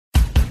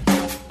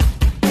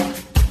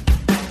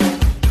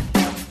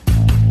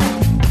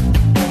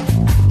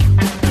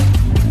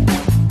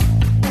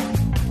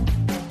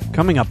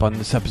Coming up on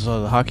this episode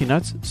of the Hockey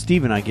Nuts,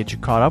 Steve and I get you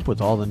caught up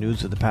with all the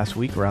news of the past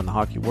week around the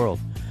hockey world.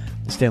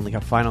 The Stanley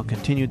Cup Final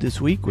continued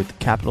this week with the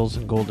Capitals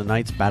and Golden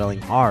Knights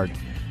battling hard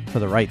for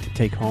the right to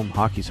take home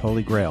hockey's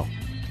holy grail.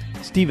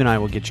 Steve and I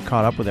will get you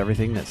caught up with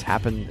everything that's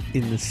happened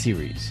in the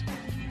series.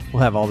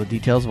 We'll have all the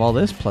details of all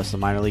this, plus the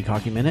Minor League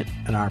Hockey Minute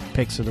and our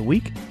picks of the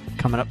week,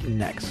 coming up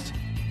next.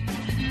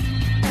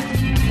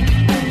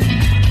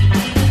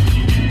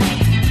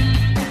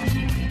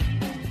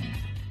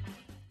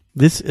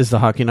 This is the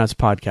Hockey Nuts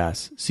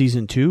Podcast,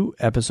 Season 2,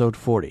 Episode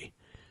 40.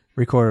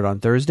 Recorded on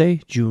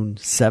Thursday, June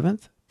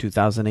 7th,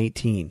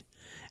 2018.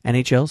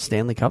 NHL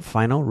Stanley Cup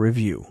Final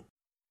Review.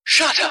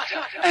 Shut up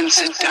and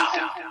sit down.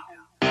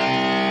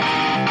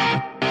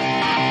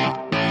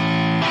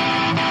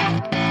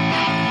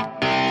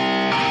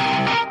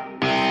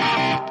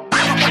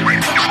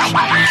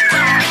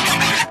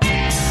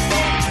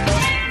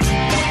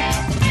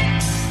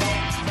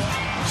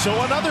 So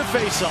another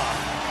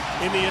face-off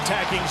in the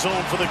attacking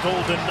zone for the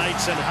Golden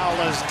Knights, and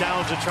Howla's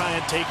down to try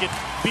and take it.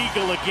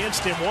 Beagle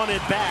against him, won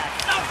it back.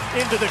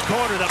 Into the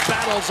corner, the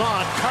battle's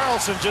on.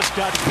 Carlson just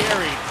got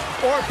carried.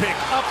 Orpik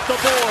up the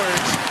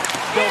boards.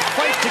 They'll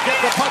fight to get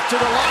the puck to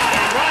the line.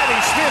 Riley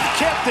Smith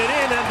kept it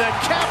in, and the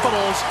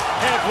Capitals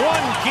have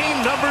won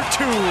game number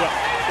 2.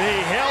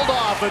 They held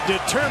off a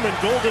determined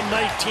Golden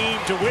Knight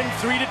team to win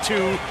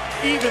 3-2,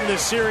 even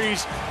the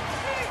series.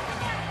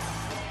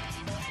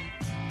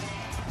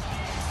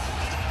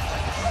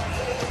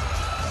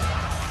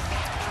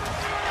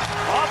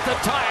 The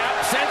tie-up,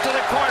 sent to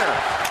the corner.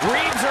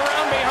 Reeves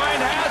around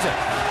behind has it.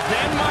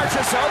 Then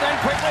Marchessault, then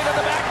quickly to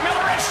the back.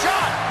 Miller is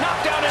shot.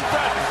 Knocked down in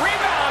front.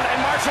 Rebound, and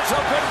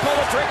Marchessault couldn't pull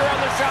the trigger on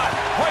the shot.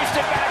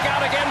 Hoisted back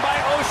out again by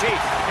Oshie.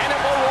 And it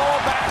will roll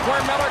back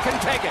where Miller can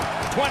take it.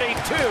 22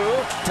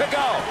 to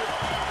go.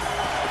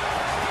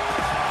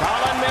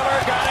 Colin Miller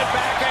got it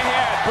back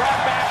ahead.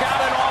 Brought back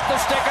out and off the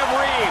stick of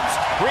Reeves.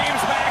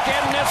 Reeves back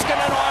in.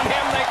 Niskanen on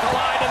him. They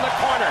collide in the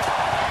corner.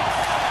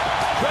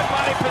 Good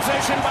body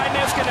position by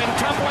Niskanen.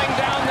 Tumbling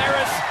down there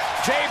is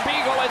Jay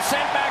Beagle. It's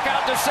sent back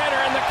out to center,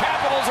 and the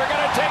Capitals are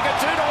going to take a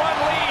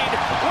 2-1 lead,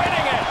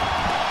 winning it.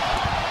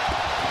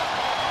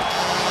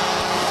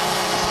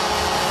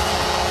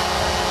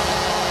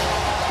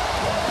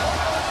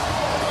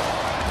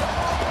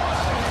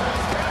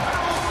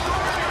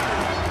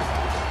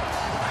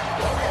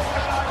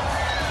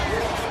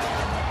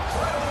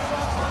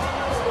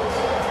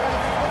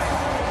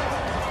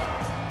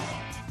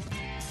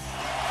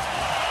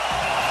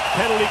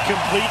 Penalty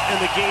complete, and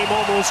the game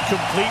almost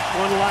complete.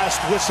 One last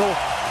whistle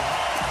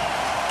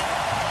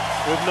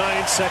with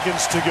 9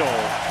 seconds to go.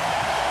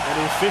 An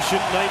efficient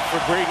night for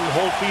Braden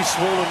Holtby,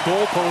 swollen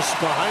goalposts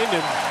behind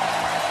him.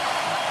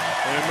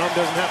 And Mum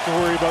doesn't have to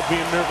worry about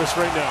being nervous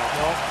right now.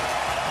 No.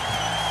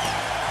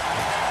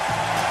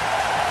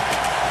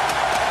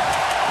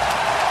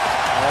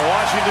 The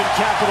Washington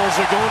Capitals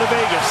are going to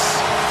Vegas.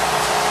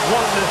 1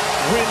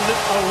 win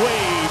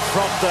away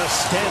from the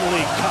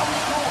Stanley Cup.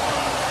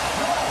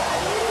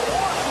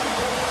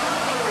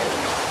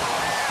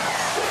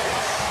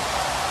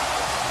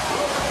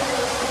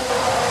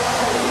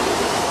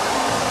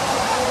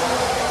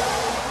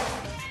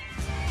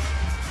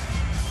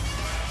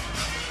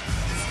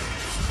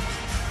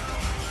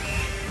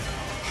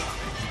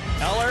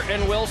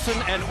 And Wilson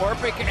and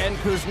Orpik and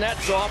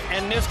Kuznetsov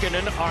and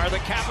Niskanen are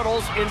the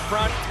Capitals in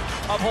front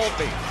of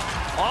Holtby.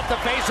 Off the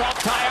face-off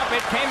tie-up,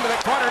 it came to the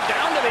corner.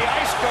 Down to the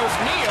ice goes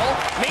Neal.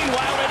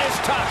 Meanwhile, it is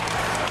Tuck.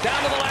 Down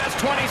to the last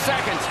 20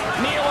 seconds.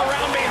 Neal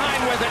around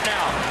behind with it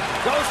now.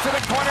 Goes to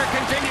the corner,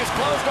 continues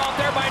closed off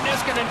there by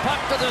Niskanen. Puck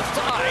to the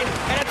side,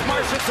 and it's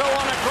Marchessault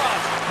on a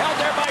cross. Held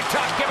there by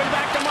Tuck, given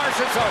back to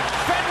Marchessault.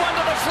 Fed one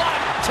to the slot.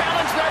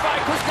 Challenged there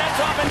by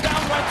Kuznetsov, and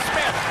down went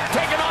Smith.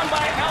 Taken on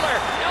by Eller.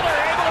 Eller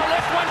able to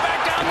lift one back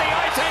down the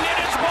ice, and it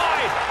is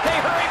wide. They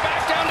hurry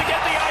back down to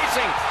get the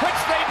icing, which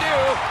they do.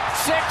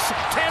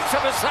 0.6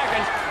 of a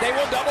second. They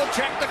will double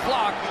check the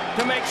clock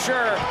to make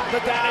sure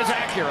that that is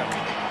accurate.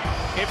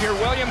 If you're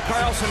William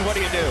Karlsson, what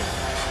do you do?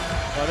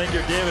 I think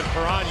you're David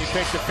Perron. You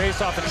take the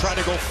face-off and try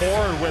to go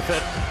forward with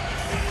it.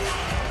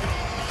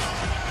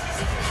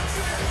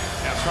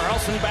 Now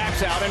Karlsson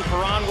backs out, and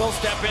Perron will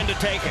step in to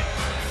take it.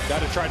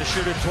 Got to try to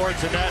shoot it towards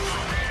the net.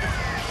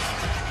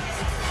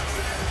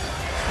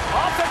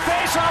 Off the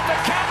face-off, the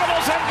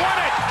Capitals have won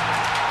it!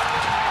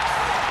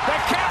 The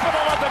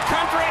capital of the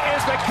country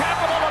is the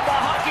capital of the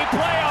hockey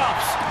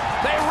playoffs.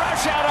 They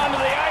rush out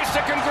onto the ice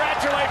to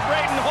congratulate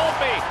Braden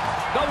Holtby.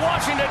 The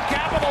Washington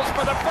Capitals,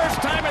 for the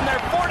first time in their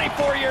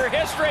 44-year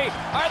history,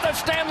 are the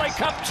Stanley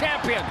Cup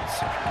champions.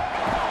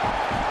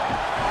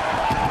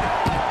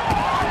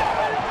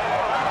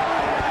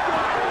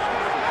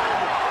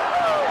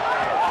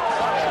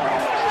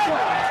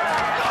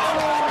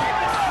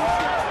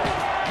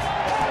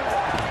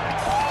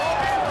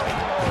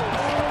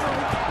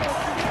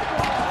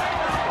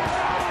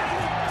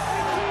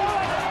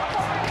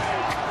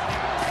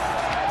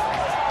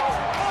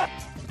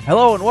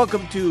 Hello and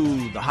welcome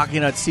to the Hockey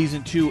Nuts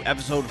Season 2,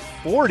 Episode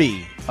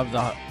 40 of the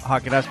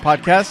Hockey Nuts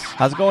Podcast.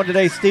 How's it going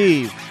today,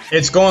 Steve?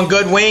 It's going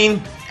good, Wayne.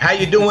 How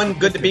you doing?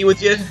 Good to be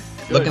with you.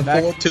 Looking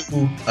forward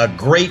to a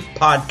great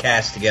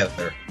podcast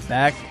together.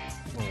 Back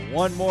for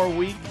one more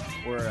week.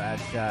 We're at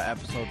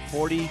Episode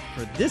 40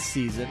 for this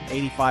season,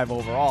 85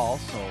 overall,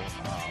 so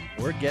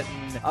we're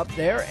getting up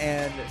there,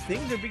 and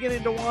things are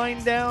beginning to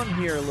wind down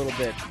here a little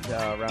bit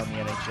around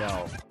the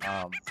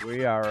NHL.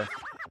 We are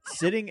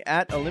sitting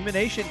at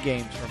elimination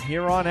games from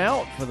here on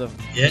out for the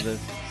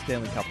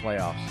Stanley Cup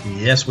playoffs.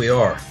 Yes, we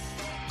are.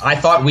 I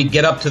thought we'd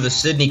get up to the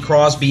Sidney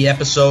Crosby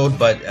episode,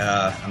 but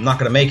I'm not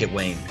going to make it,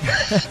 Wayne.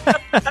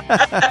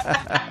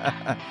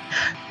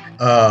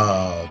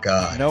 Oh,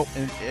 God. Nope.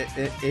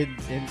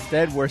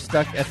 Instead, we're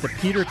stuck at the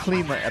Peter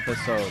Klima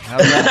episode.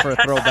 How's that for a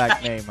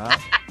throwback name, huh?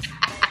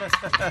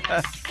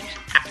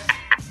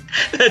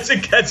 That's a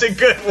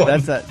good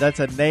one. That's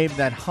a name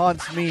that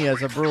haunts me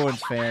as a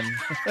Bruins fan.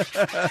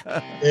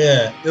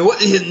 Yeah,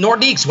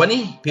 Nordiques, wasn't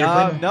he? Peter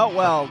Klima? No.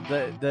 Well,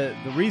 the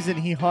reason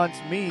he haunts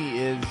me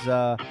is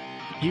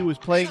he was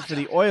playing for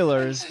the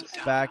Oilers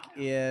back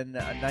in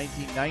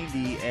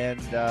 1990,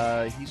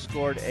 and he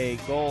scored a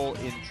goal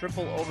in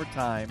triple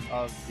overtime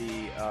of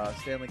the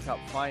Stanley Cup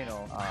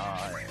Final,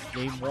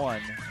 Game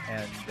 1,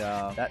 and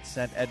that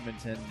sent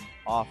Edmonton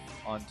off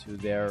onto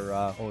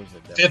their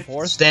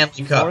fifth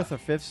Stanley Cup. Fourth or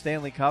fifth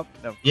Stanley Cup.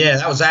 No. Yeah,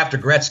 that was after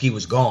Gretzky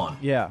was gone.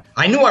 Yeah,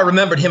 I knew I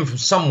remembered him from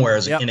somewhere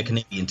in a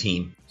Canadian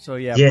team. So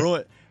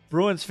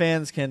Bruins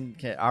fans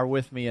are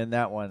with me in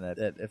that one. That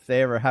if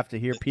they ever have to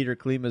hear Peter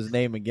Klima's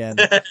name again,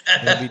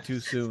 it'll be too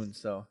soon.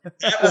 So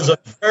that was a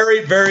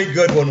very, very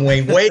good one,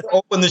 Wayne. Way to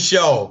open the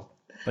show.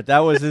 But that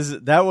was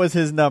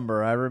his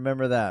number. I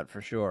remember that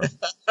for sure.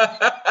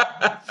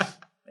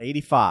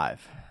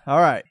 85. All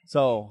right.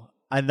 So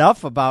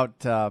enough about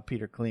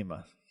Peter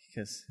Klima,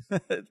 because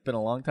it's been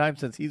a long time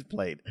since he's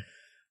played.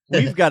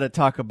 We've got to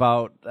talk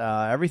about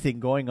everything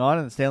going on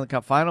in the Stanley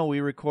Cup Final. We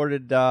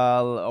recorded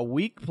a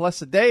week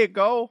plus a day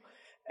ago,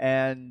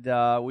 and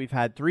we've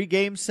had 3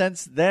 games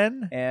since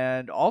then,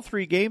 and all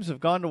 3 games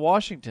have gone to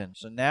Washington.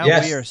 So now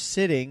we are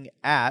sitting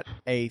at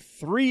a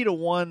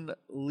 3-1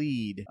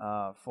 lead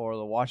for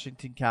the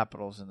Washington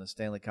Capitals in the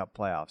Stanley Cup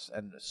playoffs.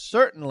 And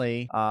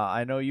certainly,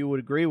 I know you would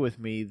agree with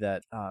me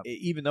that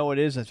even though it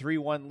is a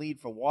 3-1 lead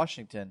for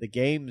Washington, the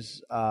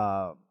games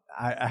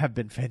I have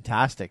been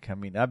fantastic. I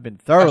mean, I've been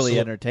thoroughly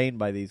entertained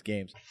by these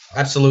games.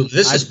 Absolutely.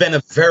 This has been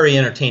a very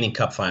entertaining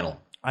Cup final.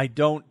 I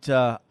don't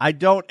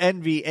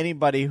envy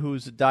anybody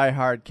who's a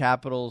diehard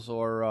Capitals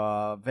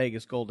or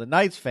Vegas Golden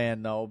Knights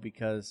fan, though,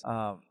 because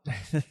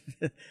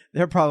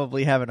they're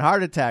probably having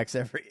heart attacks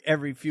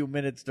every few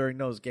minutes during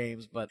those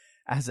games. But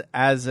as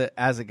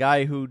a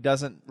guy who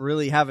doesn't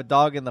really have a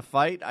dog in the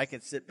fight, I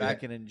can sit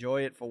back and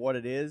enjoy it for what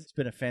it is. It's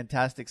been a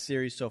fantastic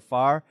series so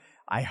far.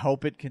 I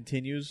hope it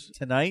continues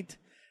tonight.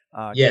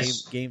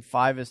 Game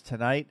 5 is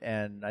tonight,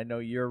 and I know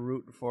you're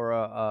rooting for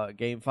a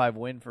Game 5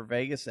 win for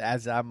Vegas,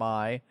 as am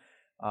I.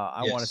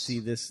 I want to see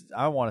this.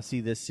 I want to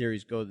see this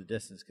series go the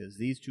distance, because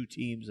these two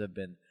teams have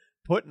been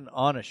putting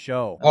on a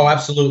show. Oh,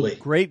 absolutely!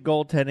 Great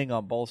goaltending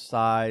on both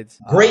sides.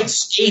 Great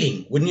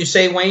skating, wouldn't you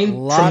say, Wayne?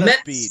 Tremendous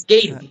speed.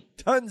 Skating.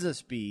 Tons of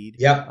speed.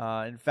 Yep.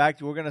 In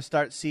fact, we're going to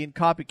start seeing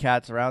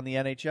copycats around the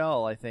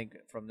NHL, I think,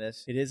 from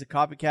this. It is a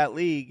copycat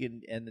league,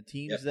 and the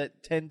teams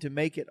that tend to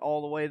make it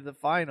all the way to the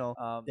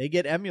final, they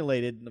get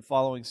emulated in the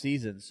following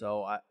season.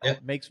 So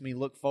it makes me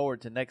look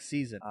forward to next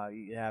season.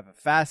 You have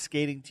fast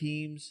skating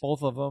teams,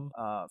 both of them.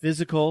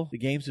 Physical. The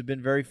games have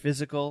been very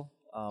physical.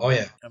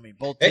 I mean,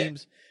 both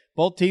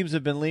teams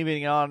have been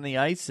leaving it on the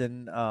ice,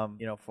 and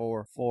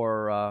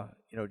for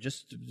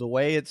just the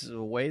way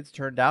it's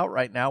turned out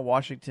right now,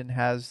 Washington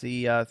has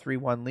the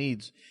 3-1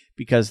 leads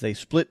because they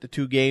split the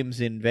 2 games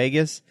in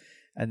Vegas,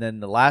 and then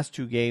the last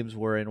 2 games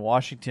were in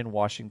Washington.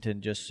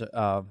 Washington just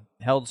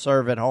held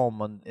serve at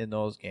home in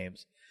those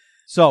games.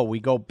 So we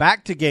go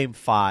back to Game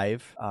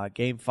 5.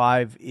 Game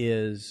 5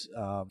 is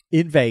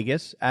in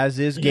Vegas, as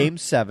is Game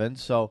 7.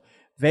 So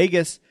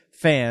Vegas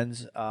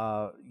fans,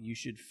 you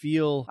should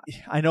feel,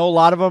 I know a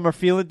lot of them are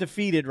feeling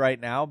defeated right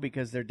now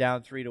because they're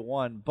down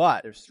 3-1,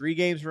 but there's 3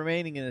 games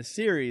remaining in the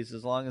series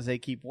as long as they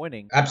keep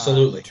winning.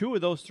 Absolutely. 2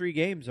 of those 3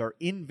 games are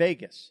in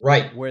Vegas.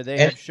 Right. Where they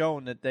have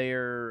shown that they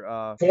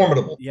are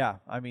formidable. Yeah.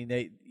 I mean,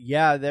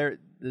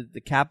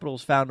 the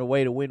Capitals found a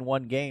way to win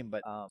 1 game,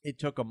 but it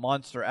took a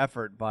monster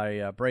effort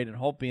by Braden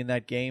Holtby in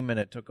that game, and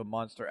it took a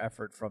monster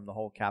effort from the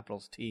whole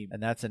Capitals team,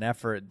 and that's an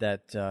effort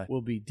that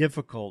will be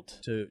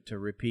difficult to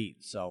repeat.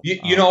 So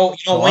Wayne,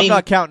 I'm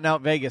not counting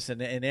out Vegas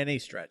in any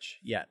stretch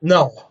yet.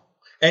 No.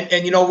 And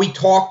we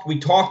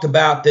talked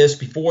about this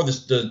before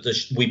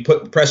we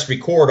press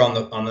record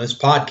on this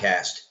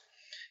podcast,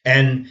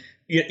 and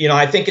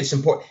I think it's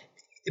important.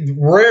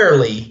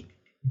 Rarely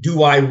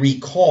do I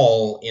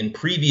recall in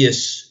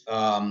previous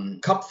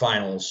Cup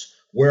finals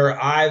where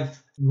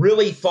I've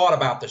really thought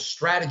about the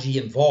strategy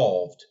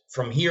involved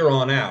from here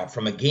on out,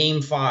 from a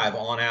Game 5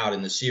 on out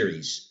in the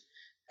series,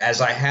 as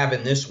I have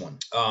in this one.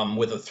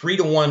 With a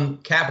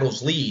 3-1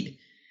 Capitals lead,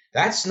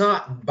 That's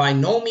not, by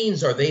no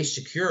means are they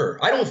secure.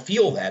 I don't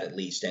feel that, at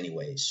least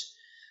anyways.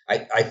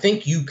 I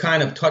think you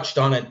kind of touched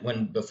on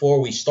it before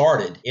we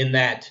started, in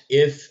that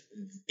if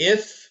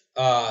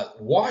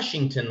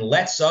Washington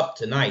lets up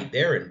tonight,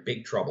 they're in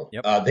big trouble.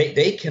 Yep.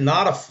 They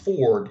cannot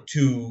afford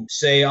to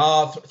say,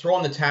 throw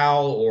in the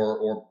towel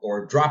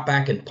or drop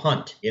back and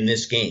punt in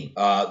this game.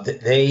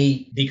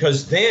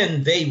 Because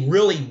then they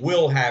really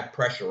will have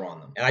pressure on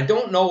them. And I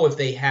don't know if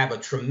they have a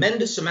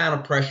tremendous amount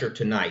of pressure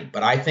tonight,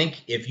 but I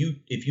think if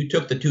you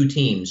took the two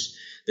teams,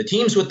 the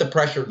team with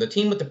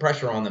the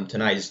pressure on them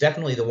tonight is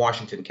definitely the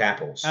Washington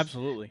Capitals.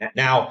 Absolutely.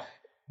 Now,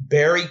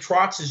 Barry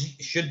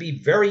Trotz should be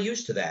very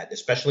used to that,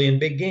 especially in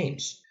big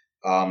games.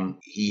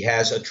 He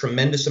has a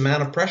tremendous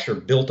amount of pressure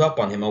built up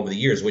on him over the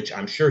years, which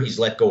I'm sure he's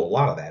let go a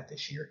lot of that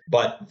this year.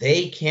 But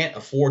they can't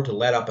afford to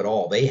let up at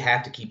all. They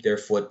have to keep their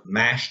foot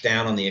mashed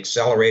down on the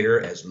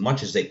accelerator as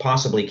much as they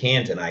possibly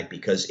can tonight,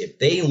 because if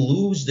they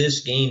lose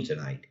this game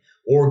tonight,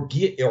 or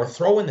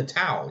throw in the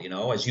towel,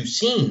 as you've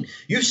seen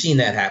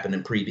that happen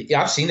in previous.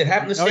 I've seen it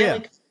happen in the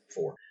Stanley Cup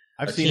before.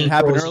 I've seen it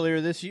happen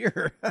earlier this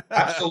year.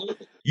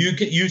 Absolutely.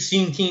 You've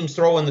seen teams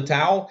throw in the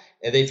towel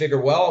and they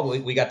figure, well,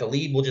 we got the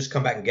lead, we'll just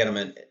come back and get them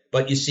in.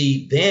 But you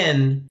see,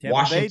 then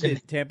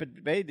Tampa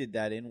Bay did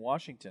that in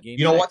Washington.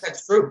 You know what?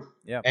 That's true.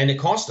 Yeah. And it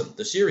cost them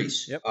the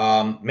series. Yep.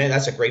 Man,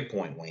 that's a great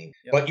point, Wayne.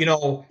 Yep. But,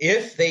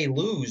 if they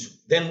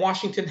lose, then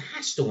Washington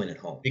has to win at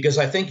home. Because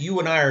I think you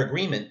and I are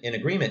in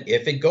agreement.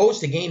 If it goes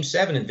to Game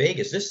 7 in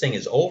Vegas, this thing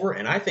is over.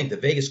 And I think the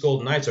Vegas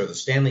Golden Knights are the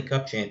Stanley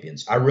Cup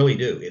champions. I really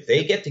do. If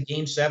they get to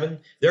Game 7,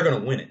 they're going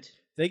to win it.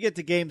 They get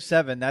to Game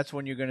 7, that's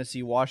when you're going to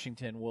see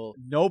Washington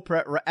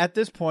at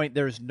this point,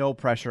 there's no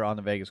pressure on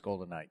the Vegas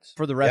Golden Knights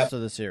for the rest of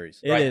the series.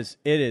 It is.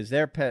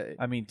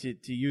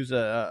 To use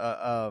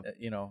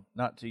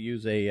not to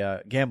use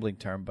a gambling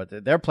term,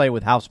 but they're playing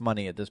with house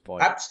money at this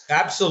point.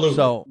 Absolutely.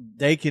 So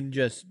they can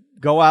just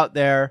go out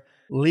there,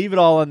 leave it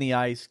all on the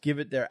ice, give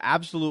it their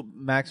absolute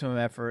maximum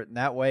effort, and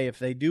that way, if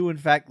they do in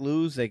fact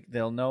lose,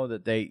 they'll know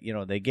that they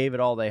gave it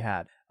all they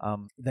had.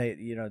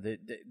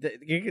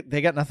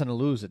 They got nothing to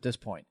lose at this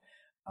point.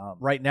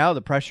 Right now,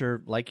 the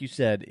pressure, like you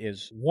said,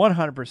 is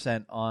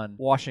 100% on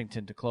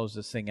Washington to close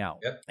this thing out.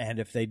 Yep. And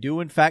if they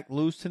do, in fact,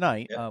 lose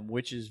tonight,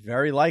 which is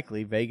very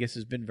likely, Vegas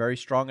has been very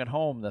strong at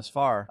home thus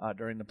far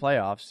during the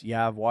playoffs.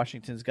 Yeah,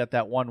 Washington's got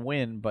that one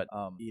win, but,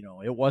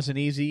 it wasn't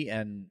easy.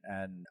 And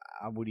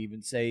I would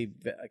even say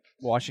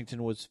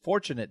Washington was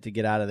fortunate to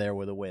get out of there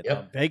with a win.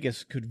 Yep.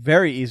 Vegas could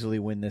very easily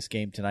win this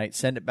game tonight,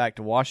 send it back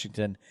to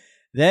Washington.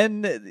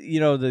 Then,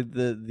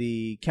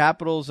 the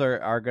Capitals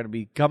are going to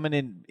be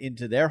coming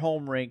into their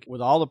home rink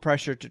with all the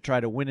pressure to try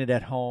to win it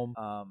at home.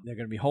 They're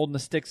going to be holding the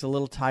sticks a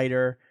little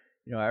tighter.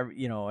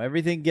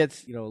 Everything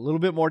gets, a little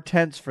bit more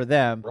tense for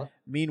them. Right.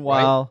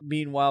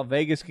 Meanwhile,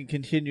 Vegas can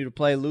continue to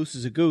play loose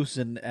as a goose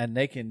and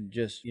they can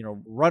just,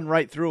 run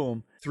right through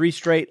them. 3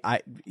 straight.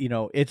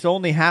 It's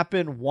only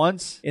happened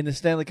once in the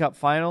Stanley Cup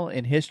final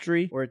in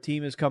history where a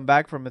team has come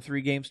back from a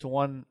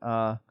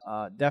 3-1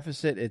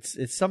 deficit.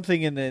 It's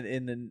something in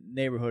the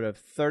neighborhood of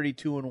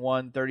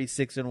 32-1,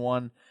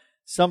 36-1.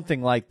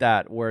 Something like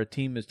that, where a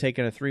team has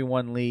taken a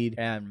 3-1 lead,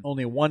 and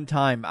only one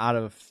time out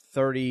of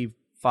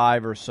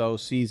 35 or so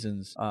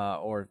seasons,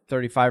 or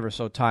 35 or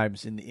so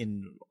times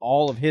in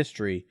all of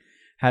history,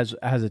 has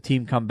a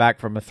team come back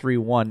from a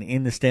 3-1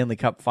 in the Stanley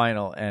Cup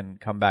final and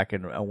come back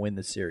and win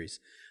the series.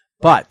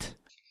 But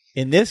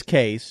in this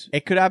case,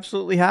 it could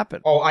absolutely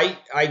happen. Oh,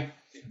 I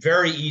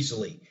very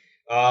easily.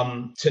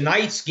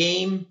 Tonight's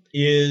game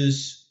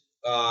is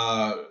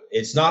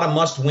it's not a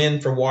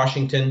must-win for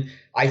Washington.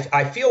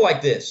 I feel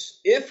like this: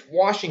 if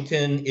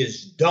Washington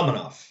is dumb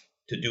enough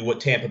to do what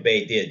Tampa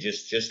Bay did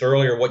just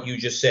earlier, what you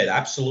just said,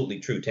 absolutely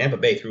true. Tampa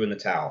Bay threw in the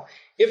towel.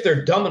 If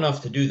they're dumb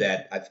enough to do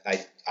that,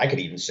 I could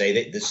even say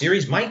that the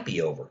series might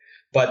be over,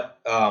 but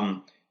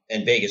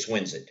and Vegas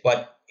wins it.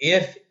 But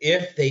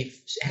if they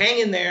hang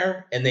in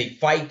there and they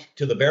fight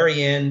to the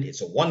very end,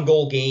 it's a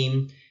 1-goal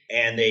game,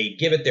 and they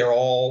give it their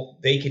all,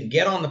 they can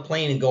get on the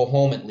plane and go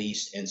home at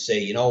least and say,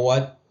 you know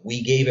what,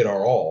 we gave it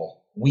our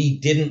all. We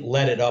didn't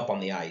let it up on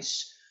the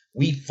ice.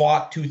 We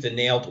fought tooth and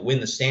nail to win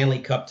the Stanley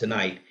Cup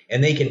tonight,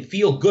 and they can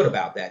feel good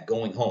about that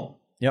going home.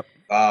 Yep.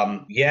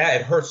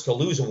 It hurts to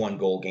lose a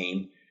 1-goal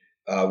game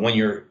when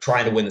you're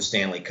trying to win the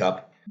Stanley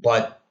Cup,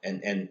 but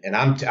and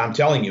I'm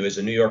telling you as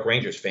a New York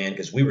Rangers fan,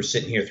 because we were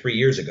sitting here 4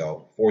 years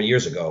ago,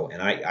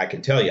 and I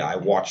can tell you I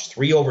watched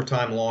 3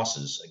 overtime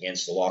losses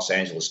against the Los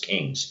Angeles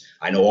Kings.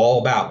 I know all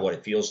about what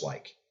it feels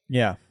like.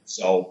 Yeah.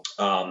 So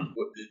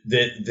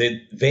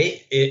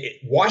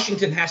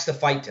Washington has to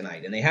fight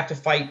tonight, and they have to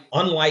fight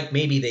unlike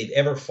maybe they've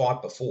ever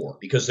fought before,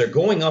 because they're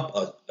going up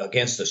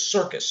against a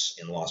circus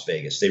in Las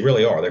Vegas. They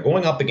really are. They're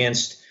going up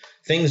against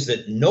things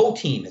that no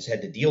team has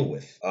had to deal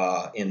with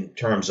in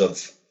terms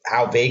of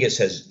how Vegas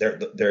has.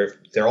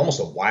 They're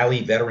almost a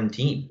wily veteran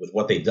team with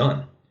what they've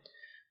done.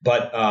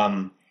 But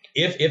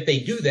if they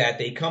do that,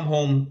 they come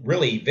home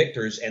really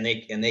victors, and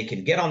they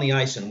can get on the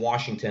ice in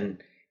Washington.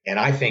 And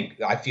I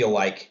feel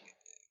like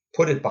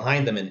put it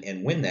behind them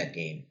and win that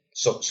game.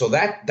 So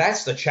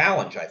that's the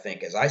challenge, I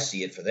think, as I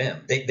see it for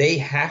them. They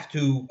have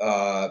to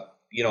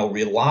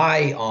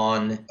rely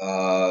on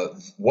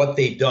what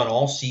they've done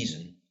all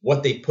season,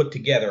 what they put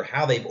together,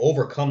 how they've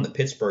overcome the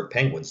Pittsburgh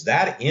Penguins.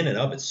 That in and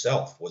of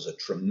itself was a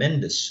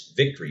tremendous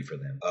victory for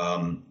them.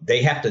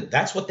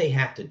 That's what they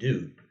have to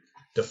do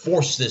to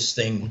force this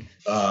thing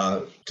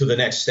to the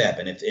next step.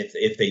 And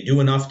if they do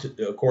enough,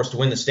 to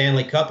win the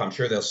Stanley Cup, I'm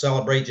sure they'll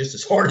celebrate just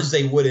as hard as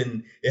they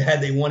would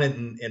had they won it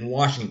in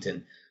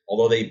Washington.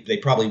 Although they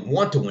probably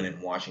want to win it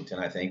in Washington,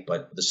 I think,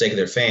 but for the sake of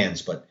their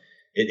fans. But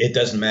it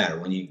doesn't matter.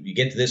 When you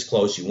get to this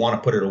close, you want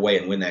to put it away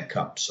and win that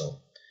cup. So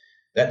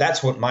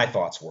that's what my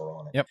thoughts were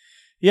on it. Yep.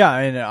 Yeah,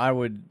 and I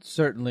would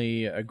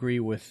certainly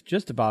agree with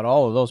just about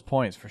all of those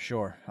points for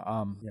sure.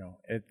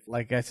 It,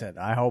 like I said,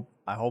 I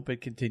hope it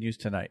continues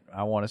tonight.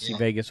 I want to see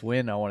Vegas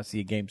win. I want to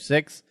see a Game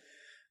 6.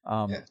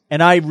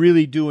 And I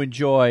really do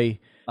enjoy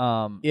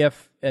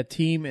if a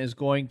team is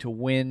going to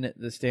win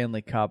the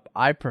Stanley Cup,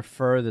 I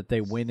prefer that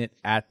they win it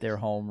at their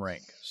home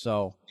rink.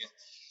 So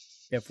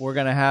if we're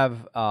going to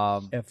have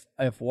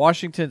if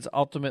Washington's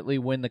ultimately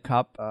win the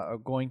cup, are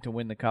going to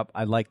win the cup,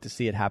 I'd like to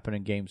see it happen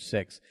in Game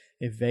 6.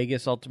 If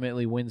Vegas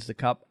ultimately wins the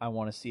cup, I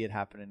want to see it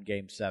happen in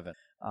Game 7.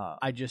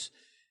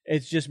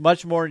 It's just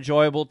much more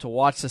enjoyable to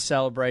watch the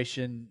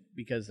celebration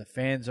because the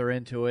fans are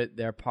into it.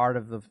 They're part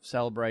of the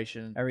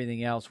celebration,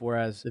 everything else.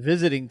 Whereas the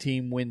visiting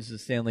team wins the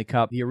Stanley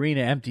Cup, the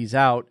arena empties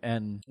out,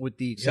 and with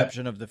the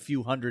exception of the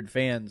few hundred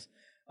fans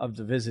of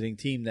the visiting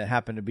team that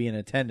happen to be in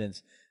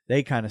attendance,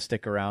 they kind of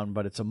stick around.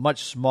 But it's a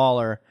much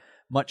smaller,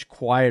 much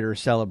quieter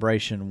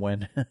celebration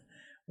when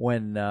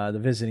the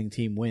visiting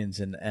team wins,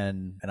 and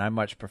I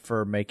much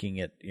prefer making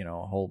it a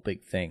whole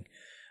big thing.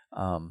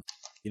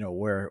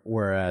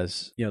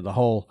 Whereas the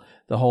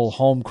whole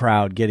home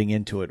crowd getting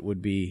into it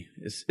would be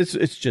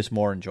it's just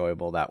more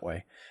enjoyable that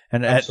way.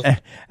 And I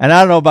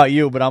don't know about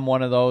you, but I'm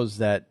one of those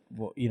that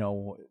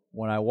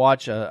when I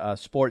watch a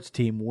sports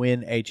team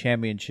win a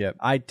championship,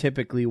 I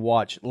typically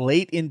watch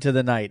late into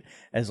the night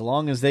as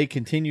long as they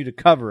continue to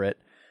cover it.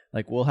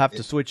 Like we'll have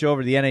to switch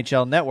over to the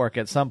NHL Network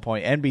at some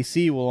point.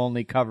 NBC will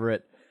only cover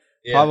it.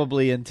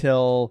 Probably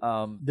until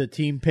the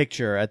team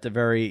picture at the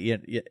very,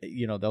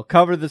 they'll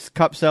cover this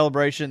cup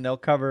celebration. They'll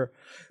cover,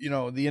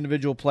 the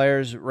individual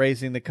players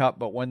raising the cup.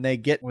 But when they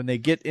get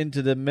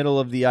into the middle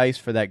of the ice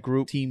for that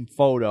group team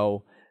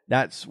photo,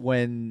 that's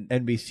when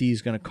NBC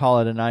is going to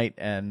call it a night,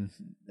 and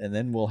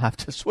then we'll have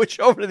to switch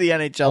over to the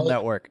NHL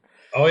Network.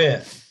 Oh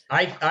yeah,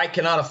 I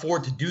cannot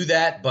afford to do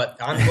that, but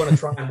I'm going to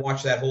try and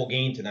watch that whole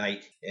game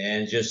tonight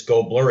and just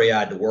go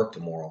blurry-eyed to work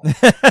tomorrow,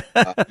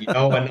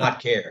 and not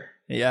care.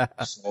 Yeah.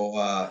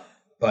 So,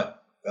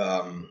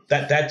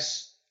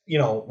 that's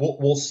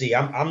we'll see.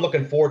 I'm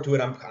looking forward to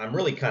it. I'm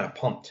really kind of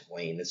pumped,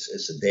 Wayne.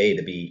 It's a day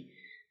to be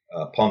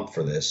pumped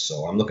for this,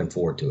 so I'm looking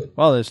forward to it.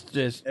 Well,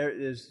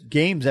 there's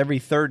games every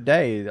third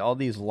day. All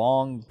these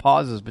long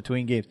pauses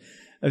between games.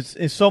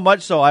 It's so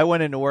much so. I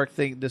went into work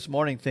this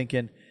morning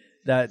thinking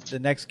that the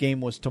next game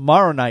was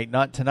tomorrow night,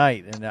 not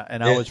tonight,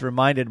 and I was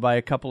reminded by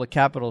a couple of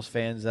Capitals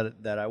fans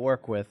that I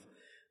work with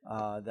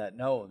that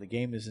no, the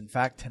game is in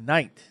fact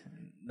tonight.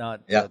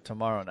 Not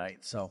tomorrow night.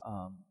 So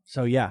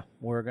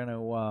we're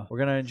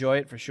gonna enjoy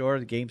it for sure.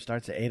 The game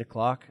starts at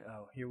 8:00.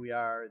 Here we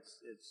are.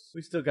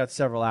 We still got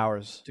several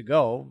hours to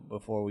go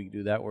before we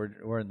do that.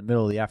 We're in the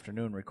middle of the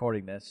afternoon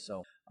recording this,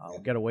 so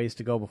we've got a ways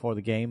to go before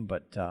the game.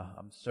 But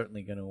I'm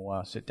certainly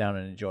gonna sit down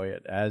and enjoy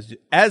it.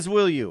 As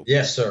will you.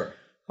 Yes, sir.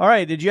 All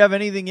right. Did you have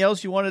anything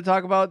else you want to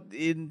talk about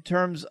in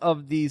terms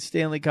of the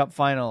Stanley Cup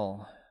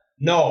final?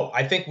 No,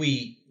 I think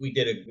we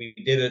did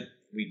it.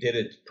 We did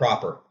it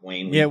proper,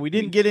 Wayne. We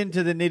didn't get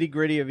into the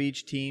nitty-gritty of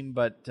each team,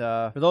 but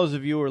for those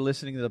of you who are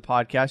listening to the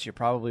podcast, you're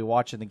probably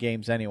watching the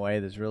games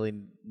anyway. There's really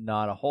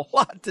not a whole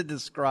lot to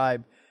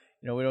describe.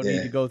 We don't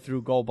need to go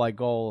through goal by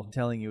goal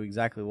telling you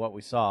exactly what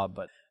we saw,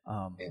 but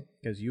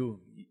because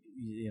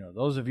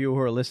those of you who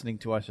are listening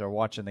to us are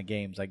watching the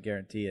games, I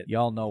guarantee it.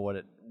 Y'all know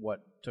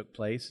what took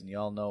place, and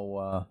y'all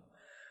know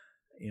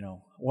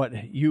what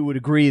you would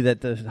agree that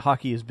the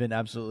hockey has been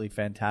absolutely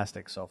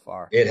fantastic so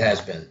far. It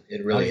has been.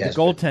 It really has.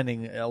 The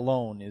goaltending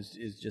alone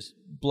is just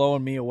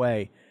blowing me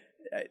away.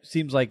 It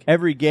seems like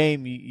every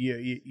game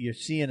you're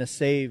seeing a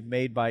save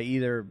made by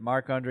either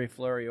Marc-Andre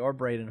Fleury or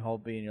Braden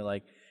Holtby, and you're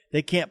like,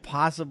 they can't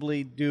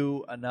possibly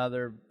do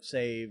another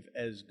save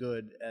as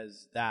good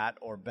as that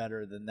or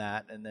better than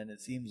that. And then it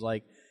seems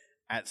like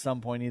at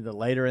some point, either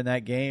later in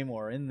that game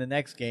or in the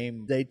next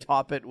game, they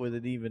top it with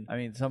it even. I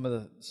mean, some of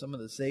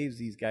the saves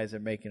these guys are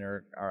making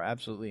are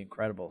absolutely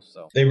incredible.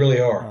 So they really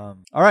are.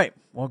 All right.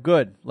 Well,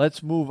 good.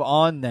 Let's move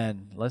on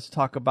then. Let's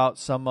talk about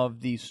some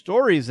of the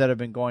stories that have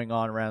been going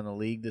on around the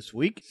league this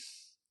week.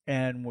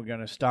 And we're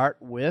going to start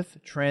with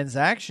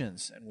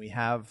transactions. And we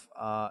have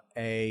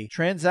a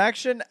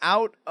transaction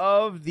out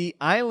of the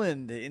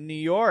island in New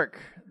York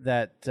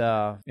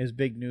that is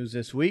big news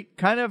this week.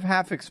 Kind of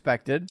half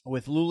expected,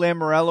 with Lou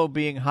Lamoriello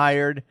being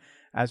hired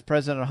as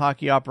president of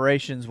hockey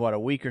operations, a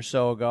week or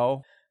so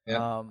ago.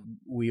 Yeah.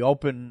 We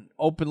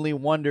openly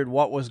wondered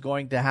what was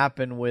going to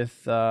happen with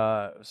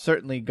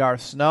certainly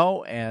Garth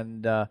Snow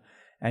and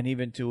and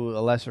even to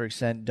a lesser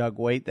extent, Doug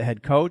Waite, the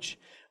head coach.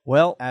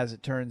 Well, as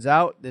it turns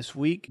out, this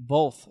week,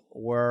 both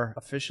were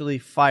officially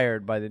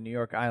fired by the New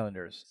York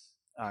Islanders.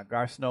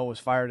 Garth Snow was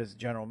fired as the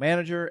general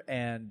manager,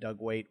 and Doug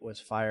Waite was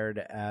fired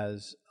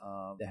as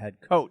the head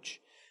coach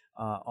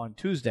on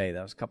Tuesday.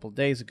 That was a couple of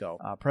days ago.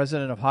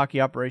 President of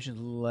Hockey Operations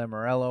Lou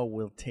Lamoriello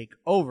will take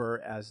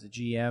over as the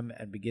GM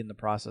and begin the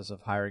process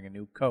of hiring a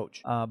new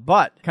coach.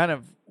 But kind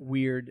of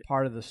weird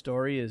part of the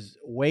story is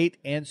Waite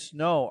and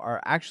Snow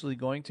are actually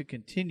going to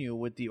continue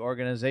with the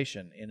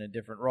organization in a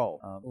different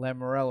role.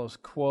 Lamoriello's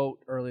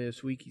quote earlier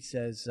this week, he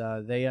says,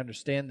 they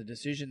understand the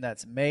decision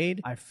that's made.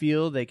 I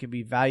feel they can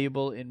be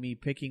valuable in me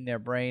picking their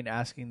brain,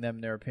 asking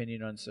them their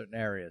opinion on certain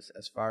areas.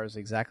 As far as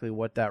exactly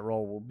what that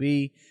role will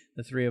be,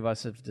 the three of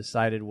us have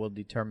decided we'll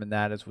determine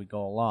that as we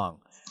go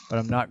along. But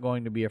I'm not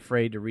going to be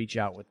afraid to reach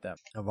out with them.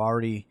 I've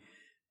already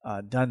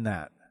done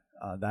that.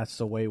 That's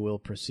the way we'll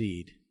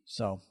proceed.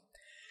 So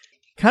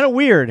kind of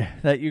weird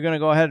that you're going to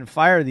go ahead and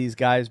fire these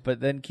guys, but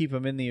then keep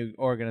them in the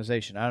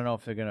organization. I don't know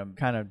if they're going to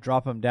kind of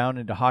drop them down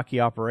into hockey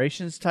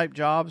operations type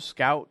jobs,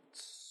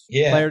 scouts,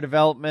 player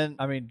development.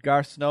 I mean,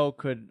 Garth Snow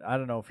could, I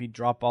don't know if he'd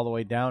drop all the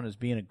way down as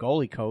being a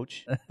goalie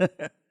coach.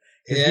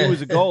 He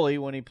was a goalie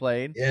when he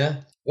played. Yeah.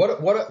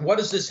 What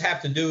does this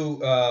have to do,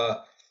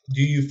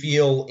 do you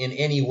feel, in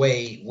any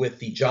way with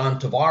the John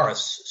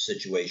Tavares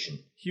situation?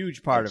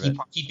 Huge part of it.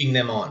 Keeping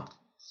them on.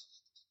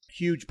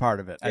 Huge part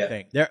of it, I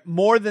think. They're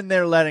more than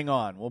they're letting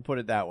on. We'll put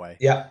it that way.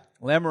 Yeah.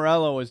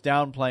 Lamoriello was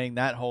downplaying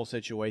that whole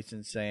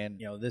situation, saying,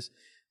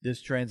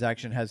 this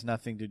transaction has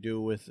nothing to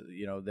do with,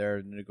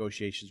 their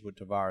negotiations with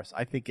Tavares.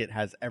 I think it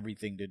has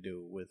everything to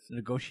do with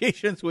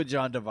negotiations with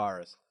John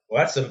Tavares.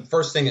 Well, that's the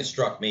first thing that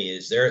struck me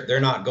is they're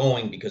not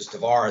going because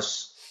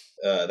Tavares,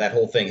 that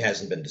whole thing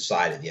hasn't been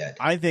decided yet.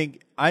 I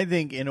think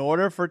in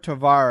order for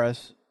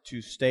Tavares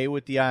to stay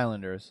with the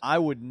Islanders, I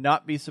would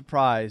not be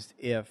surprised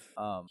if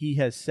he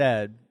has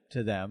said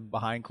to them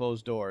behind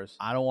closed doors,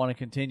 I don't want to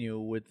continue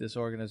with this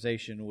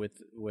organization with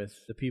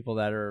the people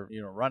that are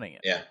running it.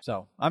 Yeah.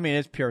 So I mean,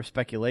 it's pure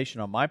speculation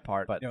on my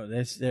part, but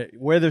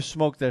where there's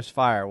smoke, there's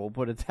fire. We'll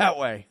put it that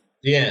way.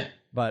 Yeah.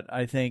 But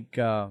I think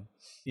the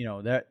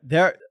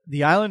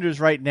Islanders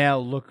right now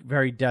look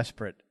very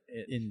desperate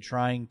in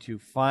trying to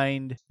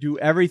do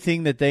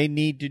everything that they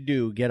need to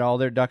do, get all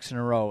their ducks in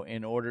a row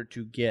in order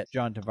to get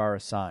John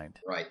Tavares signed.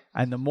 Right.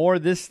 And the more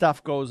this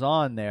stuff goes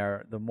on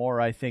there, the more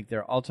I think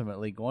they're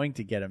ultimately going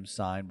to get him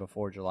signed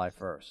before July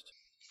 1st,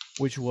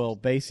 which will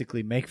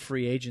basically make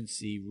free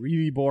agency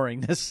really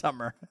boring this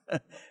summer.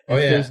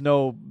 There's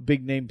no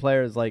big name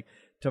players like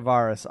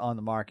Tavares on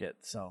the market.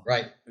 So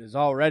there's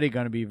already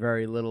going to be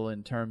very little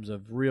in terms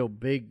of real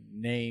big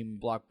name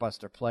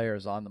blockbuster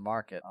players on the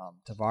market.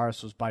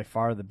 Tavares was by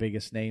far the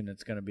biggest name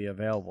that's going to be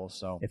available.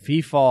 So if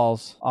he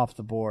falls off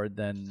the board,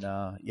 then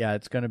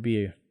it's going to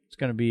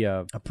be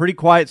a pretty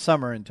quiet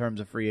summer in terms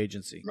of free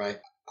agency. Right.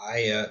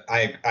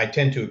 I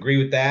tend to agree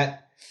with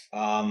that.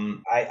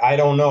 I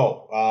don't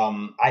know.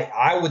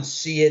 I would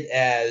see it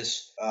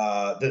as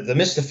the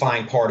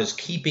mystifying part is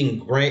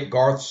keeping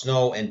Garth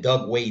Snow and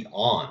Doug Waite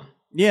on.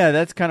 Yeah,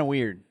 that's kind of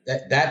weird.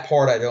 That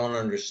part I don't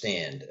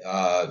understand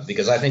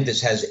because I think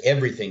this has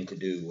everything to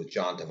do with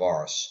John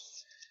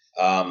Tavares.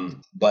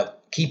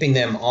 But keeping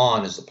them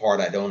on is the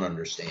part I don't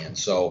understand.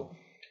 So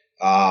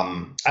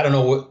I don't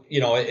know what,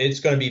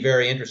 it's going to be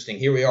very interesting.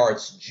 Here we are.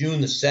 It's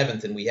June the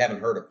 7th, and we haven't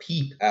heard a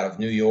peep out of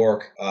New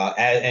York.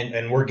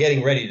 And we're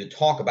getting ready to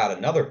talk about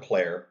another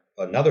player,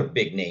 another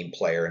big name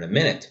player in a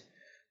minute,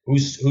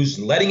 who's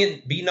letting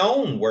it be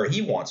known where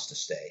he wants to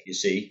stay. You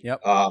see?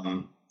 Yep.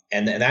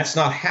 And that's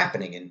not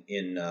happening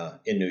in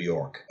New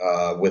York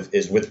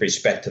with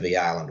respect to the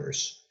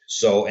Islanders.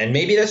 So, and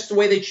maybe that's the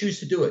way they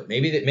choose to do it.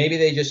 Maybe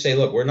they just say,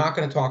 look, we're not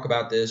going to talk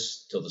about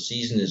this till the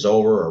season is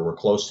over, or we're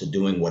close to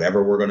doing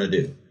whatever we're going to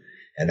do.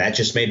 And that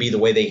just may be the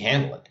way they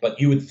handle it. But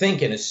you would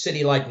think in a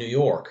city like New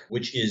York,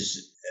 which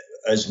is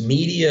as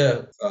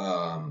media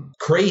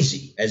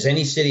crazy as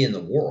any city in the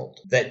world,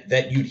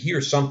 that you'd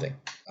hear something.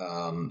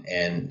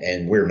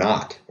 And we're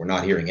not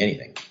hearing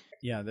anything.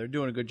 Yeah, they're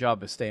doing a good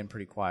job of staying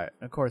pretty quiet.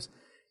 And of course,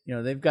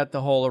 they've got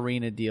the whole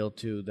arena deal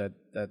too that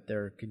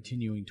they're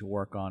continuing to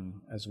work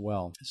on as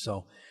well.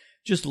 So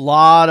just a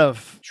lot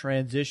of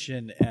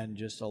transition and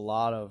just a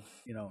lot of,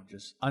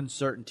 just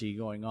uncertainty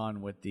going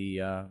on with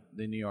the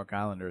New York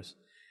Islanders.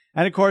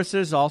 And of course,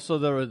 there's also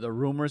the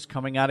rumors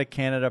coming out of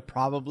Canada,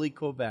 probably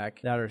Quebec,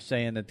 that are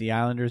saying that the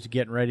Islanders are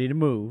getting ready to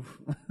move.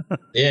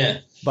 Yeah.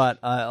 But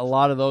a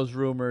lot of those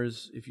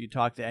rumors, if you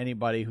talk to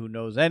anybody who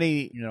knows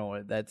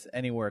that's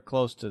anywhere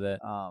close to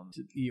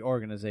the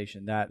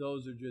organization, that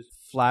those are just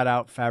flat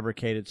out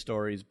fabricated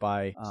stories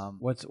by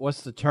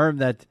what's the term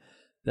that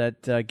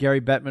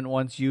Gary Bettman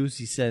once used?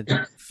 He said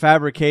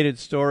fabricated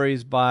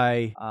stories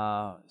by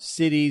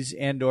cities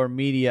and or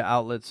media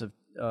outlets of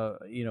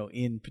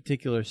in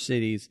particular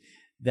cities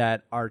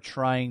that are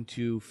trying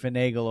to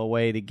finagle a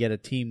way to get a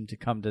team to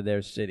come to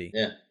their city.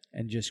 Yeah.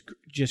 and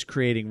just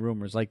creating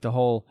rumors, like the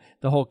whole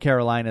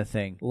Carolina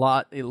thing.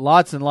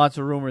 Lots and lots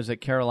of rumors that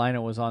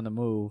Carolina was on the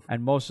move,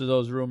 and most of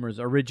those rumors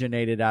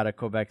originated out of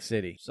Quebec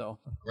City. So,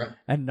 right.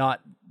 And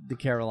not the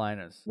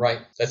Carolinas. Right.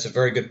 That's a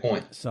very good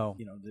point. So,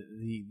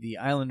 the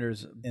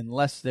Islanders,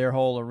 unless their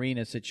whole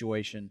arena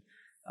situation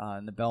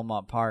in the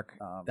Belmont Park,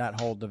 that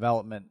whole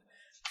development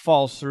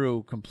falls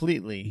through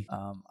completely,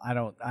 I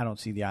don't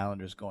see the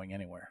Islanders going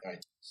anywhere.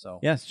 Right. So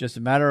yes, just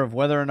a matter of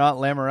whether or not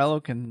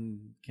Lamoriello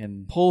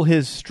can pull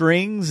his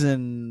strings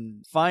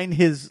and find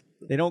his.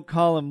 They don't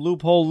call him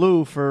Loophole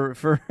Lou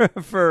for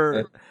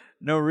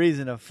no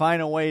reason, to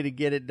find a way to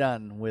get it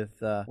done with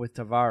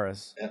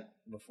Tavares. Yeah.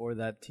 Before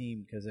that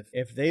team, because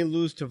if they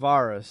lose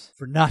Tavares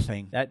for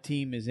nothing, that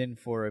team is in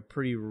for a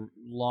pretty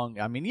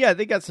long. I mean, yeah,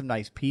 they got some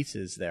nice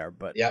pieces there,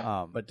 but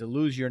to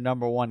lose your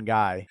number one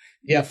guy,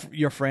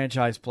 your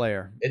franchise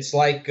player, it's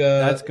like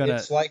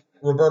it's like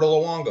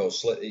Roberto Luongo.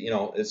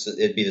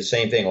 It'd be the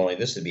same thing, only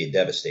this would be a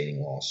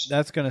devastating loss.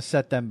 That's going to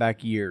set them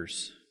back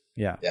years.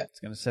 Yeah, it's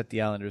going to set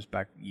the Islanders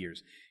back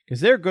years, because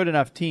they're a good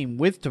enough team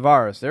with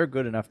Tavares. They're a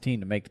good enough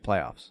team to make the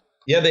playoffs.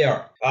 Yeah, they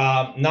are.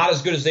 Not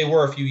as good as they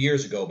were a few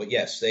years ago, but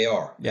yes, they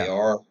are. Yeah. They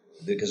are,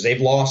 because they've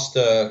lost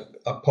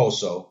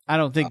Poso. I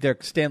don't think they're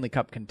Stanley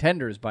Cup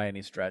contenders by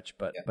any stretch,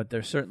 but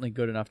they're certainly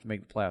good enough to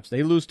make the playoffs.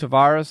 They lose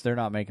Tavares, they're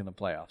not making the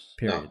playoffs,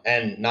 period. No,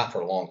 and not for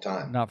a long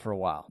time. Not for a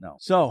while, no.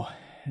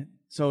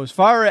 So as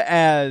far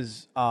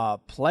as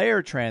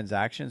player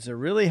transactions, there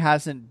really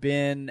hasn't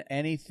been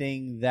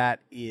anything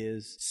that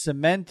is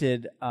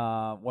cemented.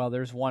 Well,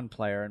 there's one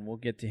player, and we'll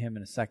get to him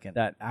in a second,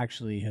 that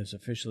actually has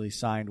officially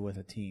signed with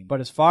a team. But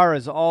as far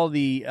as all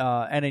the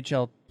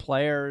NHL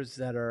players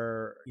that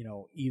are,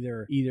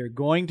 either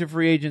going to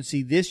free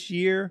agency this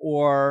year,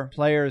 or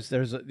players,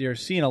 they're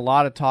seeing a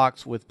lot of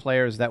talks with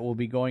players that will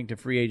be going to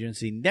free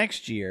agency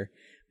next year.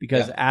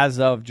 Because as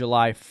of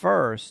July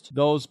 1st,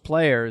 those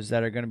players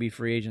that are going to be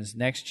free agents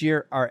next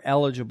year are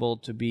eligible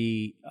to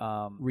be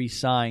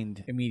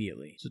re-signed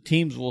immediately. So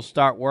teams will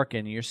start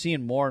working. You're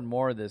seeing more and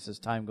more of this as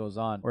time goes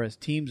on, whereas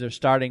teams are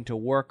starting to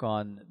work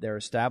on their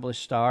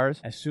established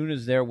stars. As soon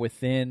as they're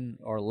within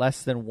or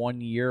less than 1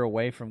 year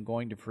away from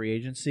going to free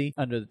agency,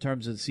 under the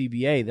terms of the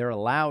CBA, they're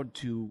allowed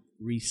to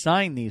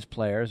re-sign these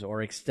players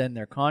or extend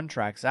their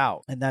contracts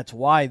out. And that's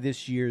why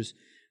this year's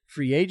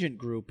free agent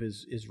group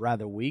is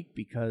rather weak,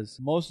 because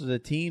most of the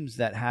teams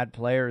that had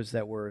players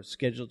that were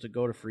scheduled to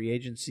go to free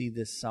agency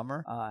this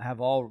summer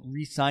have all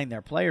re-signed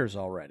their players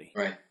already.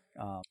 Right.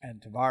 And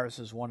Tavares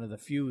is one of the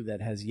few that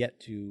has yet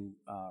to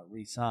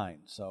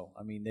re-sign. So,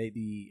 I mean,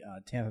 the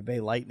Tampa Bay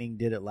Lightning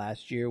did it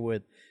last year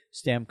with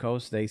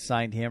Stamkos. They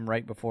signed him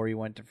right before he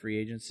went to free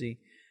agency.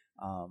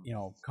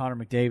 Connor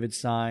McDavid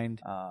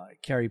signed.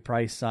 Carey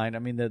Price signed. I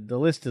mean, the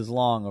list is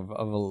long of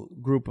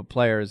a group of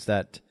players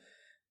that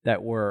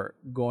were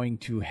going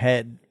to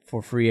head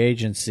for free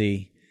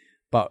agency,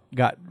 but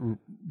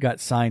got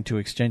signed to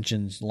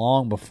extensions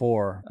long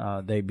before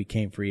they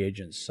became free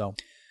agents. So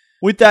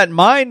with that in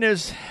mind,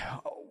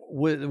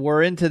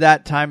 we're into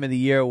that time of the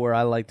year where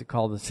I like to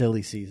call the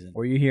silly season,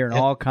 where you're hearing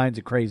all kinds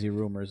of crazy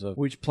rumors of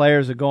which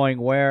players are going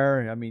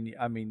where. I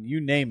mean, you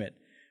name it.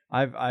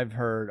 I've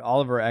heard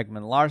Oliver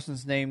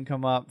Ekman-Larsson's name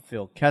come up,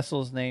 Phil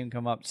Kessel's name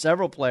come up,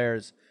 several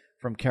players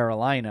from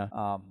Carolina,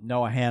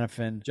 Noah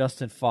Hannafin,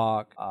 Justin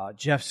Falk,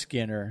 Jeff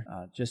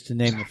Skinner, just to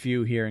name a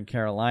few here in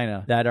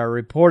Carolina, that are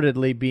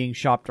reportedly being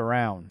shopped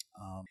around.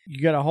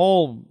 You got a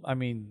whole,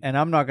 and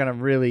I'm not going to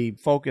really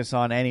focus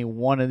on any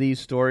one of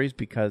these stories,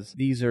 because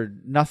these are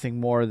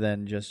nothing more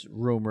than just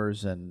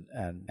rumors and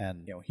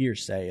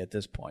hearsay at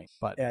this point.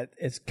 But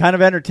it's kind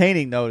of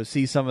entertaining, though, to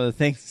see some of the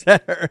things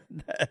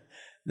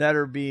that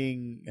are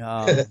being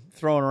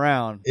thrown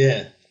around.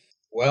 Yeah.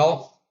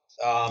 Well,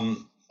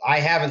 I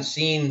haven't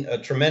seen a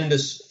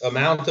tremendous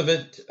amount of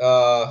it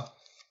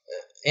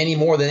any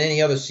more than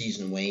any other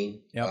season,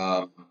 Wayne.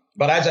 Yep.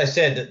 But as I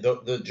said,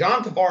 the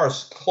John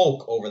Tavares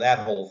cloak over that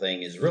whole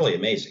thing is really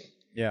amazing.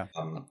 Yeah.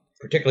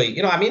 Particularly,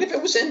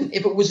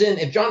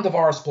 if John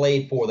Tavares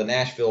played for the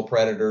Nashville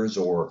Predators,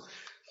 or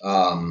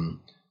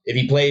if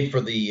he played for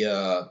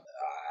the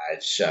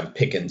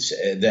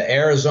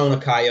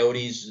Arizona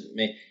Coyotes,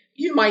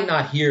 you might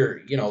not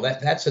hear,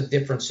 that's a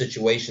different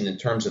situation in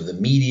terms of the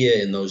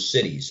media in those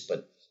cities,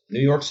 but New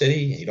York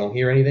City, you don't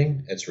hear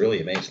anything. That's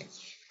really amazing.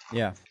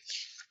 Yeah.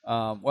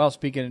 Well,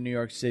 speaking of New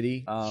York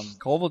City,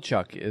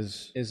 Kovalchuk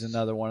is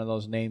another one of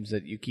those names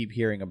that you keep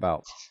hearing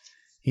about.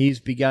 He's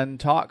begun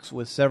talks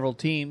with several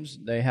teams.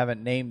 They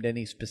haven't named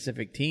any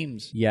specific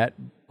teams yet,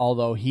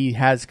 although he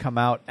has come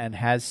out and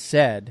has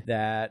said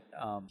that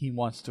he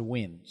wants to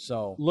win.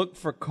 So look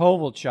for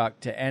Kovalchuk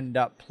to end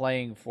up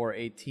playing for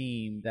a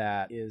team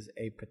that is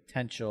a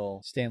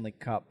potential Stanley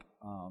Cup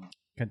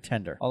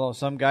contender. Although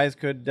some guys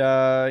could,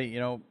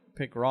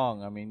 pick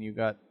wrong. I mean, you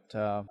got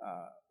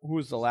who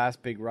was the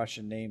last big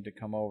Russian name to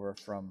come over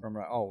from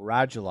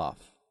Radulov.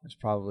 It's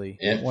probably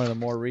one of the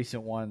more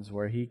recent ones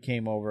where he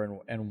came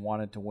over and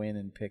wanted to win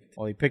and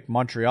he picked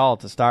Montreal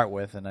to start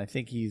with, and I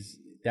think he's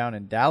down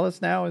in Dallas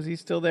now. Is he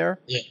still there?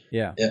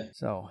 Yeah.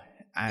 So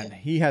And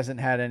he hasn't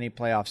had any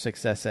playoff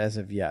success as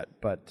of yet.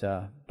 But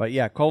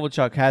yeah,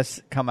 Kovalchuk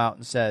has come out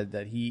and said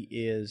that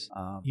he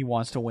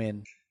wants to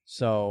win.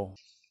 So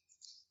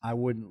I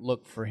wouldn't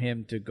look for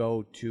him to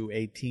go to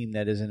a team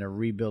that is in a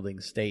rebuilding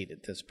state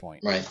at this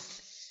point. Right.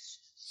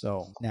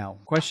 So now,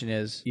 question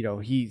is,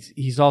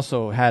 he's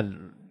also had,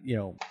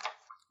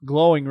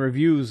 glowing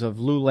reviews of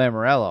Lou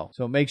Lamoriello.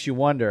 So it makes you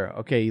wonder,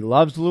 okay, he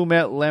loves Lou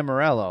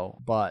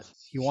Lamoriello, but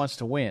he wants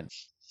to win.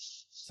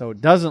 So it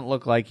doesn't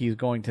look like he's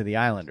going to the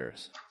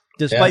Islanders,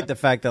 despite the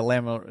fact that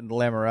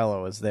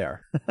Lamoriello is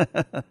there.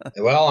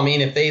 Well, I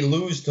mean, if they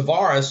lose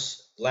Tavares,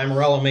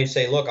 Lamoriello may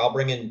say, look, I'll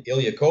bring in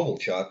Ilya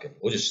Kovalchuk and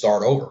we'll just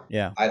start over.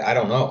 Yeah. I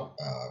don't know.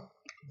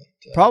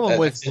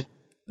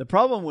 The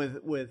problem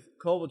with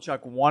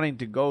Kovalchuk wanting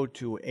to go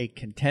to a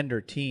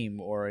contender team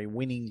or a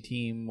winning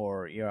team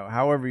or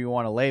however you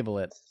want to label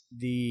it,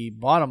 the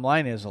bottom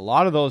line is a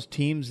lot of those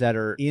teams that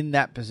are in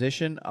that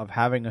position of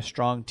having a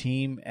strong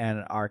team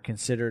and are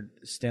considered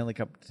Stanley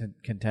Cup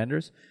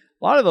contenders,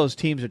 a lot of those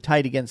teams are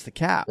tight against the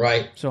cap.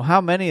 Right. So how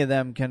many of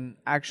them can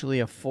actually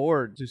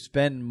afford to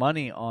spend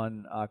money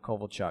on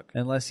Kovalchuk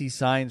unless he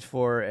signs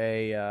for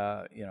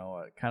a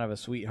kind of a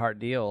sweetheart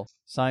deal,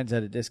 signs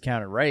at a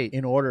discounted rate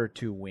in order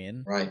to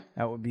win? Right.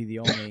 That would be the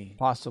only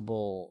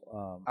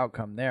possible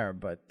outcome there.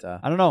 But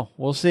I don't know.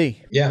 We'll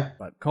see. Yeah.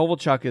 But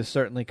Kovalchuk is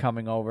certainly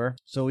coming over.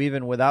 So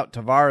even without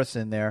Tavares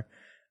in there,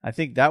 I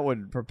think that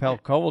would propel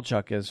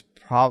Kovalchuk as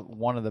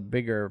one of the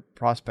bigger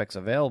prospects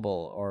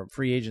available or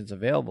free agents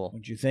available.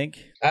 Don't you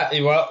think? It's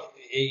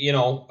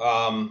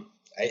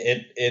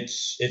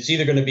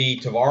either going to be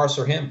Tavares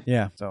or him.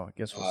 Yeah. So I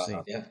guess we'll see.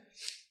 Yeah.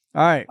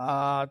 All right.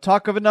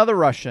 Talk of another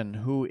Russian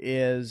who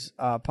is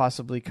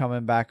possibly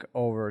coming back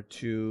over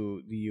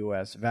to the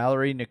U.S.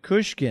 Valery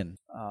Nikushkin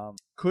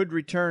could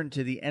return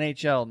to the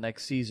NHL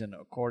next season,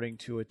 according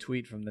to a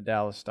tweet from the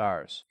Dallas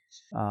Stars.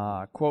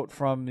 Quote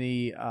from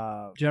the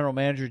general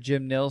manager,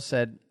 Jim Nils,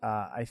 said,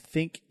 I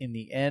think in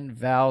the end,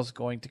 Val's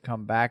going to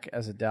come back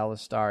as a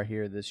Dallas Star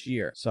here this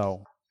year.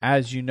 So,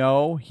 as you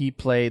know, he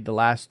played the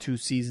last 2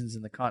 seasons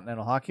in the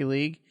Continental Hockey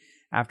League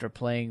after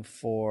playing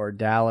for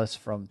Dallas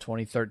from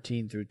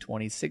 2013 through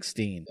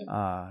 2016.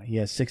 He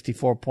has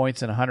 64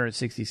 points in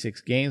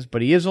 166 games,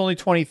 but he is only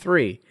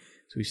 23.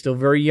 So he's still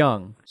very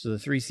young. So the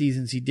 3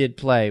 seasons he did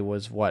play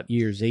was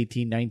years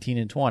 18, 19,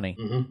 and 20.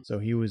 Mm-hmm. So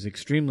he was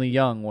extremely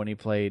young when he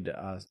played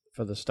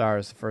for the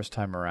Stars the first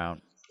time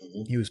around.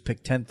 Mm-hmm. He was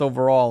picked 10th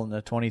overall in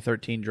the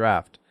 2013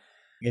 draft.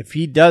 If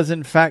he does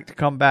in fact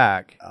come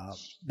back,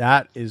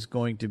 that is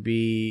going to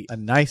be a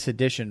nice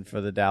addition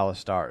for the Dallas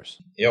Stars.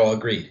 Yeah,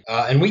 agreed.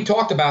 And we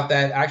talked about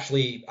that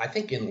actually, I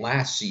think in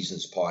last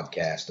season's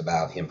podcast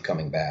about him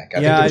coming back.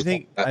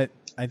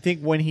 I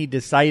think when he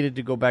decided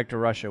to go back to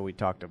Russia, we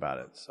talked about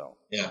it. So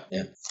yeah.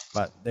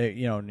 But they,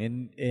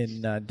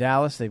 in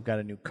Dallas, they've got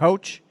a new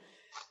coach,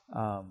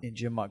 in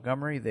Jim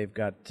Montgomery. They've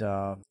got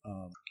a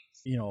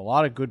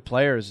lot of good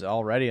players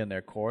already in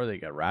their core. They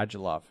got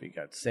Radulov, you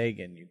got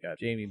Sagan, you got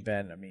Jamie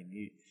Benn. I mean,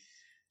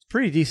 it's a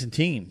pretty decent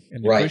team,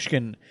 and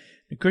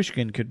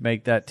Nikushkin could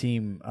make that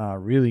team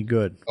really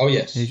good. Oh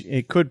yes,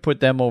 it could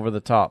put them over the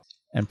top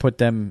and put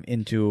them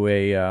into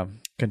a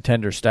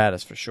contender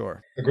status for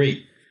sure.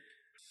 Agreed.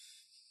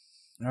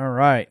 All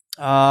right.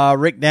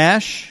 Rick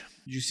Nash,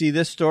 did you see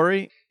this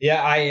story?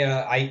 Yeah,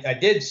 I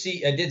did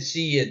see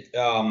it.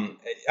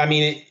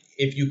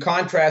 If you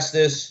contrast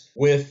this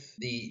with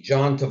the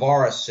John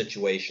Tavares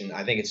situation,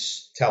 I think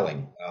it's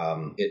telling.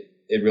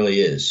 It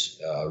really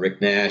is. Rick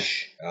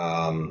Nash.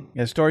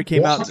 The story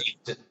came out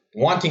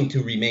wanting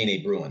to remain a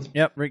Bruin.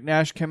 Yep, Rick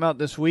Nash came out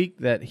this week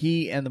that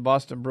he and the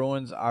Boston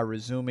Bruins are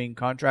resuming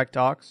contract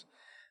talks.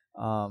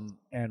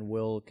 And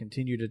will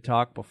continue to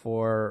talk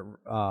before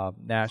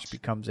Nash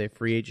becomes a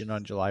free agent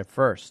on July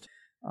 1st.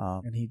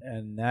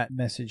 And that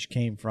message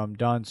came from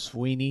Don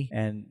Sweeney,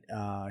 and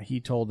he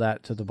told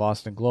that to the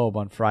Boston Globe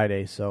on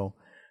Friday. So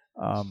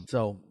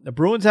the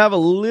Bruins have a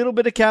little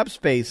bit of cap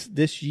space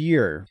this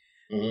year.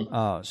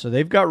 Mm-hmm. So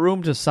they've got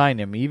room to sign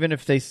him, even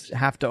if they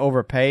have to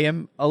overpay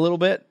him a little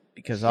bit,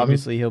 because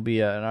obviously he'll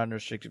be an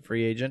unrestricted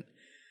free agent.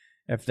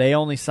 If they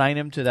only sign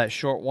him to that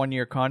short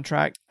 1-year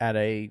contract at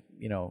a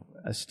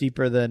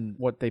steeper than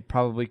what they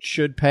probably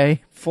should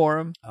pay for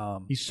him,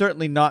 he's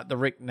certainly not the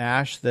Rick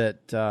Nash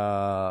that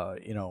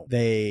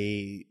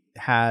they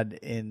had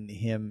in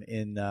him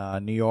in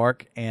New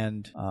York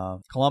and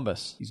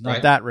Columbus. He's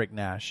not that Rick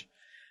Nash,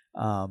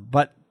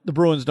 but the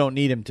Bruins don't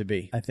need him to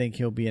be. I think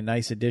he'll be a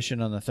nice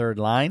addition on the third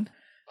line,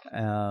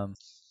 kind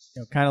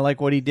of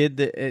like what he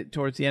did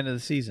towards the end of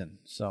the season.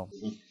 So.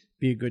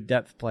 Be a good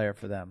depth player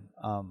for them,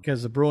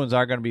 because the Bruins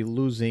are going to be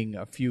losing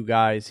a few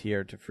guys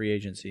here to free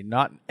agency.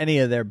 Not any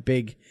of their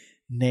big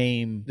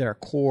name, their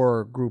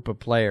core group of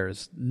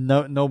players.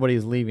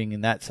 Nobody's leaving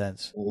in that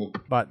sense.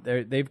 But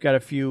they've got a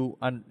few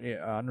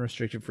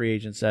unrestricted free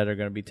agents that are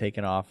going to be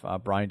taken off.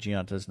 Brian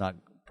Giunta's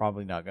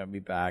probably not going to be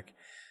back.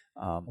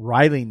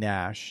 Riley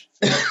Nash,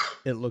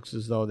 it looks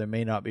as though there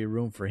may not be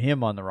room for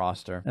him on the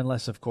roster.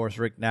 Unless, of course,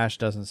 Rick Nash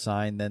doesn't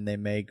sign, then they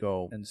may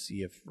go and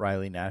see if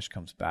Riley Nash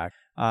comes back.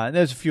 And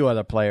there's a few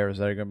other players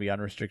that are going to be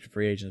unrestricted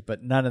free agents,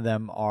 but none of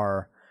them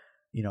are,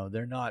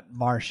 they're not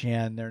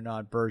Marchand, they're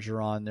not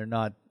Bergeron, they're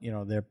not,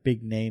 they're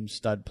big name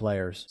stud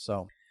players.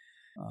 So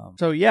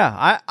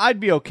I'd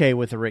be okay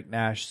with a Rick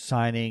Nash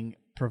signing,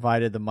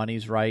 provided the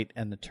money's right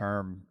and the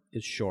term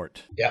is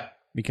short. Yeah.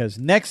 Because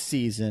next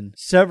season,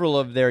 several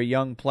of their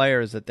young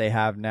players that they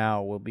have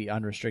now will be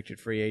unrestricted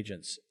free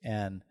agents,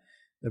 and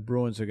the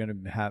Bruins are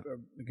going to have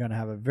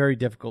a very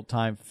difficult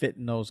time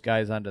fitting those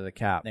guys under the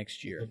cap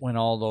next year when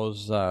all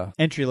those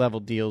entry level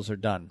deals are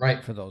done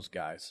for those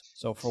guys.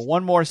 So for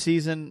one more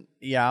season,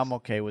 yeah, I'm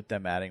okay with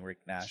them adding Rick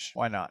Nash.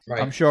 Why not? Right.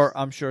 I'm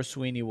sure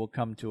Sweeney will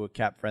come to a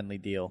cap friendly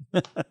deal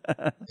for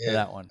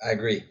that one. I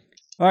agree.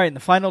 All right, and the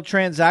final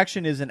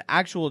transaction is an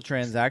actual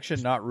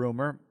transaction, not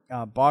rumor.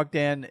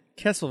 Bogdan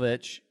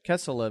Keselevich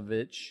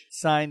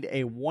signed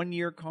a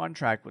 1-year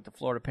contract with the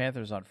Florida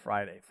Panthers on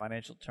Friday.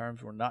 Financial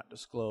terms were not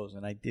disclosed,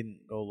 and I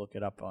didn't go look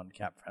it up on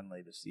Cap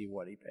Friendly to see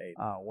what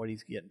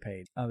he's getting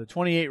paid. The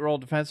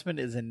 28-year-old defenseman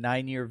is a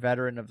 9-year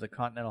veteran of the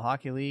Continental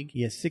Hockey League.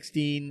 He has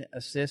 16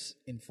 assists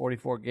in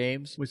 44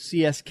 games with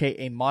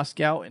CSKA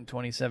Moscow in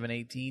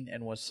 27-18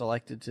 and was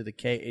selected to the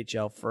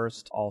KHL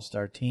First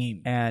All-Star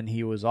Team. And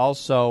he was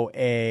also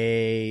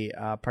a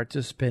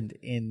participant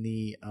in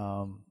the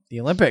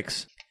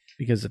Olympics,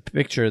 because the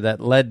picture that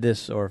led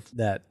this, or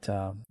that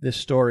this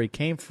story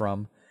came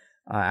from,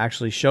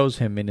 actually shows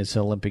him in his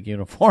Olympic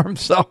uniform.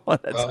 So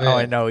that's how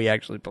I know he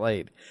actually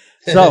played.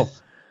 So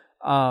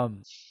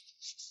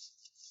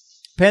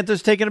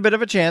Panthers taking a bit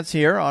of a chance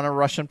here on a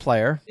Russian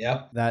player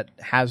that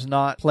has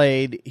not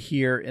played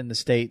here in the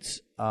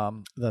States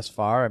thus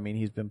far. I mean,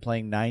 he's been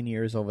playing 9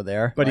 years over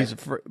there, but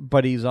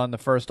he's on the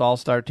first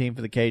All-Star team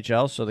for the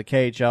KHL. So the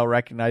KHL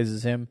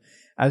recognizes him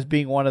as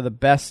being one of the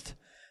best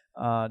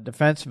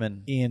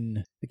defensemen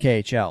in the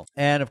KHL.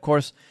 And of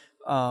course,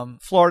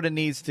 Florida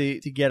needs to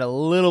get a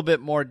little bit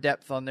more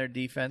depth on their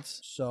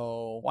defense.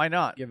 So why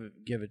not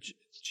give a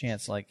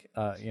chance like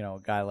a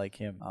guy like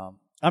him?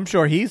 I'm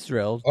sure he's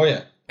thrilled. Oh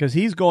yeah, because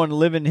he's going to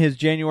live in his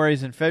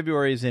Januaries and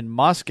Februaries in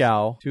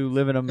Moscow to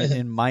living them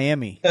in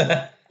Miami.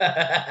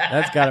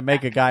 That's got to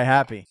make a guy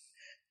happy.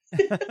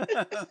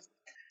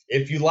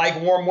 If you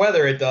like warm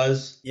weather, it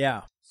does.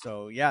 Yeah.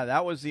 So, yeah,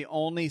 that was the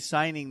only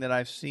signing that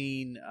I've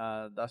seen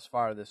thus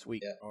far this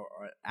week, or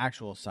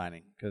actual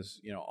signing, because,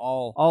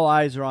 all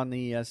eyes are on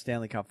the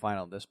Stanley Cup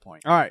final at this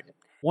point. All right.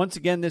 Once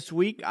again this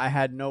week, I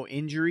had no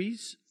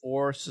injuries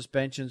or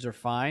suspensions or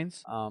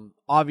fines.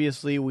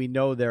 Obviously, we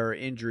know there are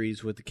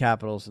injuries with the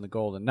Capitals and the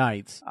Golden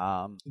Knights.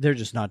 They're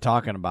just not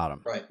talking about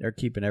them. Right. They're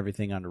keeping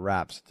everything under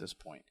wraps at this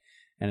point.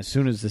 And as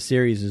soon as the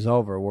series is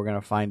over, we're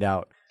going to find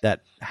out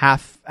that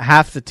half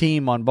the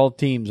team on both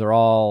teams are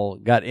all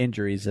got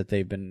injuries that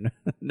they've been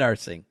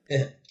nursing.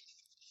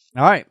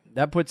 All right,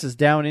 that puts us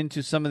down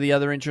into some of the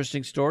other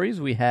interesting stories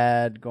we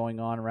had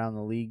going on around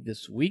the league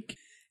this week.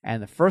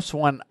 And the first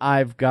one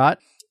I've got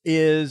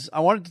is I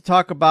wanted to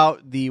talk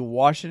about the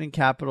Washington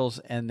Capitals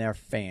and their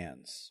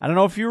fans. I don't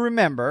know if you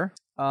remember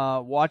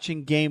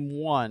watching Game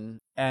 1,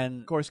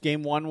 and of course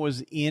Game 1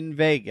 was in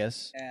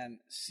Vegas, and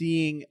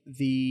seeing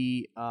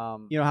the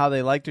how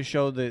they like to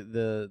show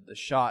the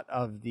shot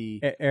of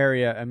the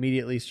area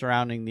immediately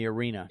surrounding the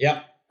arena.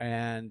 Yep.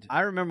 And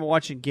I remember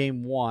watching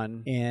Game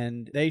 1,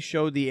 and they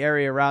showed the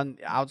area around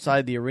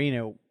outside the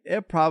arena.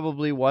 It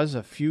probably was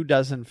a few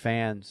dozen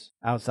fans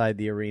outside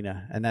the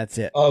arena, and that's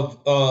it. Of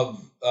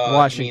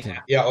Washington.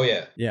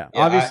 Yeah.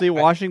 Obviously,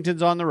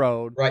 Washington's on the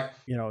road. Right.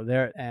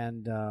 There,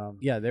 and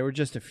there were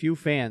just a few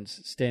fans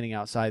standing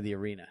outside the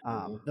arena.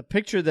 The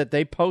picture that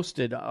they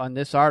posted on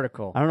this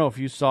article, I don't know if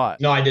you saw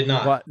it. No, I did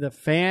not. But the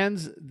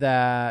fans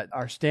that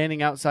are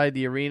standing outside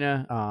the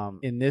arena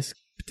in this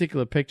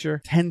particular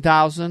picture,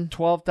 10,000,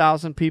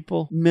 12,000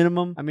 people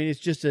minimum. I mean, it's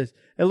just it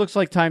looks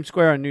like Times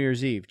Square on New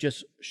Year's Eve.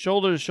 Just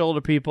shoulder to shoulder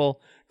people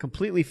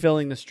completely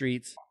filling the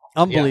streets.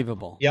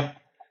 Unbelievable. Yep.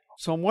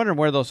 So I'm wondering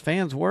where those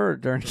fans were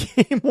during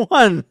Game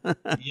 1.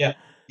 Yeah.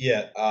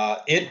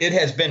 It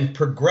has been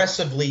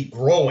progressively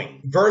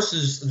growing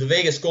versus the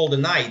Vegas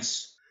Golden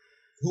Knights,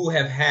 who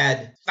have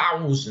had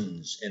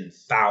thousands and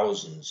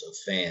thousands of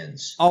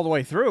fans. All the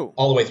way through.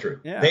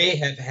 Yeah. They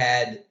have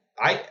had,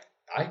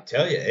 I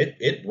tell you,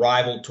 it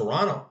rivaled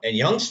Toronto and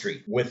Yonge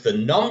Street with the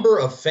number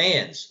of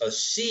fans, a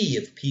sea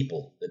of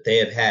people that they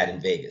have had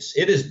in Vegas.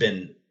 It has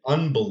been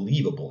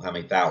unbelievable how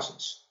many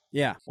thousands.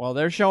 Yeah. Well,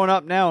 they're showing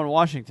up now in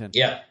Washington.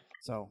 Yeah.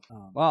 So,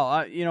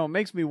 it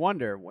makes me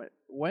wonder,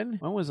 when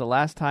was the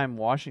last time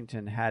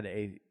Washington had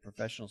a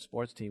professional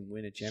sports team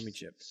win a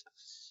championship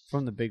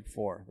from the Big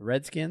Four? The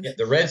Redskins? Yeah,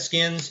 the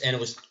Redskins, and it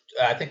was,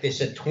 I think they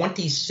said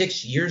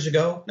 26 years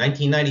ago,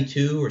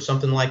 1992 or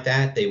something like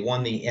that. They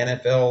won the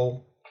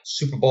NFL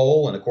Super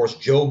Bowl, and of course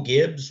Joe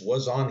Gibbs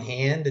was on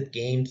hand at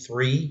Game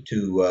 3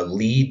 to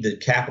lead the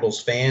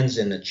Capitals fans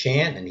in the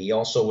chant, and he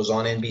also was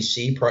on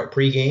NBC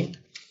pregame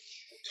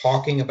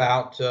talking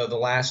about the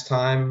last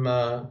time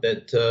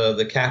that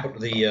the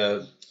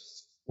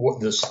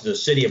the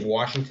city of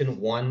Washington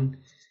won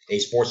a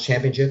sports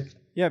championship?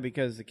 Yeah,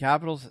 because the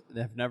Capitals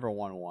have never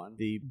won one.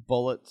 The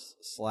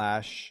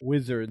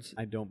Bullets/Wizards,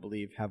 I don't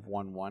believe, have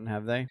won one,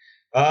 have they?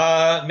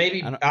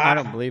 Maybe. I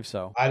don't believe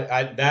so.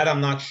 That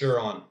I'm not sure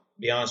on.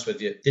 Be honest with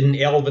you. Didn't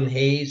Elvin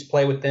Hayes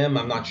play with them?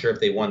 I'm not sure if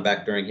they won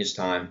back during his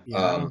time. Yeah,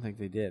 I don't think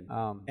they did.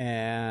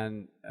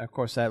 And of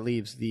course, that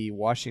leaves the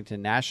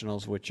Washington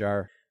Nationals, which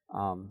are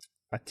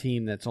a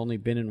team that's only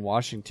been in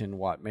Washington,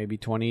 maybe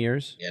 20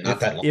 years? Yeah, not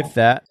that long. If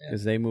that,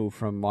 because they moved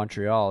from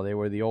Montreal. They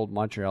were the old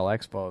Montreal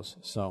Expos.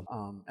 So,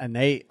 and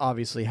they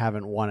obviously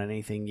haven't won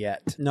anything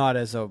yet. Not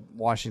as a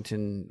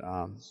Washington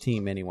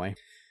team anyway.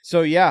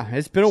 So, yeah,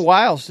 it's been a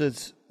while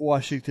since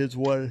Washington's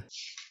won.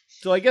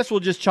 So I guess we'll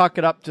just chalk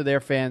it up to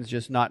their fans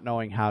just not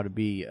knowing how to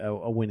be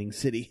a winning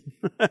city.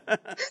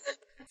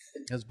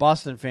 Because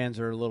Boston fans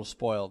are a little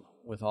spoiled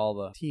with all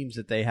the teams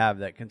that they have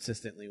that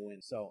consistently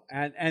win. So,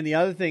 and the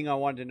other thing I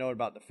wanted to note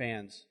about the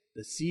fans,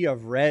 the sea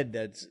of red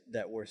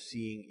that we're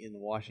seeing in the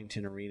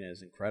Washington arena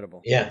is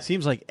incredible. Yeah. It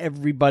seems like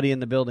everybody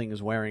in the building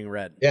is wearing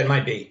red. Yeah, it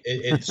might be.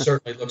 It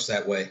certainly looks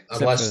that way,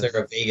 unless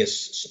they're a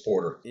Vegas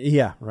supporter.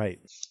 Yeah, right.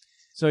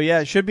 So,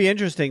 yeah, it should be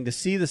interesting to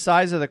see the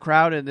size of the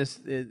crowd in this,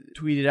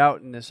 tweeted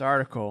out in this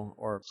article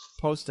or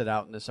posted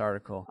out in this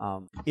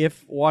article.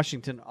 If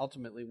Washington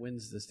ultimately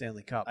wins the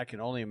Stanley Cup, I can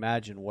only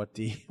imagine what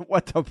the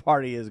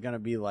party is going to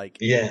be like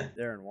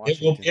there in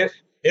Washington.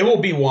 It will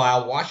be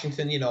wild.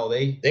 Washington,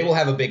 they will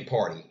have a big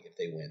party if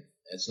they win.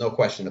 There's no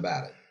question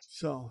about it.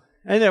 So,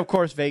 and then, of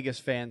course, Vegas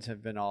fans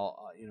have been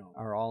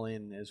are all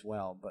in as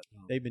well, but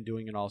they've been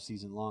doing it all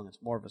season long. It's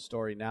more of a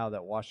story now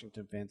that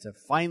Washington fans have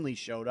finally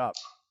showed up.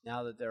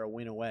 Now that they're a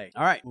win away.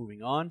 All right,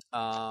 moving on.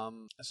 I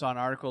saw an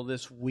article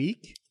this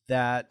week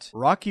that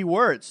Rocky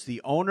Wirtz,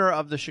 the owner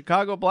of the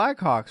Chicago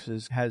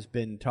Blackhawks, has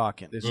been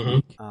talking this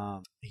week.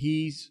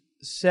 He's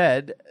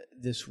said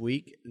this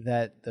week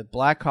that the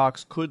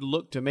Blackhawks could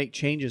look to make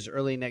changes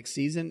early next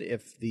season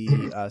if the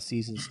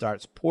season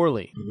starts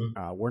poorly.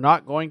 We're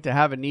not going to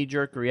have a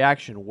knee-jerk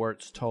reaction,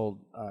 Wirtz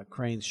told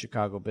Crane's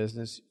Chicago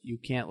Business. You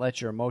can't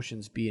let your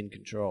emotions be in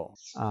control.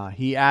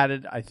 He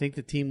added, I think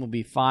the team will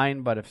be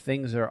fine, but if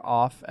things are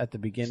off at the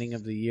beginning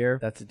of the year,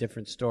 that's a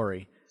different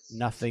story.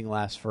 Nothing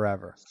lasts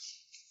forever.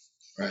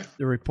 Right.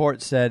 The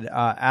report said,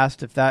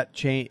 asked if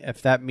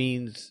that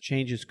means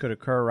changes could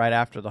occur right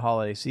after the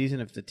holiday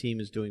season if the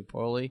team is doing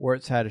poorly.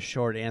 Wirtz had a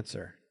short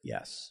answer.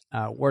 Yes.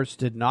 Wirtz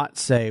did not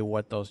say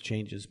what those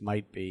changes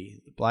might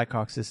be. The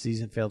Blackhawks this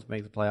season failed to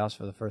make the playoffs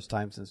for the first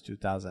time since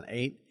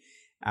 2008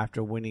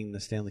 after winning the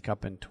Stanley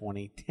Cup in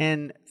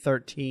 2010,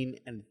 13,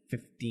 and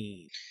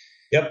 15.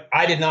 Yep,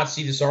 I did not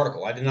see this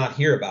article. I did not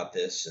hear about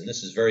this, and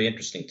this is very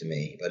interesting to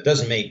me. But it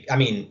doesn't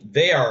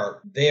they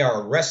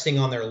are resting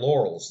on their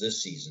laurels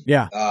this season.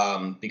 Yeah.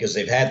 Because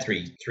they've had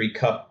three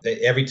cup.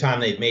 Every time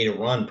they've made a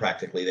run,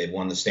 practically they've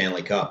won the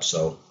Stanley Cup.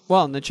 So.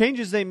 Well, and the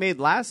changes they made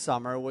last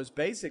summer was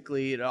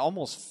basically, it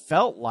almost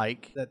felt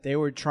like that they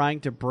were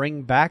trying to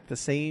bring back the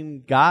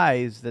same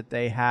guys that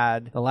they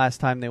had the last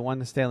time they won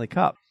the Stanley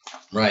Cup.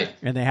 Right.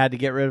 And they had to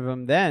get rid of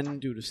them then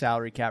due to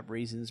salary cap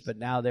reasons, but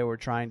now they were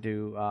trying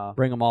to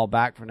bring them all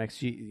back for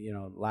next year,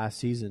 last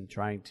season,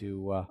 trying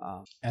to,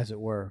 as it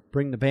were,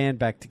 bring the band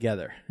back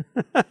together.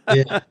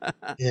 Yeah.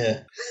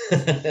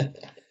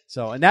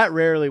 So, and that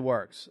rarely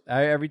works.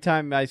 Every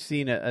time I've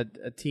seen a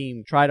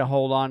team try to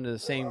hold on to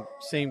the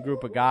same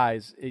group of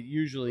guys, it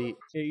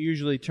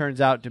usually turns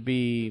out to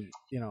be,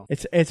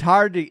 it's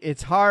hard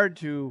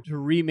to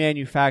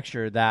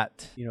remanufacture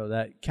that,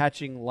 that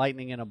catching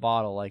lightning in a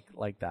bottle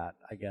like that,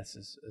 I guess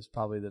is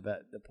probably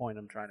the point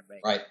I'm trying to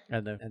make. Right.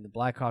 And the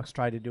Blackhawks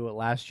tried to do it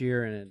last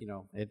year, and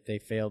they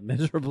failed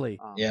miserably.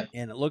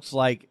 And it looks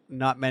like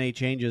not many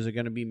changes are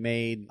going to be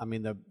made. I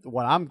mean,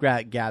 what I'm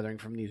gathering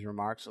from these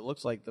remarks, it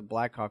looks like the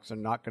Blackhawks are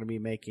not going to be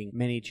making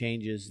many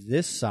changes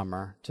this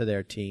summer to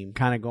their team,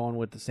 kind of going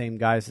with the same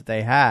guys that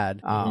they had,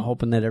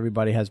 hoping that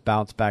everybody has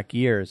bounce back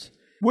years.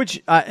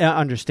 Which,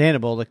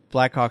 understandable. The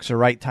Blackhawks are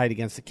right tight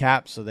against the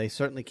cap, so they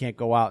certainly can't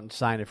go out and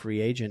sign a free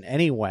agent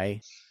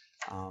anyway.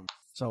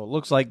 So it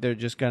looks like they're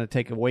just going to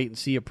take a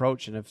wait-and-see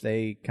approach, and if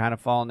they kind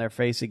of fall on their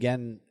face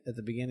again at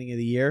the beginning of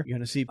the year, you're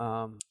going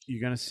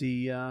to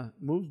see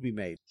moves be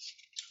made.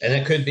 And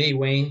it could be,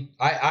 Wayne.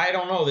 I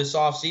don't know. This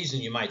offseason,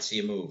 you might see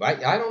a move.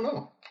 I don't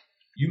know.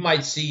 You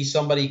might see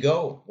somebody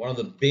go. One of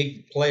the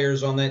big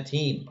players on that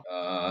team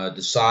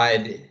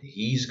decide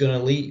he's going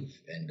to leave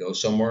and go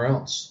somewhere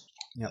else.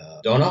 Yep.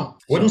 Don't know.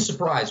 Wouldn't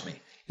surprise me.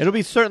 It'll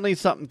be certainly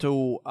something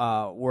to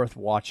worth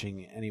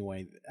watching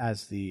anyway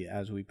as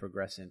we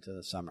progress into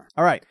the summer.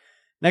 All right.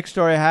 Next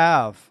story I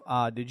have.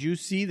 Did you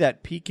see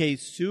that PK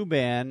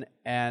Subban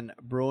and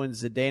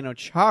Bruins Zdeno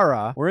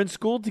Chara were in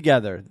school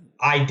together?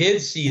 I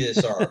did see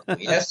this article.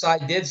 Yes, I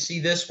did see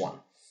this one.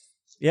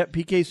 Yep,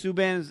 PK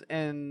Subban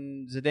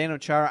and Zdeno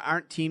Chara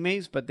aren't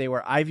teammates, but they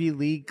were Ivy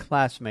League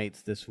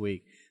classmates this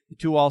week. The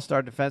two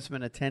all-star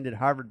defensemen attended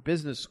Harvard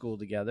Business School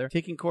together,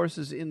 taking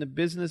courses in the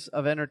business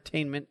of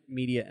entertainment,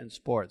 media, and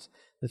sports.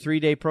 The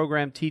 3-day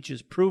program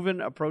teaches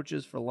proven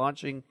approaches for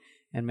launching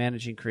and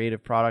managing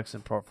creative products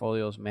and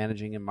portfolios,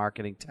 managing and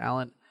marketing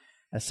talent,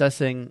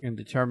 assessing and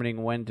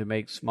determining when to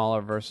make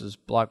smaller versus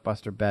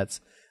blockbuster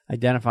bets,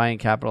 identifying and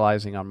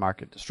capitalizing on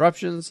market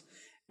disruptions,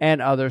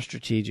 and other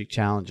strategic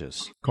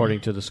challenges,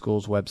 according to the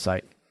school's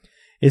website.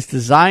 It's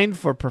designed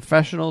for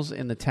professionals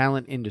in the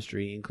talent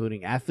industry,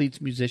 including athletes,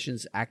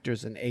 musicians,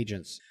 actors, and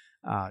agents.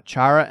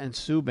 Chara and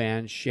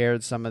Subban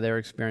shared some of their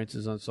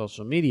experiences on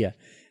social media.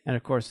 And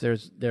of course,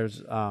 there's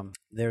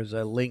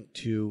a link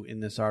to in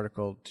this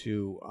article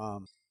to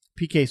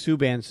PK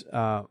Subban's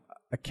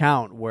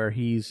account where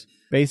he's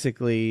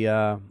basically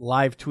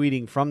live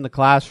tweeting from the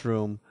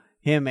classroom,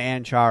 him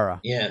and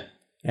Chara. Yeah,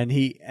 and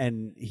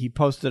he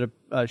posted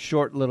a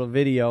short little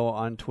video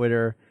on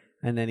Twitter,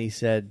 and then he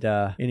said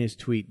in his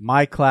tweet,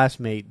 "My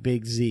classmate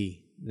Big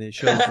Z." And it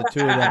shows the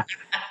two of them.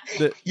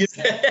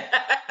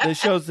 It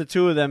shows the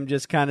two of them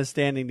just kind of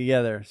standing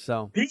together.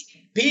 So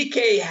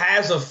PK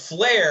has a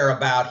flair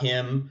about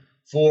him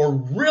for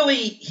really,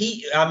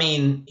 he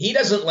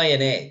doesn't lay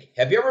an egg.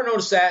 Have you ever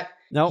noticed that?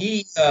 No.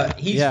 He's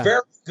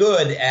very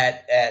good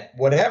at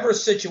whatever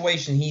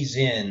situation he's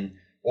in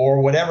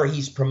or whatever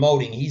he's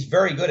promoting. He's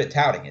very good at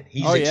touting it.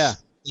 He's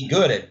extremely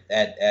good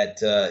at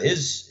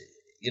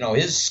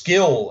his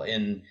skill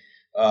in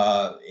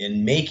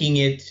making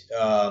it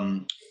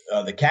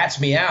the cat's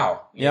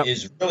meow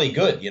is really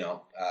good.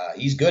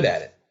 He's good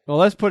at it. Well,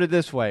 let's put it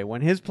this way.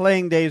 When his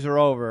playing days are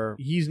over,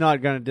 he's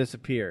not going to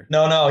disappear.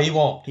 No, he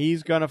won't.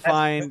 He's going to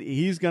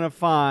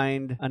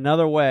find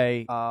another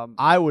way.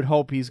 I would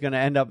hope he's going to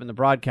end up in the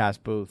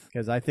broadcast booth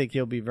because I think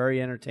he'll be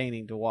very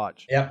entertaining to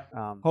watch. Yep.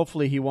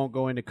 Hopefully he won't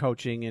go into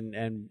coaching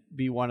and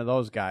be one of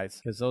those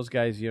guys because those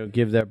guys,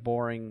 give their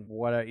boring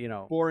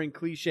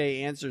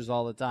cliche answers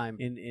all the time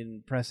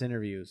in press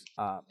interviews.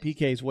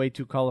 PK is way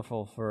too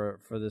colorful for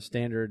the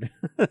standard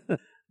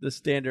the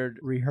standard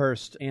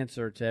rehearsed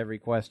answer to every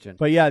question.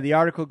 But yeah, the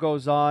article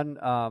goes on.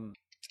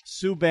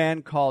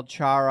 Subban called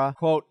Chara,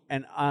 quote,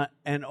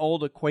 an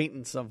old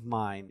acquaintance of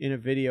mine in a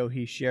video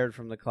he shared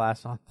from the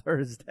class on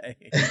Thursday.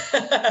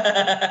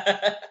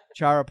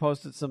 Chara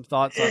posted some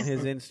thoughts on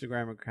his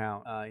Instagram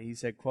account. He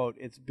said, quote,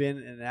 "It's been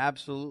an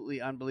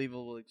absolutely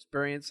unbelievable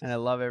experience, and I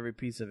love every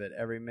piece of it,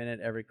 every minute,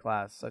 every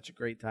class. Such a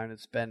great time to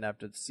spend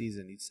after the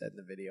season," he said in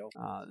the video.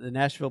 The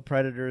Nashville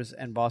Predators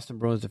and Boston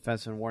Bruins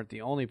defensemen weren't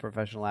the only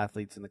professional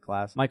athletes in the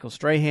class. Michael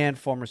Strahan,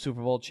 former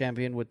Super Bowl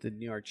champion with the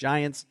New York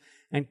Giants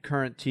and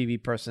current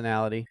TV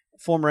personality.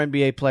 Former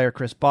NBA player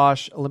Chris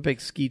Bosh,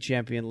 Olympic ski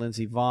champion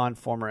Lindsey Vonn,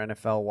 former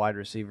NFL wide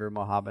receiver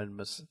Mohamed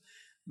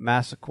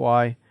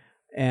Massaquoi,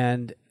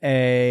 and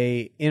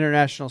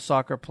international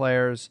soccer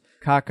players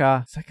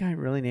Kaka. Is that guy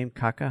really named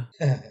Kaka?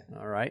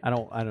 All right. I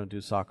don't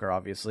do soccer,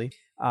 obviously.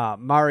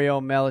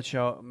 Mario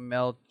Melchiot.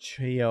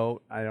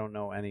 I don't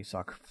know any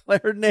soccer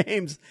player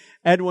names.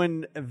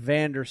 Edwin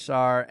van der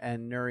Sar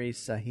and Nuri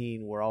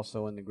Sahin were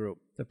also in the group.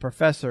 The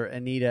professor,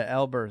 Anita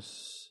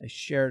Elbers,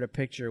 shared a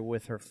picture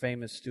with her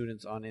famous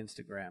students on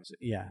Instagram. So,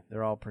 yeah,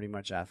 they're all pretty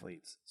much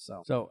athletes.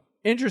 So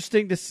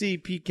interesting to see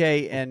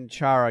PK and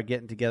Chara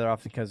getting together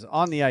off because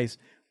on the ice,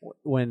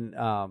 when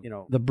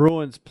the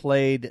Bruins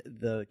played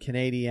the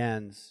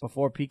Canadiens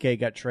before PK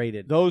got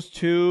traded, those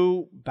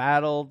two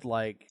battled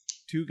like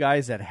two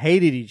guys that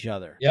hated each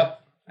other. Yep.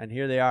 And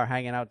here they are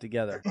hanging out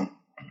together.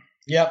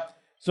 Yep.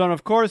 So, and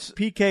of course,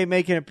 PK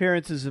making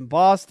appearances in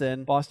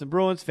Boston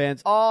Bruins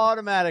fans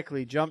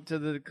automatically jump to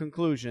the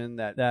conclusion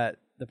that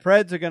the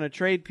Preds are going to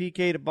trade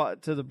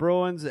PK to the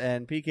Bruins,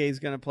 and PK is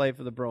going to play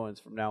for the Bruins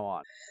from now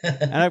on.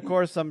 And, of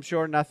course, I'm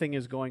sure nothing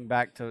is going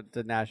back to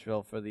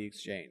Nashville for the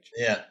exchange.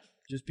 Yeah.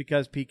 Just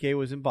because PK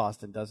was in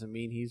Boston doesn't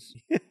mean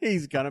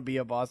he's going to be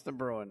a Boston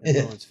Bruin.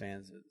 Bruins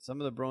fans. Some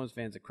of the Bruins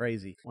fans are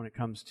crazy when it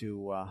comes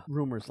to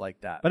rumors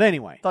like that. But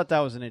anyway, thought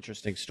that was an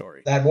interesting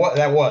story. That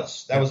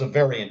was a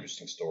very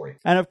interesting story.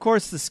 And of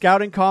course, the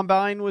scouting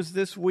combine was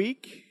this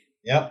week.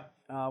 Yep.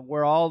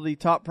 Where all the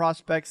top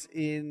prospects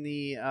in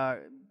the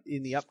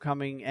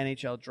upcoming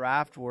NHL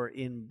draft were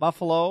in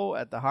Buffalo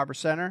at the Harbor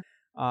Center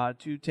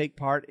to take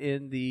part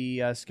in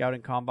the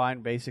scouting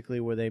combine, basically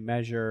where they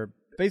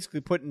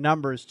put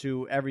numbers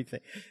to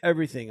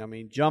everything. I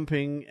mean,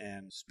 jumping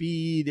and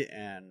speed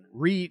and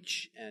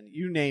reach and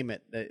you name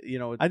it.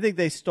 I think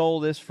they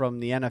stole this from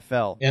the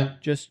NFL. Yeah.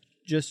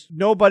 Just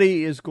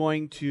nobody is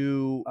going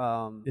to,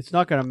 it's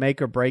not going to make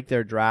or break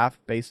their draft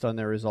based on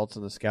their results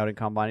in the scouting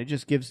combine. It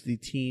just gives the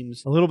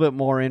teams a little bit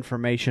more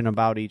information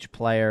about each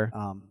player.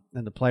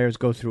 And the players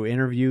go through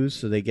interviews,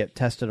 so they get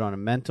tested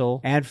on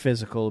mental and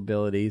physical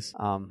abilities.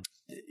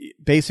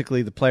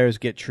 Basically, the players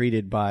get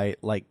treated by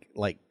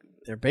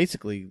they're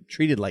basically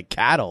treated like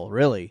cattle,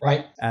 really,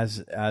 right?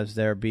 As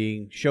they're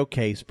being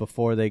showcased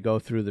before they go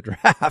through the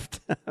draft.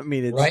 I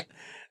mean, it's right.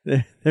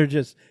 They're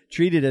just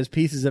treated as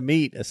pieces of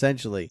meat,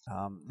 essentially.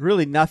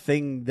 Really,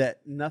 nothing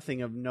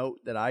of note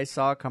that I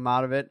saw come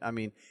out of it. I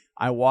mean,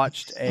 I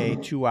watched a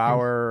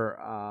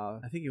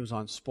 2-hour. I think it was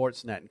on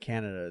Sportsnet in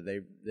Canada.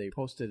 They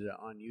posted it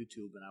on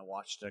YouTube, and I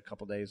watched it a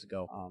couple days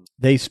ago.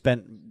 They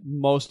spent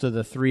most of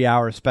the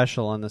 3-hour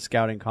special on the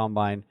scouting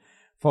combine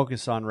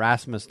focus on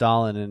Rasmus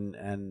Dahlin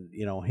and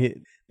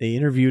they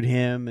interviewed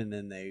him, and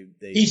then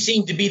they he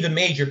seemed to be the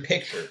major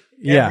picture.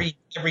 Yeah.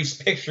 Every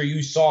picture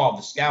you saw of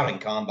the scouting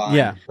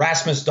combine,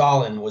 Rasmus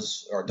Dahlin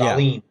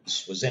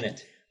was in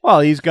it.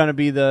 Well, he's going to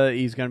be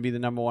the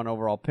number one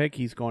overall pick.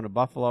 He's going to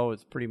Buffalo.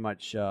 It's pretty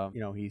much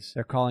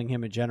they're calling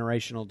him a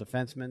generational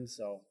defenseman.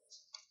 So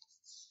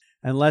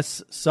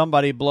unless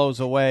somebody blows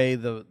away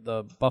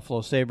the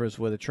Buffalo Sabres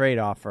with a trade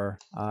offer,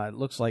 it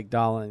looks like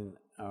Dahlin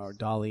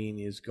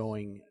is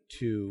going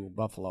to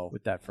Buffalo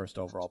with that first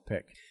overall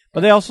pick.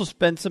 But they also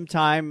spent some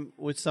time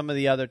with some of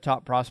the other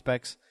top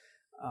prospects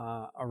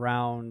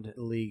around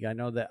the league. I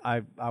know that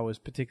I was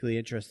particularly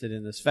interested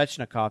in the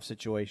Svechnikov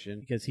situation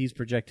because he's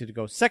projected to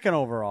go second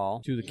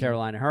overall to the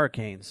Carolina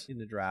Hurricanes in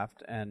the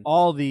draft. And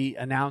all the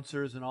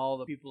announcers and all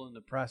the people in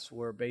the press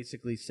were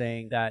basically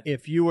saying that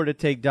if you were to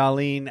take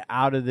Dahlin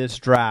out of this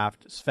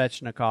draft,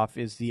 Svechnikov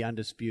is the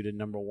undisputed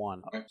number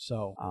one.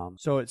 So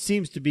it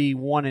seems to be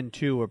 1 and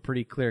 2 are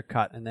pretty clear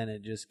cut, and then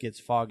it just gets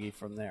foggy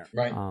from there.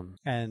 Right.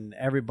 And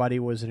everybody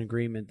was in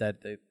agreement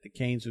that the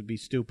Canes would be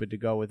stupid to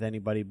go with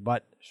anybody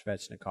but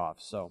Svechnikov.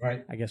 So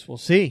I guess we'll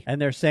see.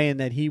 And they're saying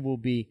that he will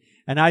be,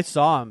 and I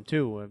saw him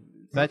too,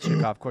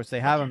 Svechnikov. Of course,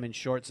 they have him in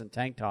shorts and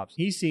tank tops.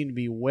 He seemed to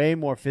be way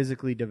more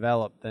physically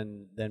developed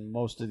than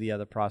most of the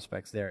other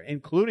prospects there,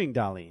 including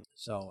Dahlin.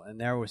 So, and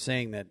they were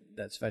saying that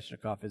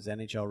Svechnikov is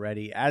NHL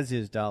ready, as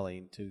is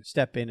Dahlin, to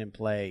step in and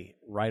play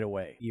right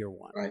away, year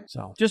one. Right.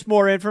 So, just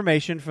more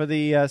information for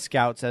the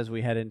scouts as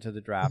we head into the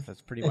draft.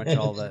 That's pretty much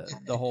all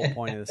the whole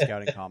point of the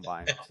scouting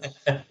combine.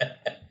 So.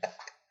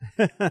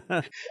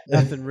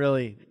 Nothing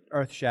really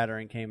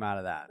earth-shattering came out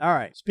of that. All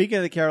right. Speaking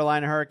of the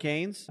Carolina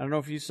Hurricanes, I don't know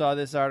if you saw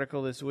this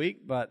article this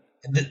week, but...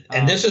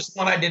 And this is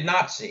one I did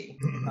not see.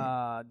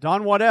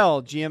 Don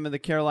Waddell, GM of the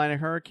Carolina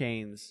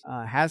Hurricanes,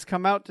 has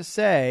come out to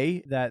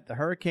say that the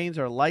Hurricanes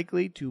are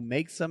likely to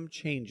make some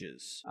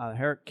changes.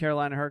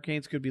 Carolina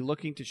Hurricanes could be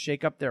looking to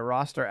shake up their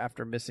roster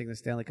after missing the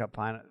Stanley Cup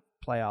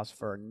playoffs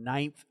for a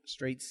 9th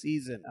straight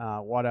season.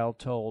 Waddell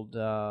told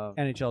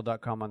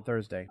NHL.com on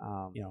Thursday.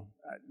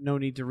 No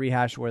need to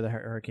rehash where the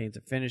Hurricanes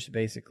have finished.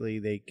 Basically,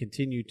 they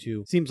continue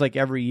to, seems like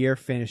every year,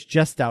 finish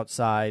just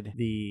outside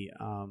the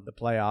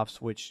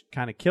playoffs, which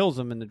kind of kills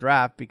them in the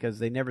draft because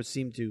they never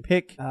seem to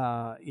pick,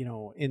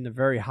 in the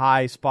very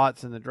high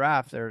spots in the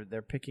draft.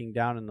 They're picking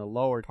down in the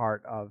lower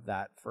part of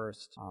that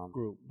first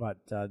group. But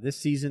this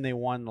season they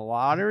won the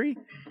lottery,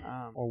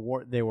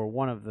 they were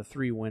one of the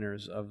 3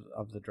 winners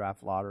of the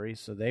draft lottery.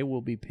 So they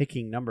will be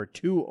picking number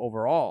 2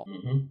 overall.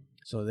 Mm-hmm.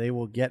 So they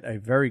will get a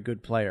very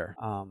good player.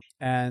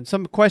 And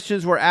some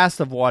questions were asked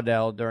of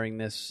Waddell during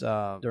this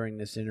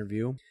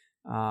interview.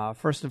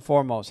 First and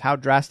foremost, how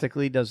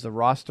drastically does the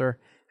roster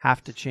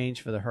have to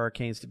change for the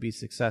Hurricanes to be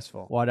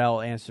successful? Waddell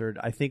answered,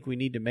 I think we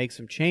need to make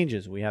some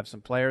changes. We have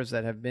some players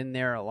that have been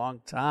there a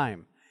long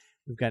time.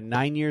 We've got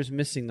 9 years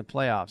missing the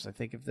playoffs. I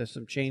think if there's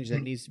some change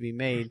that needs to be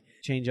made,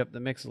 change up the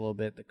mix a little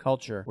bit, the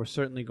culture, we're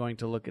certainly going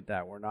to look at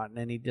that. We're not in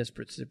any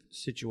desperate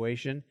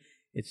situation.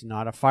 It's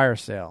not a fire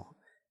sale.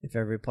 If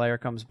every player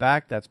comes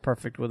back, that's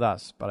perfect with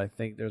us. But I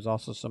think there's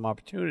also some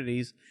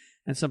opportunities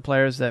and some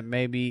players that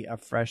maybe a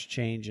fresh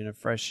change and a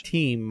fresh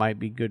team might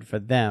be good for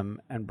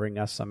them and bring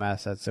us some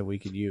assets that we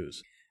could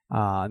use.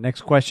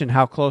 Next question,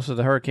 how close are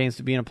the Hurricanes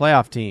to being a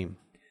playoff team?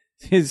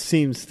 It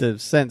seems to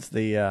sense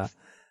the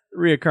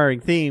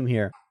reoccurring theme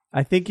here.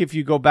 I think if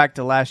you go back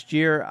to last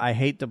year, I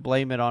hate to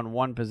blame it on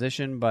one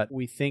position, but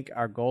we think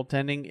our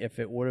goaltending, if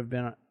it would have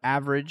been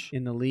average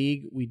in the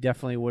league, we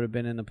definitely would have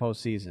been in the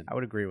postseason. I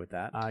would agree with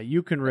that.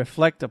 You can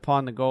reflect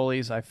upon the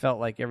goalies. I felt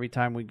like every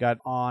time we got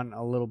on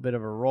a little bit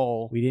of a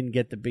roll, we didn't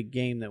get the big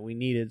game that we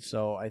needed,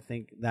 so I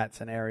think that's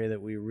an area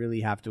that we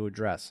really have to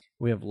address.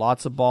 We have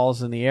lots of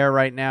balls in the air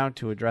right now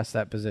to address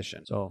that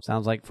position. So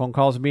sounds like phone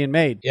calls are being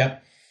made. Yeah.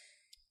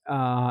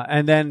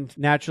 And then,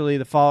 naturally,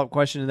 the follow-up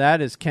question to that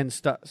is, can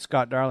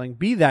Scott Darling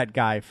be that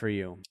guy for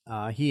you?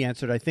 He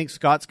answered, I think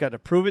Scott's got to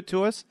prove it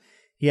to us.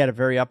 He had a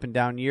very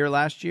up-and-down year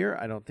last year.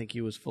 I don't think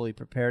he was fully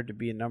prepared to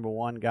be a number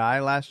 1 guy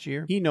last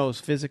year. He knows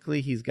physically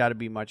he's got to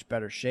be much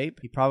better shape.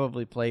 He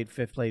probably played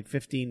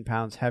 15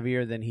 pounds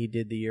heavier than he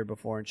did the year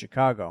before in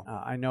Chicago.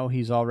 I know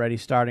he's already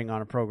starting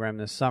on a program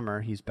this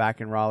summer. He's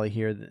back in Raleigh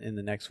here in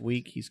the next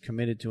week. He's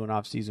committed to an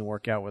off-season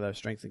workout with our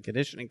strength and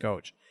conditioning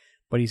coach.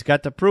 But he's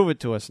got to prove it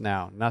to us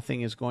now.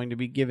 Nothing is going to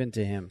be given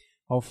to him.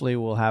 Hopefully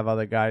we'll have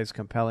other guys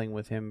competing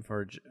with him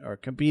for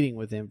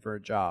a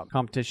job.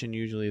 Competition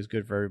usually is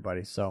good for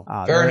everybody. So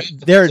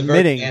they're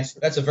admitting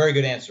that's a very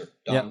good answer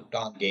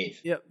Don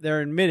gave. Yep,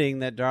 they're admitting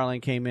that Darling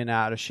came in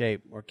out of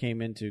shape or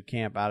came into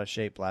camp out of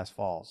shape last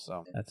fall.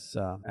 So that's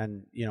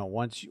and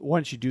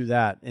once you do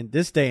that in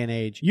this day and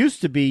age,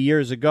 used to be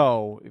years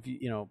ago, if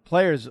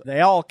players, they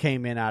all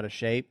came in out of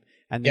shape.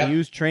 And they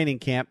used training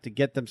camp to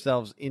get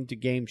themselves into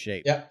game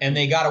shape. Yep, and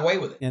they got away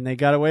with it. And they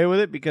got away with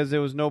it because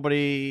there was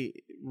nobody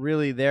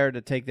really there to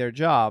take their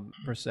job,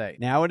 per se.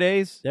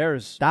 Nowadays,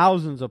 there's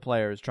thousands of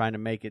players trying to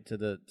make it to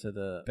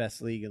the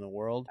best league in the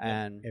world. Yep.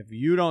 And if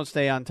you don't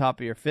stay on top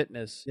of your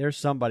fitness, there's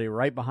somebody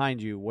right behind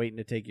you waiting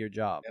to take your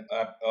job.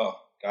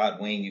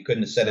 God, Wayne, you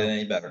couldn't have said it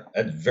any better.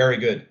 That's very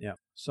good. Yeah.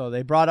 So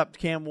they brought up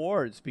Cam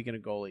Ward. Speaking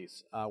of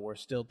goalies, we're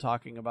still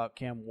talking about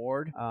Cam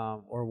Ward,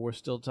 or we're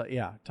still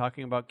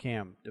talking about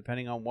Cam.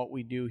 Depending on what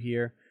we do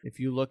here, if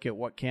you look at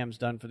what Cam's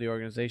done for the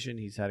organization,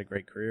 he's had a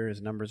great career.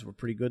 His numbers were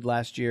pretty good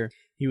last year.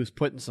 He was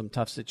put in some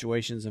tough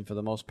situations and for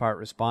the most part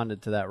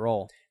responded to that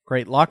role.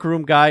 Great locker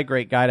room guy,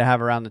 great guy to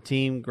have around the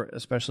team,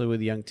 especially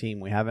with a young team.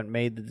 We haven't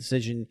made the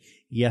decision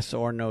yes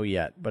or no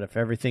yet, but if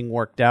everything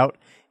worked out,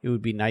 it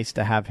would be nice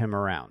to have him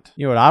around.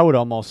 You know what I would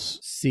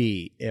almost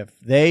see if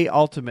they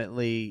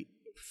ultimately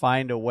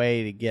find a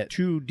way to get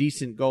two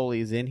decent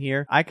goalies in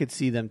here, I could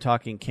see them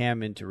talking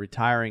Cam into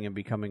retiring and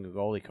becoming a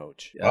goalie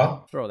coach.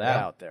 Throw that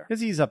out there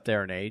because he's up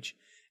there in age,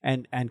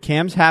 and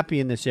Cam's happy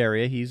in this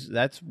area.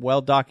 That's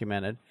well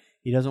documented.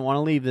 He doesn't want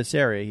to leave this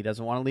area. He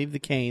doesn't want to leave the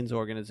Canes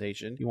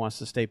organization. He wants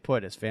to stay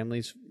put. His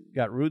family's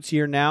got roots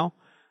here now.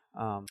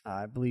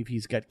 I believe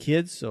he's got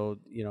kids, so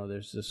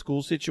there's the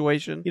school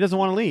situation. He doesn't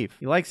want to leave.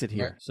 He likes it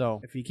here. Right.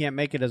 So if he can't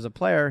make it as a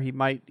player, he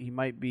might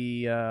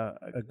be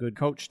a good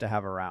coach to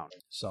have around.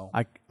 So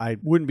I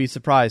wouldn't be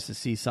surprised to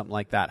see something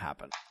like that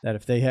happen. That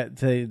if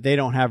they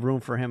don't have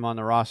room for him on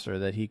the roster,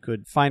 that he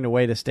could find a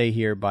way to stay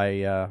here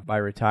by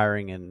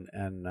retiring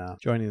and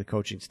joining the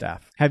coaching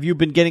staff. Have you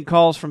been getting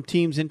calls from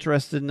teams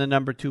interested in the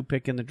number 2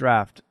 pick in the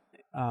draft?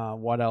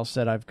 What else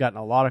said? I've gotten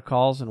a lot of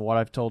calls, and what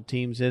I've told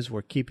teams is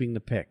we're keeping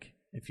the pick.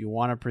 If you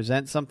want to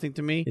present something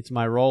to me, it's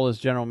my role as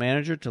general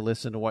manager to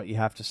listen to what you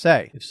have to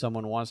say. If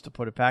someone wants to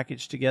put a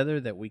package together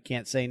that we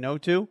can't say no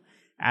to,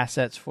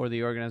 assets for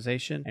the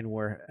organization and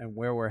where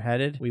we're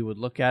headed, we would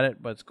look at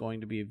it, but it's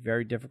going to be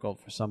very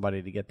difficult for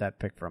somebody to get that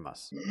pick from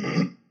us.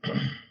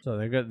 So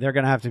they're going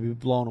to have to be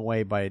blown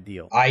away by a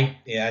deal. I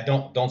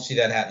don't see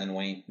that happening,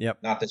 Wayne. Yep.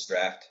 Not this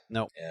draft.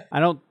 No. Yeah. I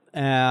don't.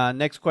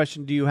 Next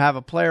question, do you have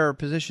a player or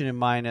position in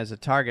mind as a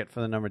target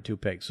for the number 2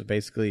 pick? So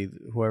basically,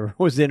 whoever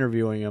was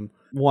interviewing him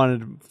wanted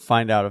to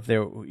find out if they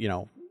were,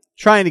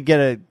 trying to get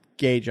a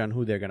gauge on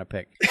who they're going to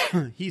pick.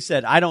 He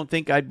said, I don't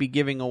think I'd be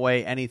giving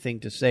away anything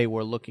to say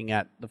we're looking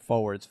at the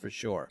forwards for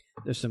sure.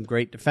 There's some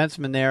great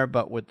defensemen there,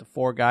 but with the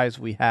 4 guys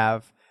we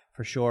have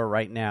for sure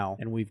right now,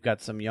 and we've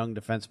got some young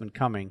defensemen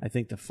coming, I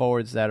think the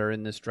forwards that are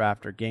in this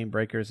draft are game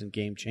breakers and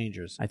game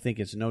changers. I think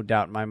it's no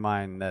doubt in my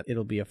mind that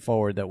it'll be a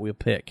forward that we'll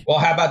pick. Well,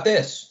 how about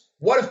this?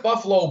 What if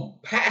Buffalo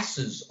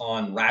passes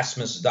on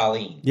Rasmus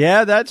Dahlin?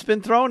 Yeah, that's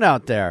been thrown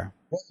out there.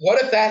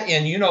 What if that,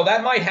 and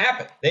that might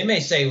happen. They may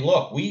say,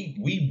 look,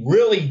 we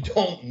really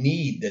don't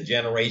need the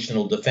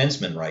generational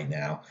defenseman right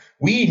now.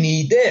 We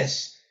need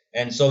this.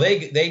 And so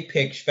they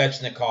pick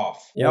Svechnikov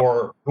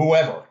or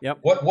whoever. Yep.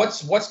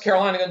 What's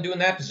Carolina going to do in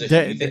that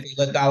position? You think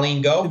they let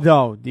Dahlin go?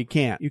 No, you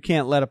can't. You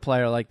can't let a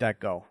player like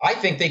that go. I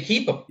think they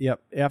keep him. Yep.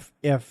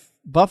 If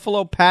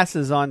Buffalo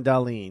passes on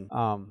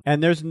Dahlin,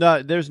 and there's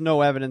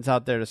no evidence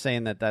out there to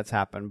saying that that's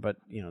happened, but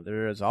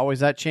there is always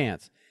that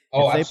chance.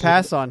 If they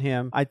pass on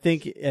him, I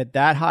think at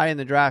that high in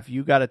the draft,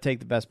 you got to take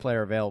the best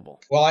player available.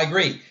 Well, I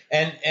agree,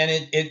 and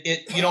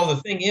it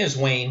the thing is,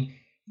 Wayne,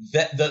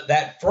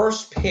 that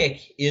first pick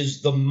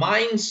is the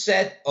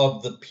mindset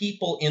of the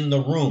people in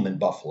the room in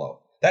Buffalo.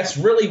 That's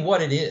really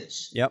what it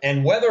is. Yep.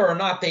 And whether or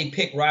not they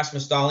pick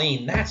Rasmus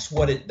Dahlin,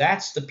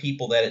 that's the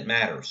people that it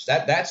matters.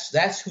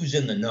 That's who's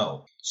in the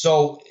know.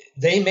 So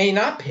they may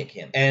not pick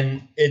him,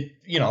 and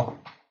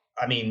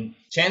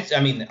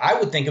I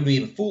would think it would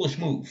be a foolish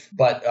move,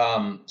 but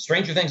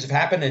stranger things have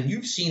happened, and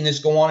you've seen this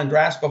go on in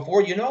drafts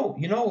before. You know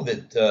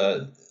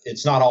that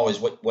it's not always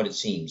what it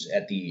seems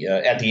at the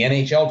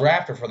NHL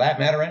draft, or for that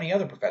matter, any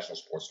other professional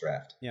sports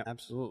draft. Yeah,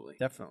 absolutely,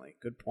 definitely,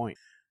 good point.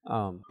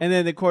 And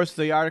then, of course,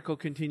 the article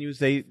continues.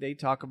 They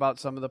talk about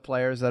some of the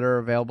players that are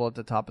available at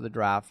the top of the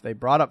draft. They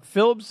brought up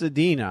Filip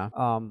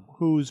Zadina,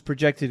 who's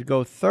projected to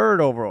go 3rd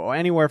overall,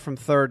 anywhere from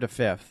 3rd to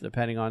 5th,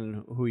 depending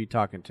on who you're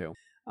talking to.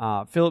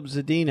 Filip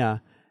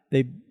Zadina,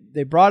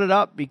 they brought it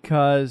up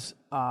because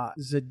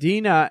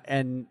Zadina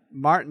and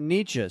Martin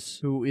Necas,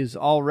 who is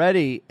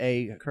already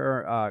a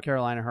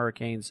Carolina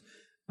Hurricanes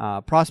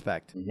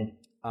prospect,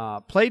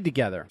 played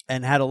together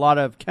and had a lot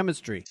of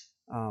chemistry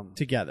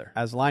together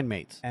as line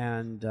mates.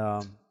 And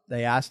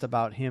they asked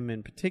about him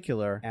in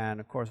particular, and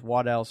of course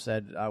Waddell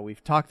said,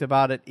 we've talked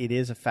about it. It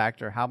is a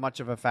factor. How much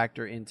of a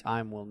factor in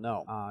time, we'll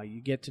know.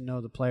 You get to know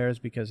the players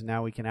because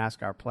now we can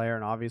ask our player,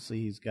 and obviously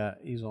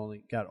he's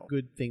only got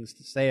good things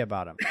to say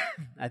about him.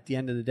 At the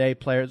end of the day,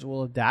 players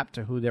will adapt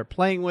to who they're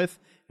playing with,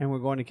 and we're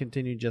going to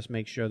continue to just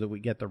make sure that we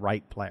get the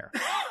right player.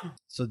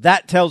 So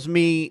that tells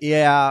me,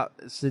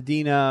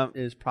 Zadina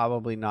is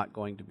probably not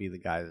going to be the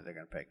guy that they're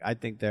going to pick. I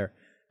think they're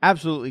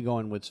absolutely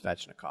going with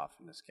Svechnikov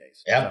in this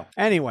case. Yeah. So,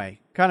 anyway,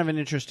 kind of an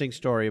interesting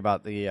story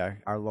about the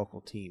our local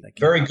team.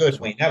 Very good,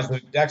 Wayne. That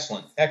was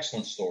an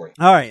excellent story.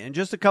 All right, and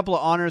just a couple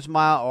of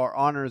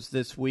honors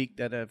this week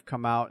that have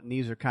come out, and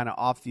these are kind of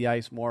off the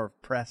ice, more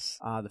of press.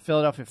 The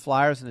Philadelphia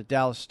Flyers and the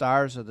Dallas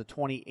Stars are the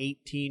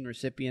 2018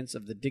 recipients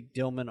of the Dick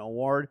Dillman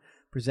Award,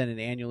 presented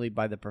annually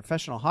by the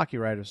Professional Hockey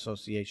Writers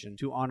Association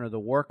to honor the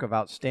work of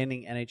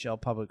outstanding NHL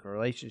public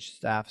relations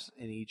staffs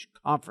in each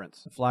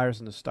conference. The Flyers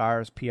and the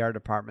Stars PR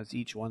departments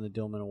each won the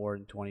Dillman Award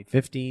in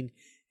 2015,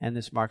 and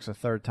this marks the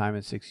third time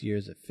in 6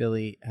 years that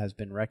Philly has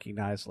been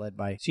recognized, led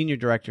by Senior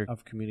Director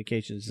of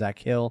Communications Zach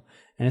Hill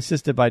and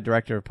assisted by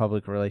Director of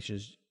Public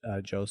Relations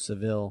Joe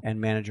Seville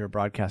and Manager of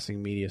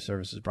Broadcasting Media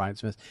Services Brian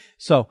Smith.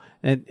 So,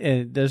 and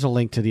there's a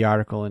link to the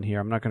article in here.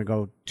 I'm not going to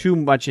go too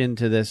much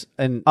into this,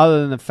 and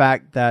other than the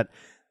fact that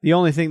the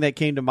only thing that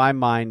came to my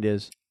mind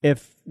is,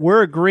 if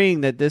we're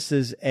agreeing that this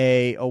is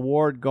a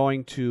award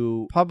going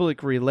to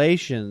public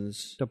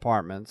relations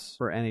departments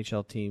for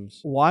NHL teams,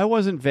 why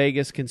wasn't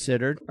Vegas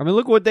considered? I mean,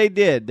 look what they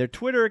did. Their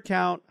Twitter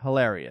account,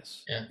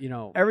 hilarious. Yeah. You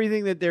know,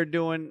 everything that they're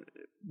doing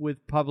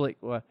with public.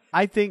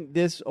 I think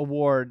this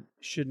award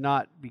should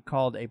not be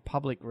called a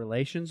public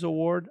relations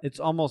award. It's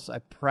almost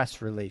a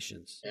press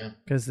relations. Yeah.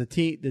 Because the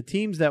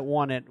teams that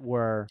won it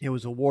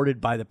was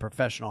awarded by the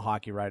Professional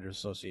Hockey Writers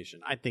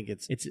Association. I think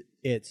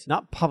it's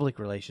not public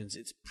relations,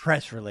 it's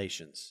press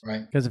relations.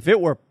 Right. Because if it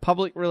were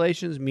public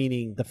relations,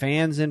 meaning the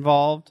fans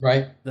involved,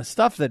 right, the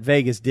stuff that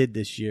Vegas did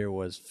this year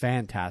was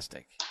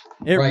fantastic.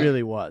 It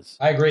really was.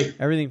 I agree.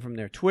 Everything from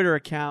their Twitter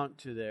account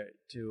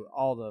to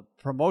all the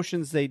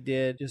promotions they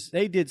did.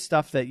 They did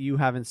stuff that you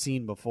haven't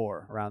seen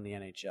before around the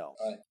NHL.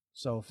 Right.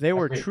 So if they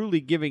were truly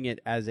giving it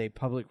as a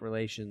public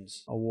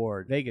relations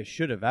award, Vegas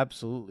should have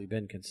absolutely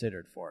been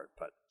considered for it.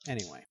 But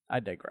anyway, I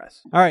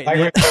digress. All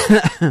right.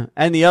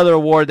 And the other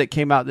award that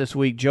came out this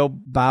week, Joe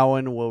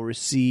Bowen will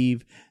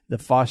receive the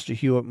Foster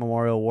Hewitt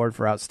Memorial Award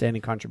for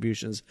Outstanding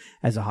Contributions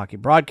as a Hockey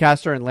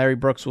Broadcaster, and Larry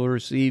Brooks will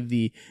receive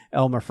the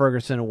Elmer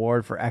Ferguson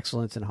Award for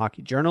Excellence in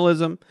Hockey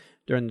Journalism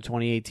during the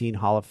 2018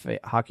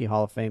 Hockey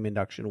Hall of Fame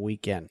induction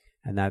weekend.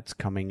 And that's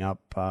coming up.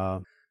 I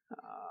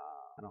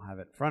don't have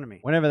it in front of me.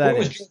 Whenever that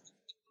is.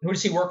 Who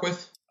does he work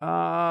with?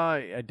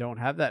 I don't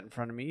have that in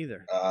front of me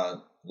either.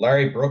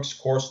 Larry Brooks, of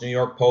course, New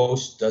York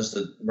Post, does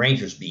the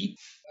Rangers beat.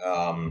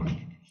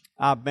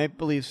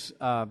 Maple Leafs,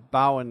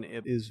 Bowen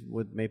is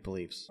with Maple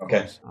Leafs.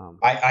 Okay.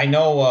 I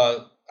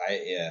know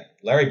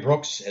Larry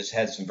Brooks has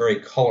had some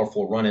very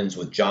colorful run-ins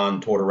with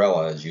John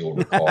Tortorella, as you'll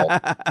recall.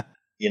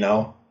 You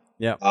know?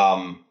 Yeah.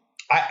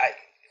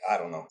 I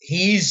don't know.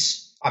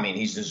 He's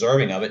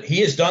deserving of it.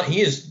 He's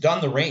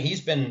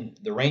been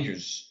the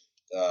Rangers.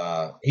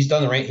 He's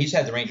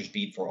had the Rangers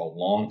beat for a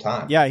long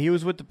time. Yeah, he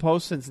was with the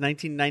Post since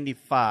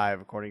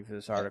 1995, according to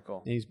this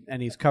article.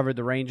 He's covered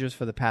the Rangers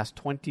for the past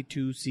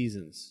 22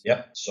 seasons.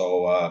 Yep.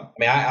 So,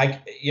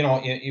 you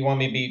want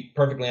me to be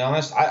perfectly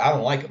honest? I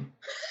don't like him.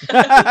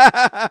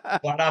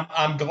 But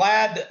I'm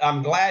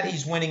glad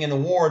he's winning an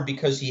award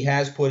because he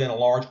has put in a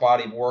large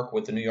body of work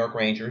with the New York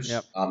Rangers.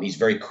 Yep. He's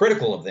very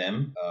critical of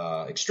them,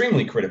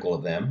 extremely critical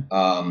of them.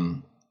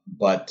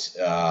 But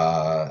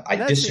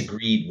I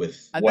disagreed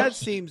with what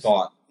he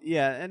thought.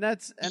 Yeah, and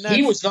that's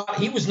he was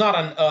not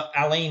an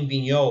Alain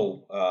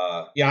Vigneault.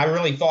 I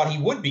really thought he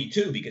would be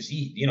too, because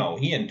he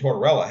and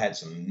Tortorella had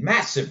some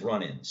massive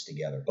run-ins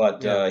together.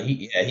 But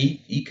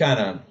he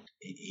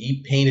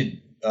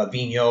painted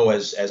Vigneault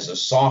as a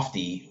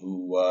softie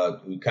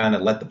who kind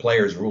of let the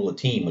players rule a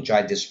team, which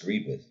I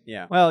disagreed with.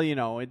 Yeah. Well,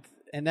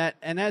 And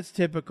that's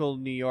typical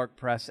New York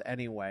press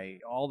anyway.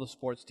 All the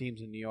sports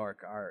teams in New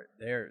York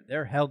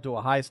they're held to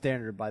a high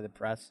standard by the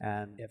press,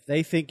 and if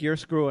they think you're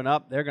screwing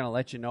up, they're going to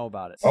let you know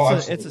about it.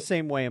 It's the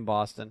same way in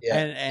Boston,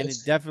 and it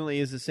definitely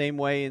is the same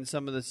way in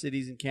some of the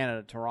cities in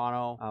Canada: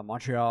 Toronto,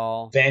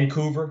 Montreal,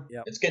 Vancouver.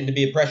 Yep. It's getting to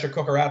be a pressure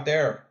cooker out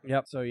there.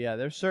 Yep. So yeah,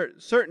 there's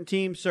certain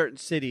teams, certain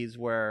cities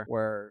where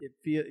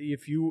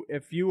if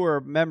you were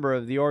a member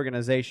of the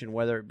organization,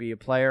 whether it be a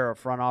player or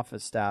front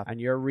office staff, and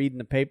you're reading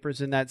the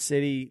papers in that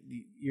city,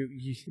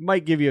 you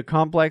might give you a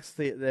complex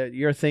that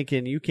you're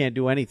thinking you can't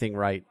do anything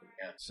right.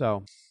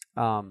 Yeah.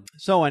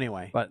 So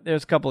anyway, but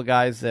there's a couple of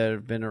guys that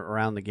have been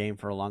around the game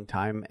for a long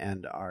time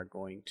and are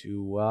going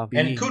to be...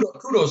 And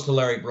kudos to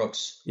Larry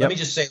Brooks. Let me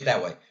just say it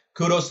that way.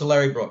 Kudos to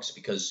Larry Brooks,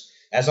 because,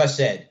 as I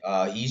said,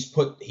 he's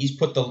put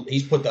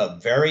the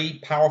very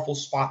powerful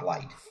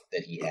spotlight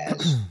that he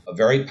has, a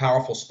very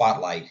powerful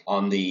spotlight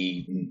on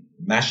the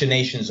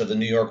machinations of the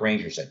New York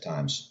Rangers at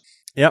times.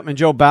 Yep, and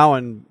Joe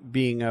Bowen,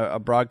 being a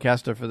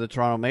broadcaster for the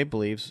Toronto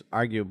Maple Leafs,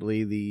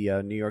 arguably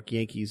the New York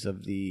Yankees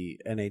of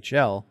the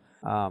NHL,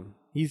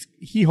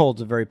 he holds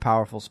a very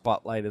powerful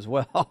spotlight as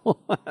well.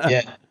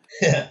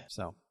 Yeah.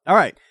 So, all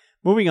right,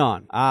 moving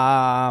on.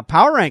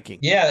 Power ranking.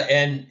 Yeah,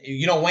 and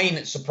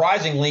Wayne,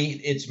 surprisingly,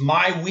 it's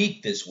my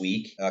week this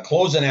week.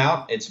 Closing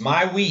out, it's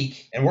my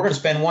week, and we're going to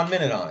spend 1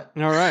 minute on it.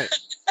 All right.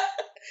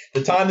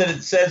 The time that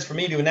it says for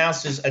me to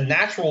announce is a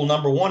natural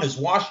number one is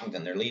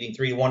Washington. They're leading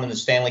 3-1 in the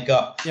Stanley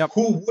Cup. Yep.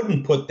 Who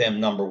wouldn't put them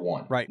number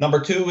one? Right. Number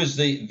two is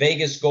the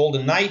Vegas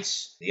Golden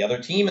Knights, the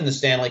other team in the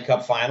Stanley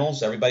Cup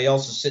Finals. Everybody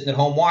else is sitting at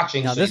home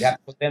watching, so you have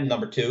to put them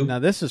number two. Now,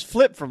 this is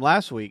flipped from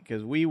last week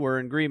because we were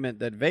in agreement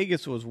that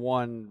Vegas was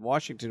 1,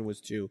 Washington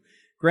was 2.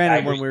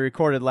 Granted, when we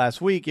recorded last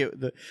week,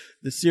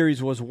 the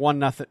series was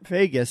 1-0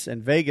 Vegas,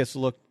 and Vegas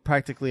looked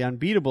practically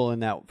unbeatable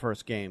in that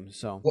first game.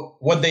 So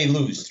what'd they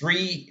lose?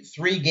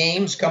 Three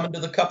games coming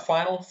to the Cup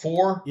final?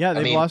 4? Yeah,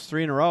 they've lost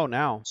 3 in a row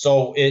now.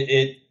 So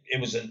it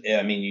was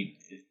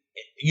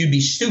you'd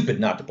be stupid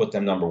not to put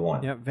them number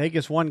one. Yeah,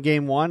 Vegas won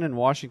game one, and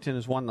Washington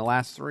has won the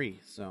last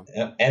three. So,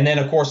 and then,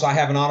 of course, I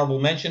have an honorable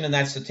mention, and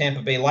that's the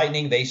Tampa Bay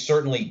Lightning. They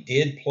certainly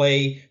did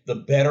play the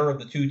better of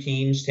the two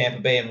teams, Tampa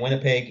Bay and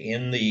Winnipeg,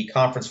 in the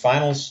conference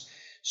finals.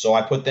 So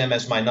I put them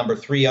as my number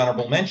 3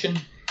 honorable mention.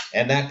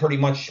 And that pretty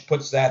much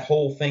puts that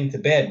whole thing to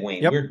bed,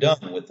 Wayne. Yep. We're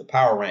done with the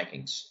power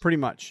rankings. Pretty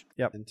much.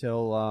 Yep.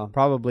 Until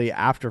probably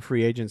after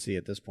free agency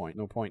at this point.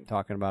 No point in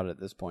talking about it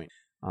at this point.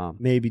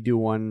 Maybe do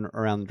one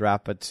around the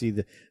draft, but see,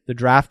 the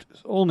draft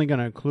is only going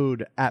to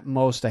include at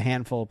most a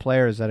handful of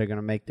players that are going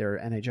to make their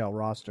NHL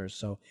rosters.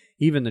 So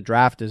even the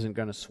draft isn't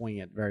going to swing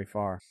it very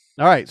far.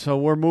 All right, so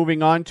we're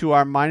moving on to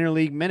our minor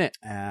league minute,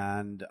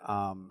 and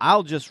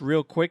I'll just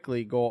real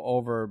quickly go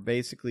over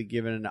basically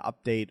giving an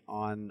update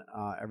on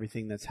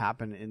everything that's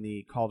happened in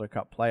the Calder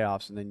Cup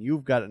playoffs, and then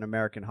you've got an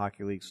American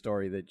Hockey League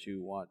story that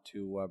you want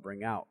to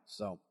bring out.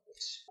 So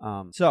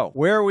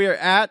where we are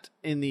at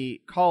in the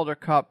Calder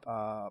Cup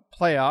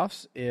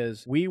playoffs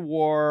is we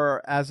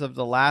were, as of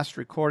the last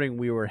recording,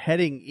 we were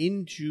heading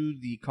into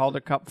the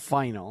Calder Cup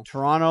final,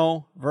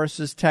 Toronto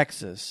versus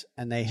Texas,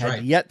 and they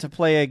had yet to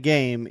play a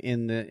game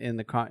in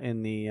the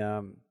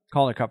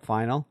Calder Cup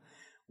final.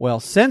 Well,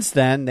 since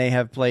then they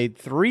have played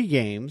 3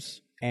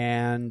 games,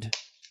 and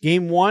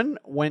Game 1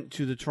 went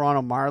to the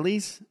Toronto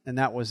Marlies, and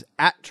that was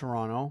at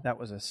Toronto. That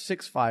was a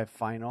 6-5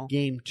 final.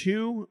 Game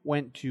 2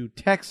 went to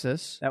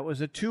Texas. That was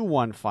a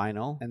 2-1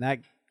 final, and that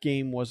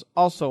game was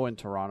also in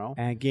Toronto.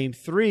 And Game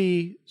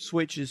 3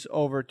 switches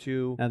over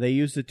to, now they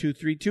use the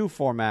 2-3-2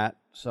 format,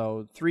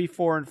 so 3,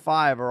 4, and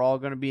 5 are all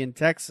going to be in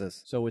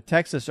Texas. So with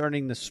Texas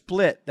earning the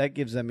split, that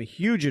gives them a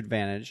huge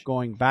advantage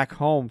going back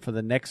home for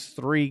the next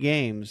 3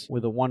 games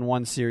with a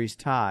 1-1 series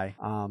tie.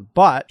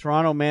 But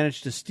Toronto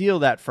managed to steal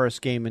that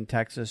first game in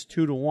Texas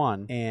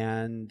 2-1,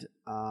 and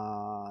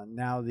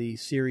now the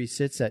series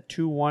sits at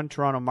 2-1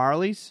 Toronto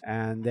Marlies,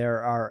 and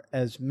there are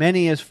as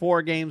many as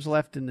 4 games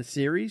left in the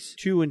series,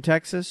 2 in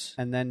Texas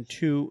and then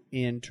 2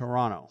 in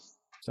Toronto.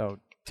 So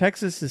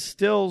Texas is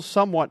still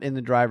somewhat in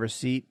the driver's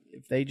seat.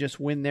 If they just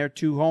win their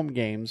 2 home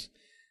games,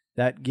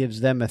 that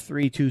gives them a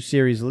 3-2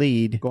 series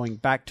lead going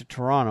back to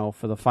Toronto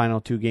for the final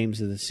 2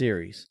 games of the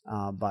series.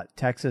 But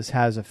Texas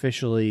has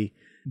officially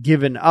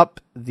given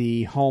up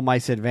the home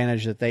ice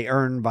advantage that they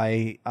earned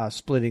by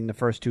splitting the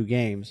first 2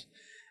 games.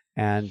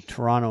 And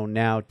Toronto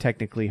now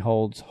technically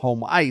holds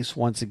home ice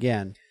once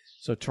again.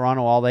 So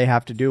Toronto, all they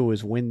have to do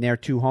is win their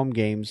 2 home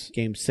games,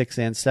 games 6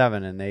 and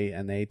 7, and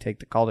they take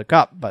the Calder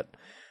Cup. But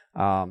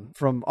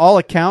from all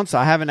accounts,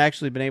 I haven't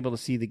actually been able to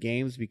see the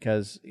games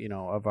because,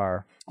 of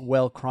our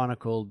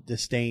well-chronicled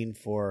disdain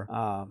for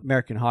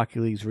American Hockey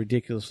League's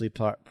ridiculously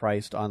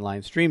priced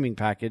online streaming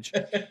package.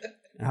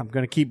 I'm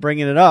going to keep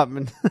bringing it up.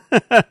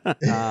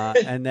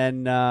 And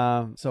then,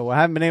 so I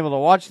haven't been able to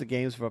watch the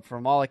games, but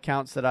from all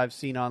accounts that I've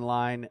seen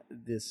online,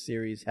 this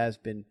series has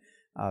been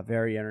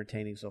very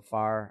entertaining so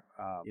far.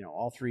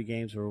 All 3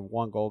 games were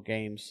 1-goal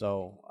games,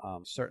 so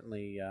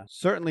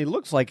certainly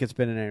looks like it's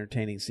been an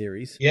entertaining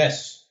series.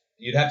 Yes.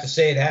 You'd have to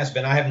say it has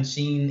been. I haven't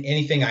seen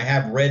anything. I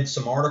have read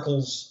some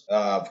articles,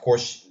 of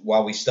course,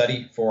 while we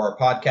study for our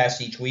podcast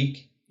each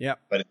week. Yep.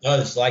 But it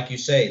does, like you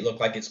say, look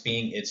like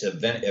it's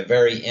a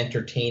very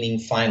entertaining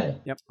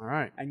final. Yep. All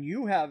right. And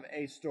you have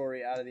a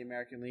story out of the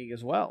American League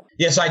as well.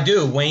 Yes, I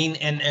do, Wayne.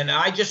 And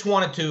I just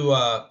wanted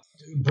to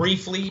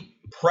briefly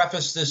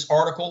preface this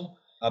article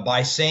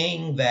by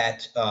saying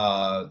that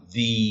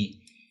the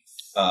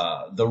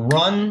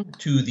run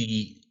to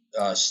the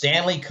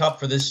Stanley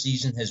Cup for this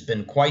season has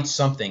been quite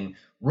something,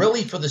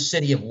 really, for the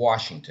city of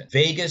Washington.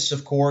 Vegas,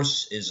 of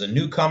course, is a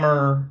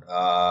newcomer.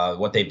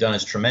 What they've done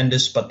is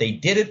tremendous, but they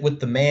did it with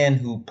the man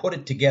who put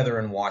it together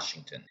in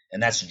Washington,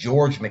 and that's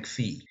George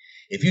McPhee.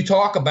 If you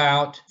talk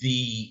about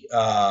the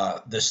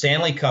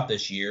Stanley Cup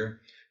this year,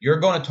 you're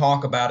going to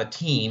talk about a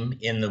team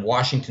in the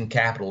Washington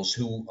Capitals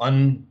who,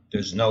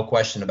 there's no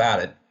question about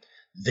it,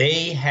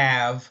 they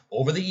have,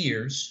 over the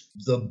years,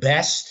 the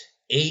best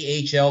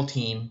AHL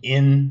team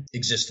in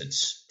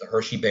existence, the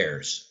Hershey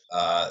Bears.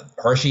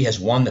 Hershey has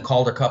won the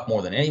Calder Cup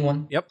more than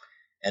anyone. Yep.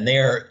 And they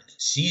are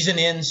season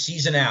in,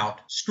 season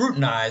out,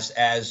 scrutinized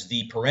as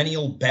the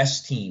perennial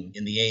best team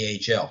in the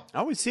AHL.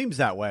 Always seems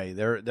that way.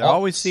 There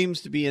always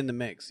seems to be in the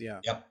mix, yeah.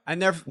 Yep.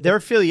 And their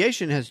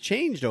affiliation has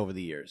changed over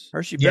the years.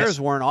 Hershey Bears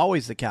weren't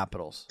always the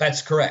Capitals.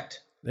 That's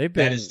correct.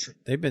 That is true.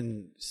 They've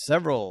been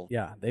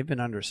they've been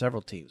under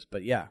several teams,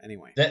 but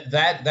anyway.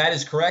 That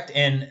is correct.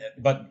 And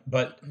but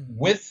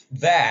with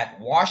that,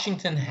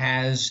 Washington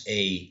has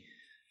they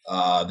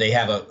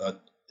have a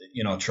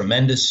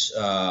tremendous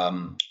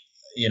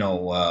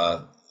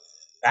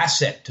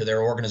asset to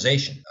their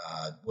organization,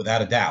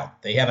 without a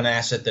doubt. They have an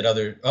asset that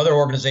other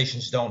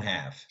organizations don't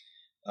have.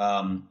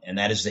 And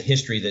that is the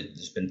history that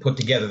has been put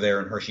together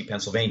there in Hershey,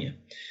 Pennsylvania.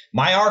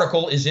 My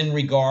article is in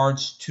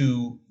regards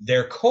to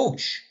their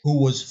coach,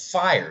 who was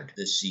fired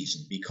this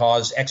season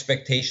because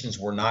expectations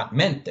were not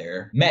met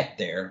there,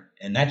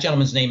 and that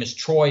gentleman's name is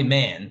Troy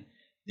Mann.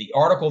 The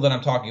article that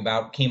I'm talking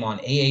about came on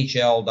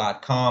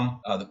AHL.com.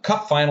 The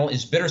Cup final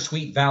is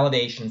bittersweet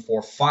validation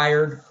for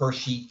fired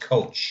Hershey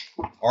coach.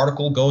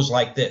 Article goes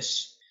like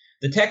this.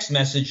 The text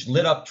message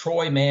lit up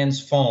Troy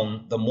Mann's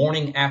phone the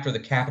morning after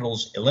the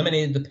Capitals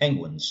eliminated the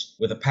Penguins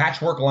with a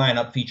patchwork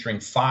lineup featuring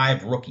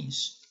 5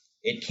 rookies.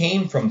 It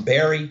came from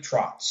Barry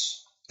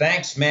Trotz.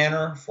 Thanks,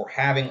 Manor, for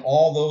having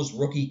all those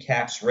rookie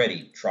caps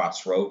ready,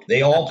 Trotz wrote.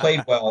 They all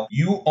played well.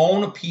 You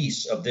own a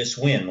piece of this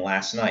win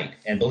last night.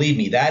 And believe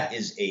me, that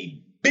is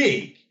a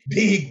big,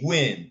 big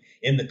win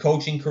in the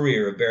coaching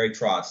career of Barry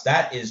Trotz.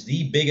 That is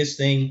the biggest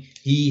thing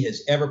he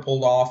has ever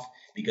pulled off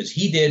because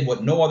he did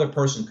what no other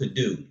person could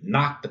do,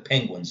 knock the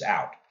Penguins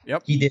out.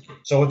 Yep. He did.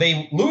 So if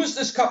they lose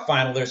this cup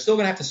final, they're still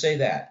going to have to say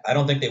that. I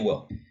don't think they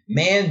will.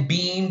 Mann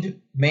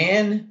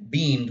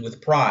beamed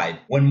with pride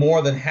when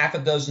more than half a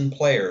dozen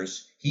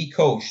players he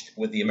coached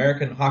with the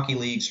American Hockey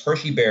League's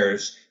Hershey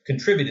Bears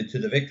contributed to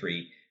the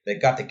victory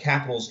that got the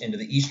Capitals into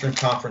the Eastern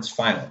Conference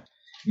Final.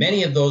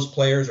 Many of those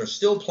players are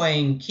still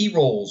playing key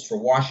roles for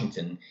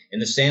Washington in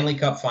the Stanley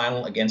Cup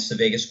Final against the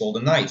Vegas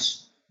Golden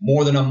Knights,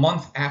 more than a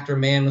month after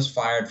Mann was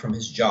fired from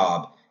his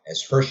job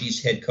as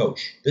Hershey's head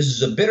coach. This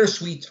is a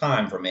bittersweet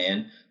time for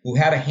Mann, who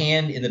had a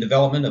hand in the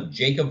development of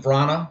Jacob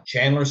Vrana,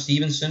 Chandler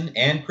Stevenson,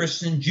 and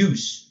Kristen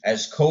Juice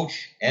as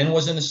coach and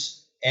was an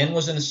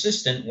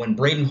assistant when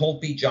Braden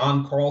Holtby,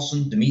 John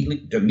Carlson,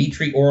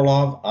 Dmitry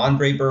Orlov,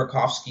 Andrei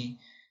Burakovsky,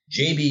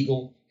 Jay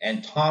Beagle,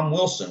 and Tom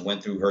Wilson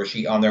went through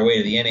Hershey on their way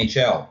to the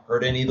NHL.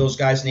 Heard any of those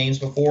guys' names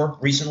before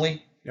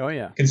recently? Oh,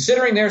 yeah.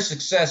 Considering their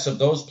success of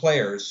those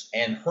players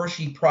and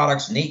Hershey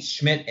products Nate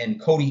Schmidt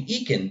and Cody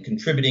Eakin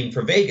contributing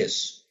for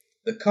Vegas,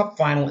 the Cup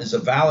Final is a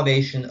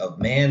validation of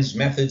Mann's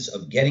methods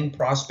of getting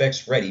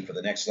prospects ready for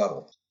the next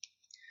level.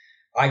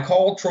 I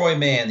called Troy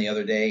Mann the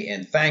other day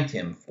and thanked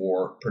him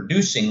for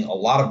producing a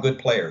lot of good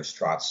players,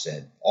 Trotz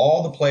said.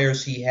 All the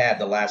players he had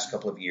the last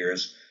couple of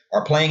years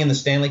are playing in the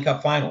Stanley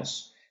Cup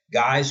Finals,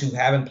 guys who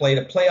haven't played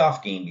a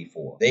playoff game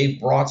before. They've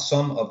brought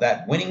some of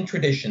that winning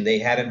tradition they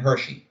had in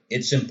Hershey.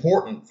 It's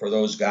important for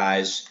those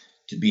guys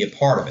to be a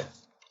part of it.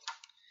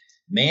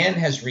 Mann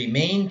has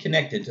remained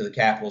connected to the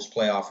Capitals'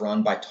 playoff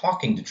run by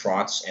talking to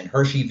Trotz and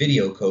Hershey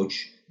video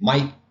coach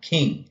Mike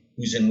King,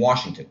 who's in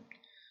Washington.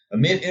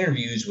 Amid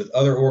interviews with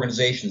other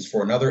organizations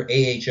for another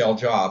AHL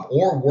job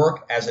or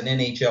work as an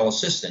NHL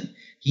assistant,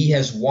 he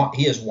has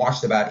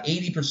watched about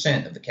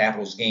 80% of the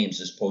Capitals' games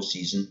this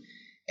postseason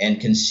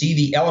and can see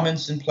the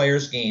elements in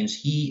players' games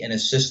he and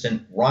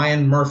assistant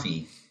Ryan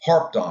Murphy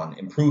harped on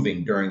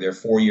improving during their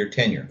 4-year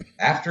tenure.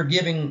 After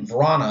giving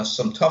Vrana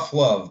some tough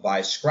love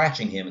by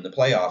scratching him in the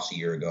playoffs a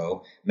year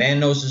ago, Mann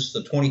notices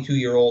the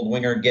 22-year-old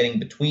winger getting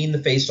between the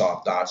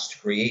faceoff dots to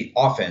create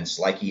offense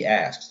like he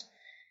asked.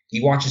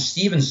 He watches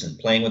Stevenson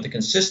playing with the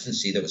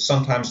consistency that was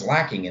sometimes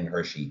lacking in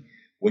Hershey,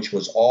 which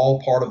was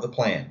all part of the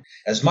plan.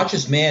 As much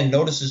as Mann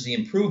notices the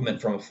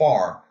improvement from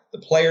afar, the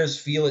players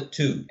feel it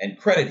too and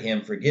credit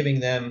him for giving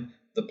them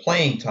the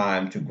playing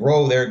time to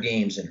grow their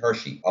games in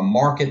Hershey, a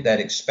market that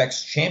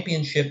expects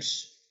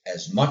championships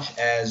as much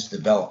as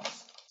development.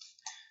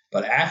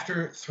 But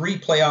after 3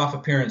 playoff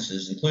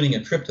appearances, including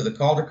a trip to the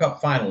Calder Cup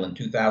Final in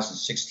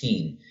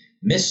 2016,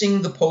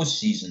 missing the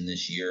postseason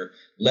this year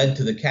led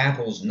to the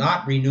Capitals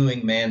not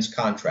renewing Mann's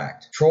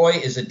contract. Troy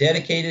is a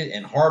dedicated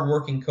and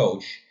hardworking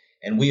coach,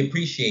 and we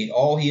appreciate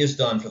all he has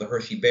done for the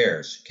Hershey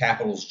Bears,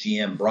 Capitals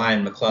GM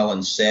Brian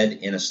McClellan said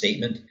in a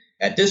statement.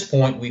 At this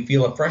point, we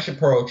feel a fresh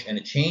approach and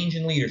a change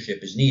in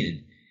leadership is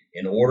needed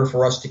in order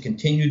for us to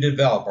continue to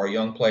develop our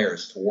young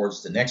players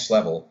towards the next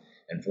level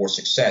and for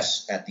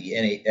success at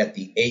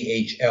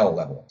the AHL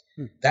level.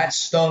 That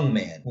stung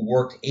Mann, who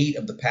worked 8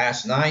 of the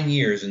past 9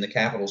 years in the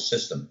Capitals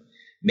system,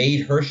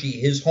 made Hershey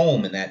his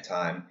home in that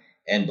time,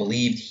 and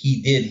believed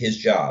he did his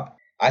job.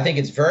 I think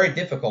it's very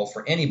difficult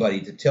for anybody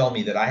to tell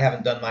me that I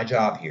haven't done my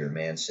job here,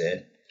 Mann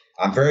said.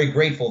 I'm very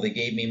grateful they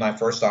gave me my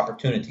first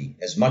opportunity.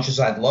 As much as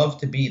I'd love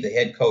to be the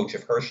head coach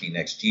of Hershey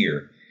next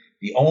year,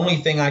 the only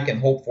thing I can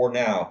hope for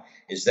now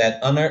is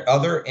that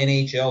other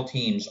NHL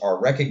teams are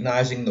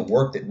recognizing the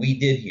work that we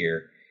did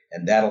here,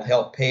 and that'll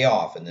help pay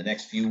off in the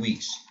next few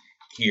weeks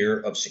here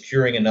of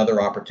securing another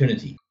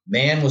opportunity.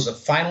 Mann was a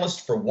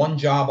finalist for one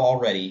job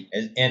already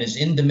and is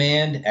in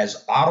demand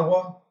as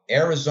Ottawa,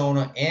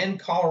 Arizona, and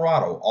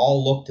Colorado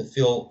all look to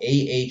fill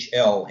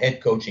AHL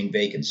head coaching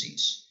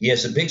vacancies. He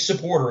has a big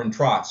supporter in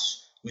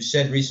Trotz, who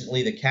said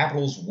recently the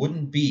Capitals would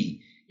not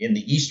be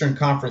the Eastern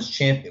Conference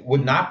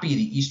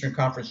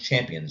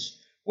champions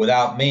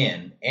without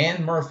Mann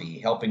and Murphy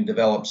helping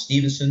develop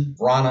Stevenson,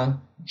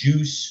 Vrana,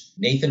 Juice,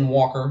 Nathan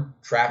Walker,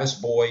 Travis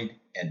Boyd,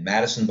 and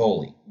Madison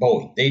Bowie.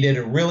 They did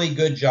a really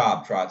good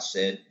job, Trotz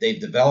said. They've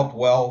developed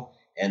well,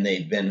 and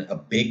they've been a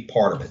big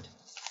part of it.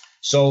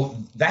 So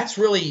that's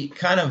really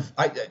kind of,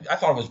 I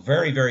thought it was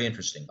very, very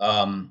interesting.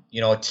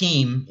 A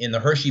team in the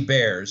Hershey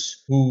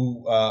Bears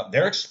who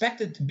they're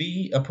expected to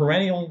be a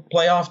perennial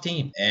playoff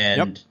team.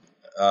 And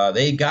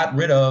they got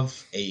rid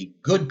of a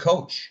good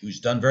coach who's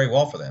done very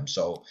well for them.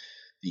 So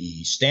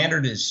the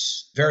standard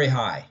is very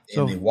high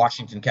in the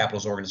Washington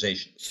Capitals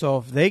organization. So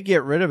if they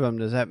get rid of him,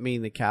 does that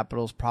mean the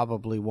Capitals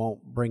probably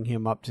won't bring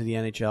him up to the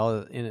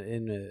NHL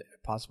in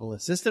a possible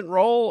assistant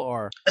role?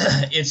 Or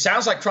it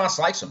sounds like Trotz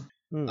likes him.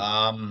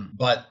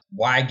 But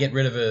why get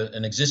rid of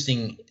an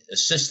existing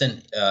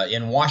assistant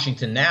in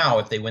Washington now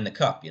if they win the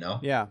Cup.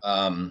 Yeah.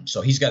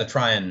 So he's got to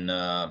try and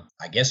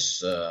I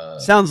guess.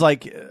 Sounds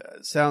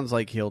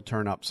like he'll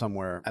turn up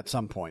somewhere at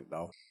some point,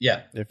 though.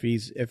 Yeah.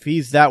 If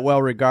he's that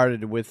well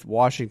regarded with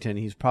Washington,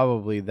 he's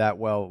probably that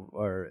well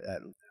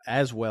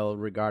as well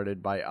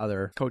regarded by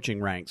other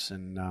coaching ranks,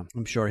 and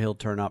I'm sure he'll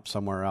turn up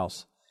somewhere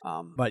else.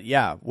 But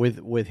yeah,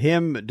 with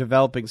him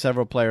developing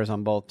several players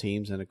on both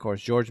teams, and of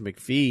course George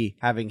McPhee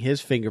having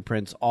his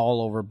fingerprints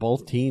all over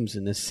both teams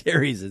in this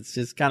series, it's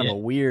just kind of a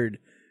weird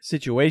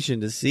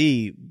situation to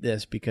see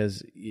this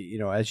because,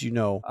 as you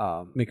know,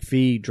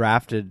 McPhee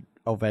drafted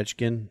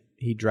Ovechkin.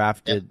 He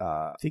drafted,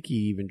 I think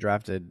he even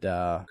drafted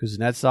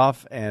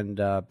Kuznetsov and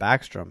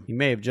Backstrom. He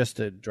may have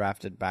just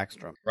drafted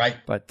Backstrom. Right.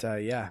 But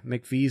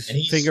McPhee's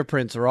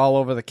fingerprints are all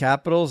over the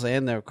Capitals,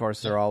 and of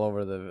course they're all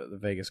over the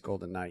Vegas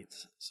Golden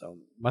Knights. So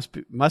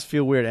must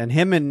feel weird. And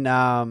him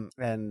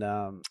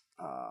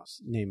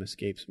name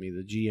escapes me.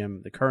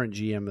 The current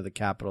GM of the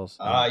Capitals.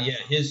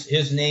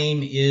 His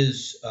name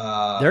is.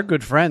 They're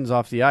good friends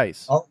off the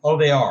ice. Oh,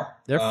 they are.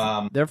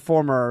 They're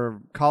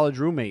former college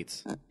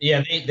roommates.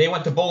 Yeah, they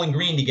went to Bowling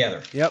Green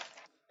together. Yep.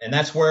 And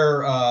that's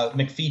where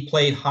McPhee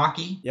played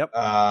hockey. Yep.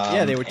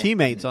 They were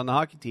teammates on the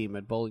hockey team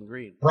at Bowling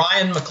Green.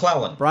 Brian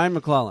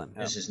McClellan.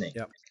 Is his name.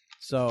 Yep.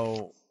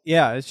 So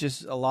yeah, it's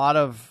just a lot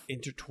of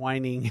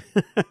intertwining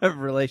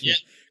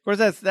relationships. Yeah. Of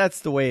course,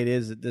 that's the way it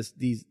is at this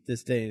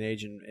day and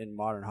age in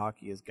modern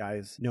hockey. Is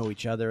guys know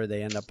each other,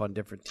 they end up on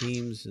different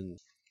teams, and.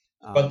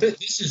 But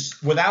this is,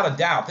 without a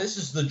doubt, this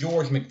is the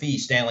George McPhee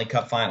Stanley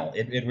Cup final.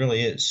 It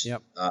really is.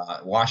 Yep.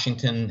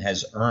 Washington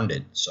has earned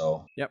it.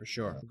 So. Yep, for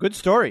sure. Good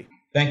story.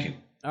 Thank you.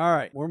 All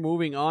right, we're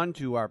moving on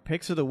to our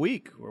picks of the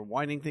week. We're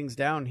winding things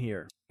down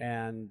here.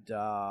 And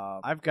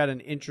I've got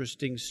an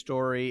interesting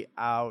story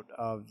out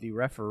of the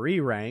referee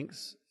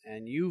ranks,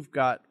 and you've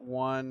got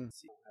one.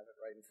 Let's see, I have it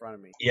right in front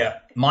of me. Yeah,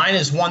 mine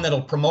is one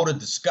that'll promote a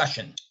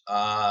discussion,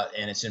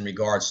 and it's in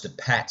regards to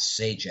Pat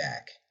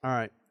Sajak. All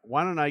right.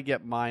 Why don't I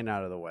get mine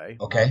out of the way?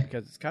 Okay.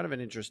 Because it's kind of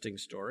an interesting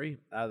story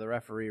out of the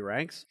referee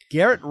ranks.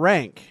 Garrett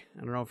Rank.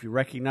 I don't know if you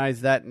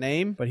recognize that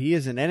name, but he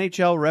is an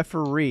NHL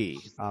referee.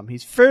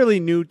 He's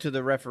fairly new to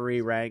the referee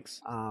ranks.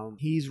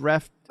 He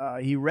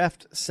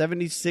reffed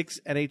 76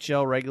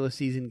 NHL regular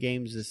season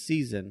games this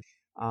season.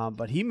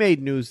 But he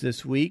made news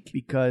this week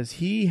because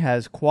he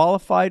has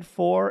qualified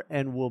for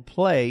and will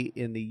play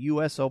in the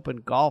U.S.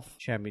 Open Golf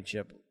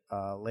Championship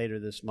later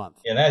this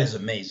month. Yeah, that is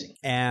amazing.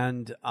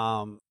 And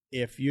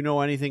if you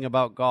know anything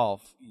about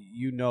golf,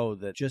 you know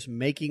that just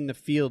making the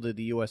field of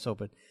the U.S.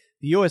 Open.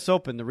 The U.S.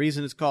 Open, the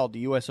reason it's called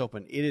the U.S.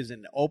 Open, it is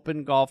an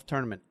open golf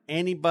tournament.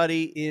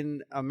 Anybody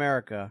in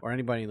America, or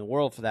anybody in the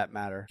world for that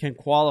matter, can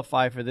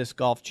qualify for this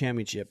golf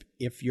championship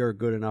if you're a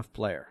good enough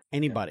player.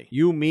 Anybody.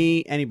 You,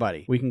 me,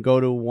 anybody. We can go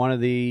to one of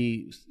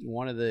the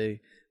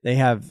they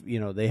have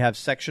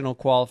sectional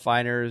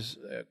qualifiers,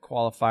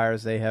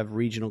 they have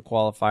regional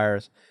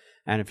qualifiers.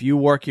 And if you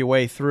work your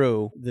way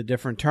through the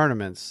different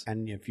tournaments,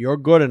 and if you're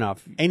good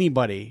enough,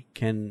 anybody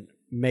can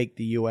make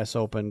the U.S.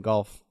 Open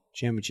Golf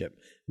Championship,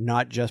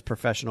 not just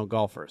professional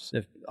golfers.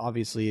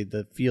 Obviously,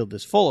 the field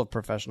is full of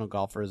professional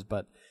golfers,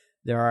 but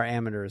there are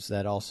amateurs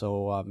that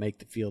also make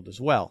the field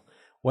as well.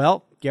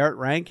 Well, Garrett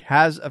Rank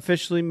has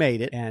officially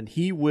made it, and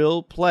he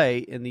will play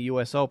in the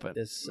U.S. Open I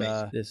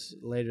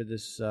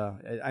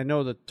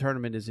know the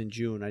tournament is in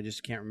June. I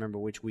just can't remember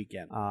which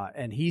weekend.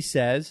 And he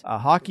says,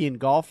 hockey and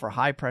golf are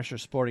high-pressure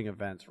sporting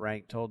events,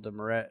 Rank told the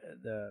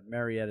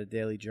Marietta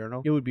Daily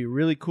Journal. It would be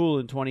really cool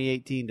in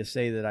 2018 to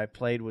say that I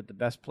played with the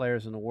best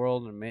players in the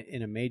world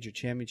in a major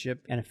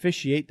championship and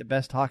officiate the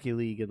best hockey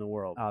league in the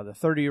world. The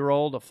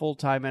 30-year-old, a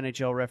full-time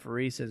NHL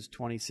referee since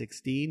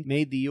 2016,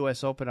 made the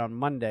U.S. Open on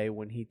Monday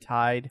when he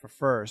tied for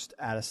first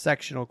at a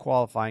sectional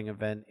qualifying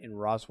event in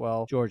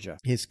Roswell, Georgia.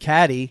 His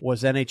caddy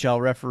was NHL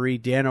referee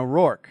Dan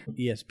O'Rourke,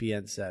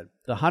 ESPN said.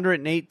 The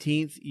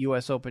 118th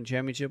U.S. Open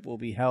Championship will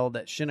be held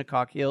at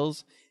Shinnecock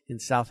Hills in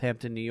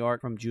Southampton, New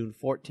York from June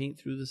 14th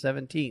through the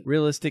 17th.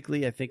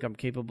 Realistically, I think I'm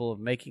capable of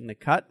making the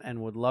cut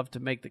and would love to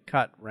make the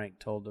cut, Rank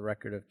told the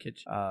Record of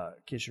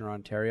Kitchener,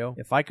 Ontario.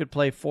 If I could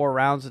play 4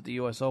 rounds at the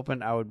U.S.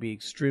 Open, I would be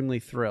extremely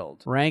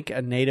thrilled. Rank,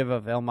 a native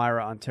of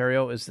Elmira,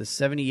 Ontario, is the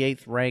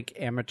 78th ranked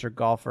amateur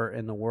golfer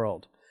in the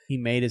world. He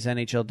made his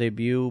NHL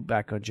debut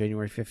back on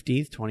January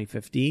 15th,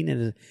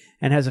 2015,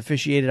 and has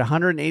officiated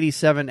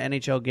 187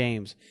 NHL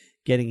games,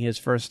 getting his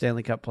first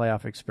Stanley Cup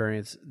playoff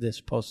experience this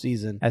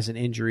postseason as an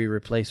injury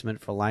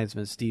replacement for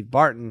linesman Steve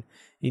Barton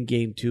in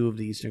Game 2 of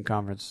the Eastern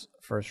Conference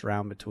first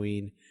round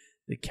between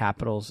the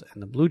Capitals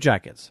and the Blue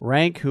Jackets.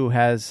 Rank, who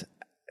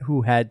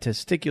had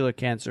testicular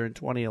cancer in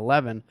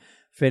 2011,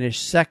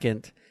 finished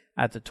second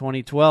at the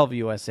 2012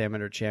 U.S.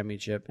 Amateur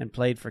Championship and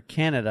played for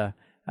Canada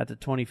at the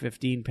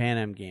 2015 Pan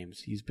Am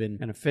Games. He's been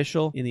an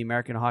official in the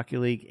American Hockey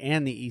League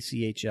and the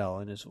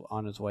ECHL and is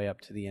on his way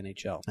up to the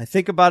NHL. I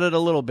think about it a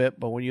little bit,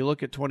 but when you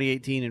look at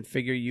 2018 and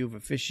figure you've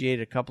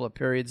officiated a couple of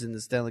periods in the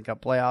Stanley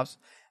Cup playoffs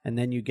and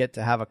then you get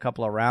to have a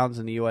couple of rounds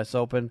in the U.S.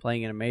 Open,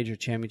 playing in a major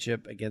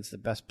championship against the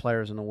best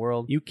players in the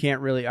world. You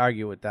can't really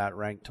argue with that,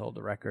 Rank told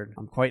the Record.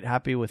 I'm quite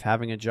happy with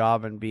having a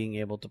job and being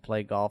able to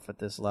play golf at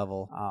this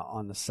level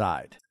on the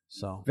side.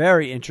 So,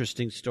 very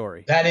interesting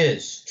story. That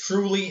is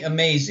truly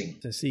amazing.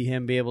 To see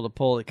him be able to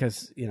pull it,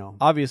 because,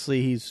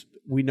 obviously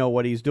we know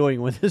what he's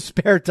doing with his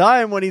spare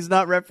time when he's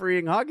not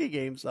refereeing hockey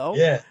games, though.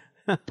 Yeah.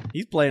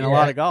 He's playing a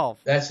lot of golf.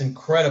 That's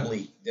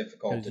incredibly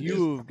difficult to do.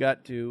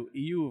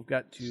 You've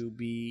got to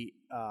be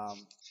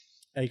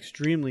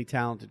extremely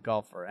talented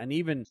golfer. And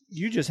even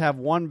you just have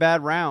one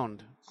bad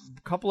round,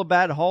 a couple of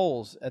bad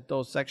holes at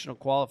those sectional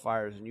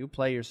qualifiers, and you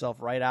play yourself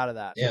right out of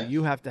that. Yeah. So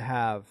you have to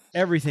have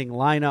everything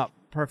line up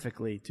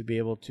perfectly to be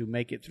able to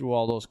make it through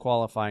all those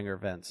qualifying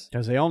events,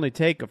 because they only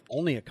take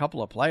a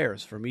couple of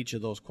players from each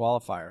of those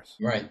qualifiers,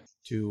 right,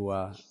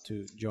 to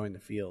join the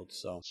field.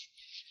 So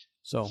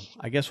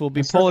I guess we'll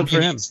be pulling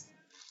for him.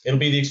 It'll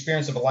be the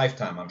experience of a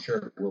lifetime. I'm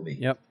sure it will be.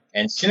 Yep.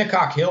 And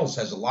Shinnecock Hills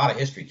has a lot of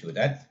history to it.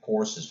 That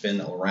course has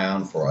been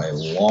around for a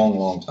long,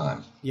 long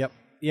time. Yep.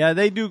 Yeah,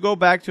 they do go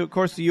back to, of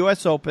course, the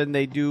U.S. Open.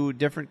 They do a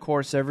different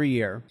course every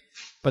year,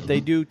 but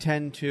they do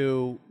tend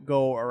to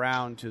go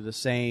around to the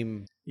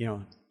same,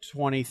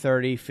 20,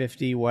 30,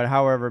 50,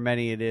 however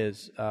many it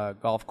is,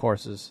 golf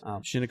courses.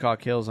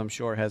 Shinnecock Hills, I'm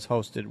sure, has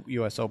hosted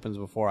U.S. Opens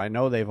before. I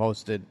know they've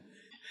hosted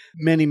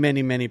many,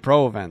 many, many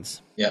pro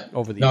events. Yeah.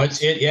 Over the years.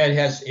 It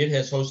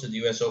has hosted the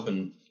U.S.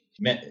 Open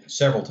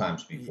several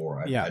times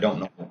before. I don't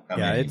know how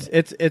many.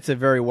 It's a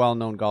very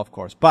well-known golf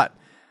course. But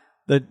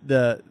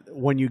the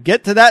when you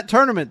get to that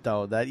tournament,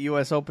 though, that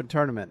U.S. Open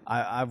tournament,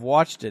 I've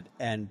watched it,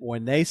 and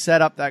when they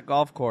set up that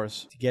golf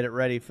course to get it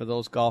ready for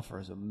those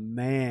golfers,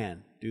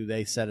 man, do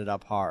they set it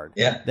up hard.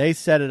 Yeah. They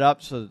set it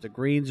up so that the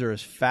greens are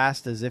as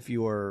fast as if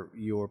you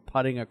were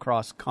putting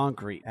across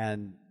concrete,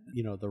 and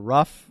the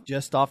rough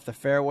just off the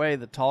fairway,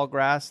 the tall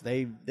grass,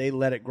 they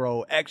let it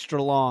grow extra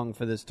long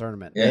for this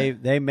tournament. Yeah.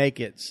 They make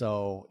it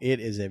so it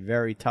is a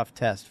very tough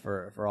test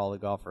for all the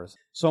golfers.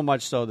 So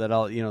much so that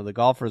the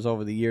golfers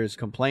over the years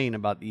complain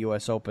about the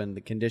U.S. Open. The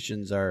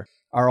conditions are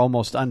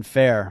almost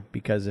unfair,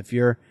 because if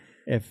you're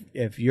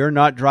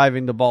not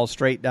driving the ball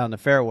straight down the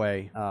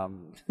fairway,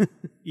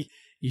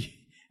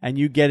 and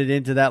you get it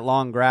into that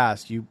long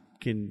grass, you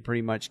can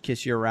pretty much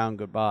kiss your round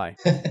goodbye.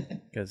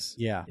 Because,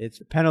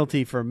 it's a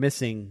penalty for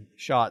missing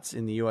shots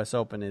in the U.S.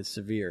 Open is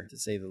severe, to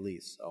say the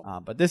least. So,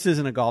 but this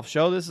isn't a golf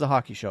show. This is a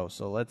hockey show.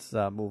 So let's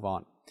move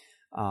on.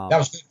 That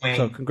was good, Wayne.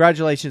 So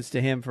congratulations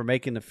to him for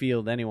making the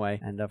field anyway.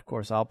 And, of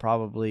course, I'll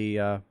probably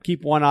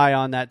keep one eye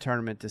on that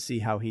tournament to see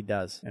how he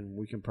does. And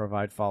we can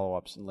provide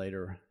follow-ups in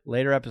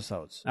later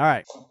episodes. All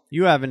right.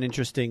 You have an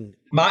interesting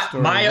story as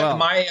well.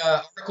 My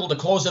article to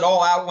close it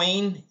all out,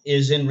 Wayne,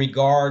 is in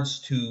regards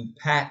to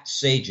Pat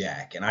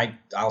Sajak. And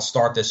I'll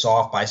start this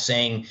off by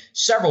saying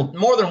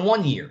more than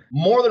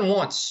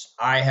once,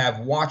 I have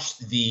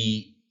watched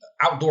the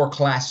Outdoor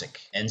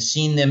Classic and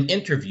seen them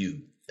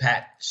interview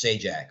Pat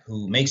Sajak,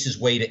 who makes his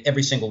way to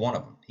every single one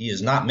of them. He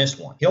has not missed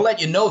one. He'll let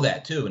you know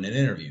that, too, in an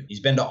interview. He's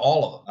been to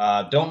all of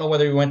them. Don't know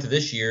whether he went to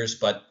this year's,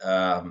 but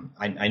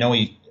I know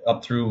he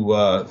up through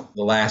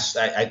the last.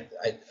 I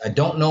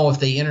don't know if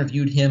they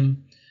interviewed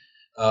him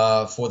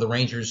for the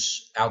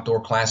Rangers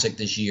Outdoor Classic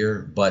this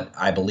year, but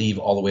I believe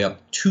all the way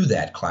up to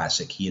that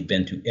Classic, he had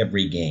been to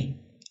every game.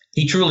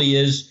 He truly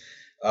is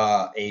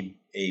a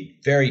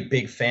very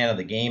big fan of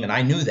the game, and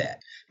I knew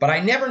that. But I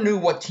never knew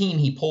what team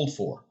he pulled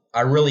for.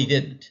 I really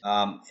didn't.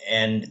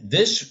 And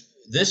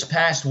this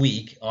past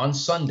week, on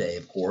Sunday,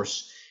 of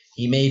course,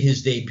 he made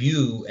his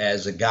debut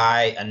as a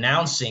guy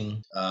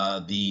announcing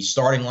the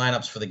starting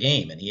lineups for the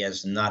game. And he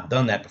has not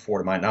done that before,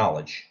 to my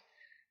knowledge.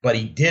 But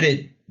he did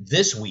it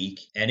this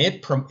week, and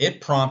it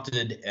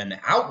prompted an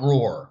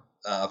outroar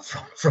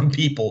from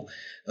people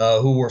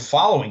who were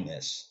following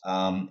this.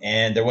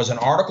 And there was an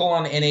article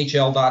on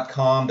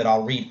NHL.com that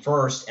I'll read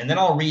first, and then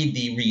I'll read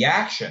the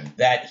reaction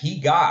that he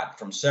got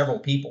from several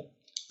people.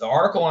 The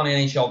article on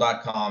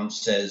NHL.com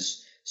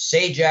says,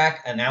 Sajak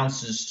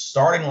announces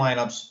starting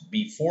lineups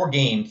before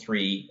Game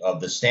 3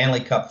 of the Stanley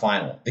Cup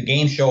Final. The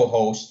game show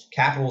host,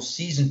 Capitals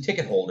season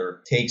ticket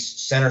holder,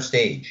 takes center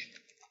stage.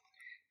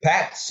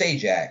 Pat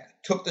Sajak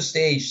took the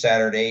stage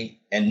Saturday,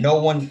 and no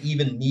one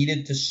even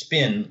needed to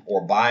spin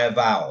or buy a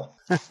vowel.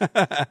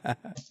 The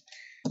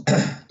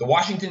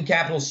Washington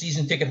Capitals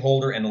season ticket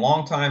holder and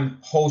longtime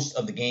host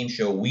of the game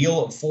show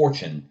Wheel of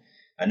Fortune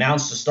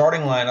announced the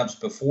starting lineups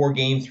before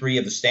Game 3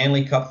 of the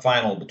Stanley Cup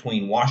Final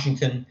between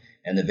Washington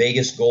and the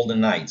Vegas Golden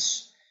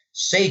Knights.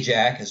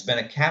 Sajak has been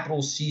a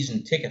Capitals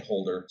season ticket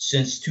holder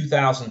since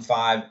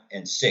 2005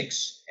 and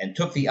 6 and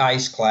took the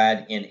ice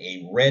clad in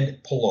a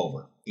red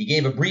pullover. He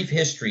gave a brief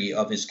history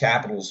of his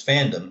Capitals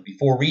fandom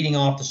before reading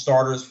off the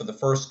starters for the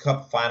first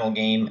Cup Final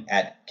game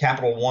at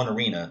Capital One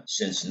Arena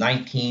since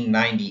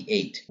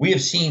 1998. We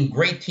have seen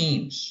great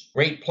teams,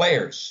 great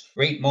players,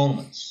 great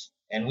moments.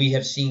 And we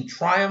have seen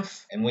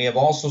triumph, and we have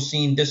also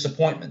seen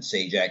disappointment,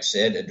 Sajak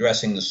said,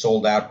 addressing the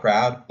sold-out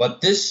crowd.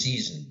 But this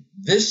season,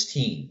 this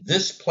team,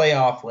 this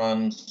playoff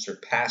run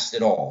surpassed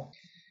it all.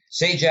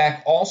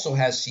 Sajak also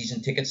has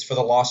season tickets for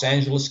the Los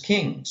Angeles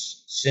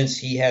Kings, since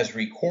he has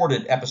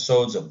recorded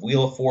episodes of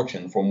Wheel of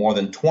Fortune for more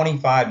than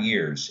 25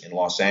 years in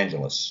Los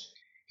Angeles.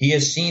 He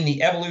has seen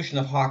the evolution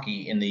of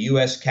hockey in the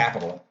U.S.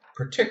 Capitol,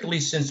 particularly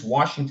since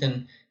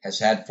Washington has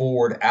had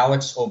forward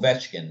Alex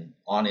Ovechkin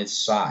on its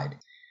side.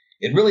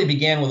 It really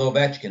began with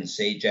Ovechkin,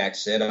 Sajak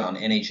said on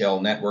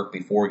NHL Network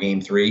before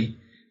Game 3.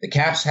 The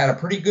Caps had a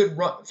pretty good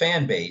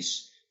fan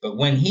base, but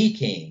when he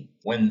came,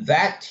 when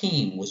that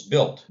team was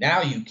built,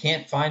 now you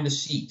can't find a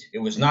seat. It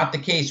was not the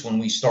case when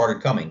we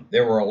started coming.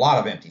 There were a lot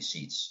of empty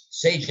seats.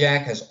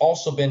 Sajak has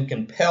also been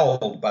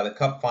compelled by the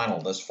Cup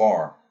final thus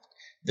far.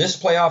 This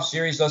playoff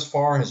series thus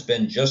far has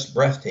been just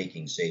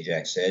breathtaking,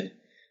 Sajak said.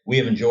 We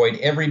have enjoyed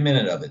every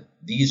minute of it.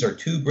 These are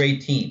two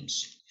great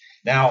teams.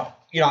 Now,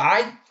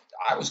 I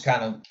was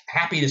kind of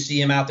happy to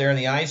see him out there on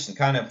the ice and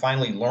kind of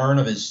finally learn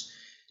of his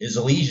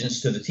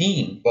allegiance to the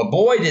team. But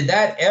boy, did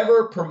that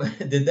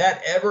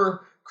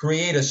ever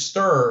create a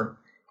stir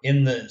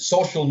in the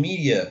social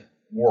media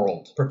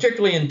world,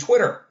 particularly in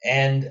Twitter.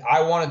 And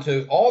I wanted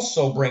to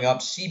also bring up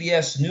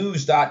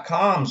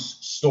CBSNews.com's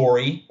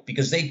story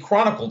because they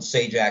chronicled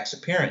Sajak's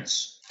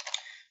appearance.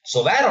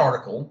 So that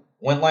article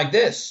went like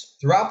this.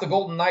 Throughout the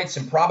Golden Knights'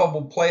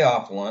 improbable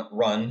playoff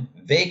run,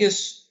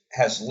 Vegas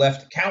has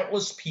left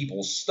countless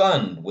people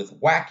stunned with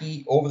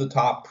wacky,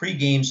 over-the-top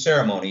pregame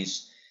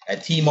ceremonies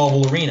at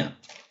T-Mobile Arena.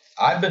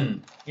 I've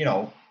been,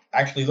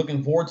 actually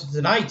looking forward to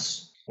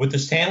tonight's. With the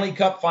Stanley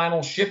Cup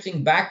Final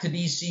shifting back to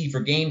D.C.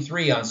 for Game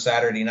 3 on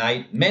Saturday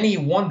night, many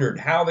wondered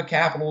how the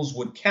Capitals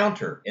would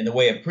counter in the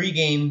way of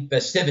pregame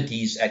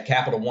festivities at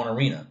Capital One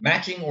Arena,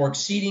 matching or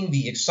exceeding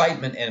the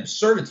excitement and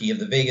absurdity of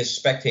the Vegas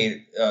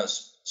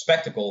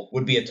spectacle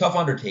would be a tough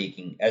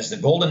undertaking, as the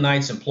Golden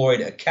Knights employed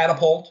a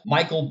catapult,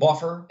 Michael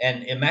Buffer,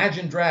 and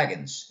Imagine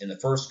Dragons in the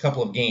first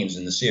couple of games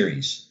in the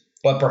series.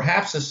 But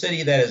perhaps a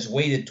city that has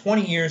waited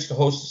 20 years to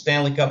host the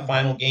Stanley Cup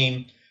Final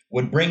game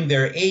would bring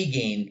their A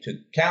game to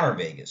counter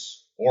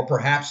Vegas, or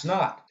perhaps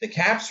not. The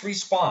Caps'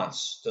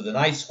 response to the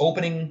Knights'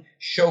 opening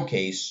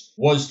showcase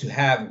was to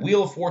have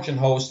Wheel of Fortune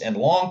host and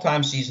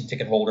longtime season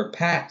ticket holder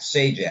Pat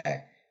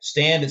Sajak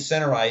stand at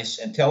center ice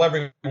and tell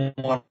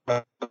everyone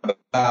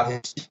about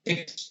his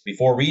tickets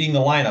before reading the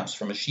lineups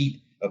from a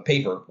sheet of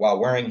paper while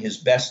wearing his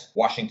best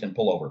Washington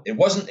pullover. It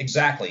wasn't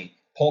exactly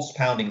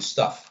pulse-pounding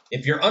stuff.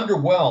 If you're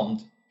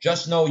underwhelmed,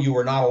 just know you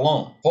were not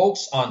alone.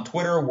 Folks on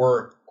Twitter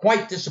were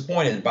quite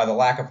disappointed by the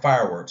lack of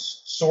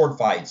fireworks, sword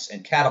fights,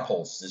 and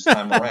catapults this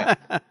time around.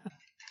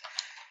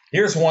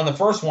 Here's one, the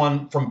first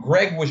one from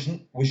Greg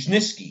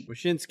Wyshynski.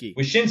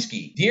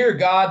 Dear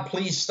God,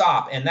 please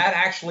stop. And that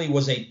actually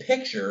was a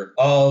picture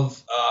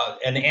of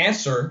an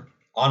answer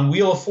on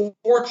Wheel of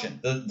Fortune.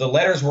 The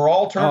letters were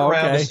all turned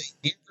around to say,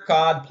 Dear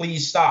God,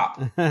 please stop.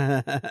 He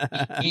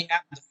happened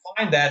to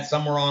find that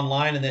somewhere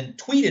online and then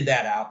tweeted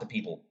that out to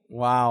people.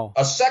 Wow.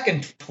 A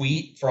second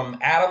tweet from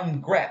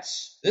Adam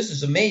Gretz. This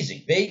is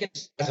amazing.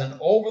 Vegas has an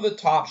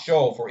over-the-top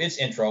show for its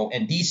intro,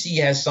 and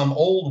DC has some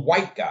old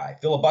white guy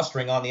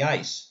filibustering on the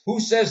ice. Who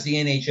says the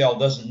NHL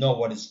doesn't know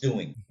what it's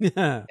doing?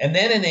 And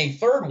then in a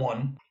third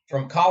one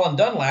from Colin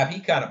Dunlap, he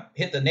kind of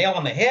hit the nail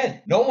on the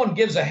head. No one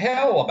gives a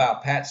hell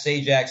about Pat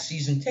Sajak's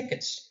season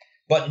tickets.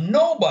 But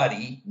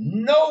nobody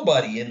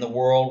in the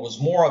world was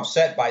more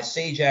upset by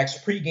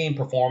Sajak's pregame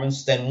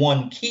performance than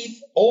one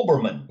Keith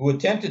Olbermann, who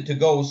attempted to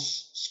go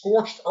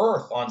scorched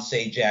earth on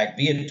Sajak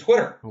via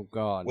Twitter. Oh,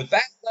 God. With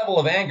that level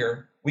of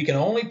anger, we can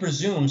only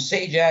presume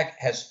Sajak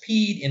has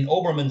peed in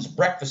Olbermann's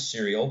breakfast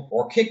cereal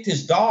or kicked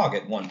his dog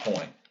at one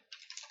point.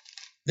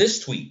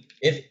 This tweet,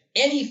 if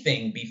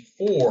anything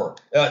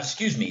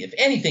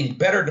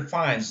better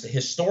defines the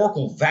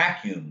historical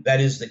vacuum that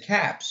is the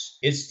Caps,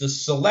 it's the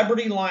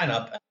celebrity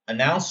lineup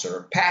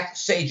announcer Pat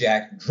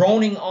Sajak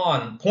droning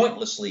on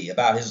pointlessly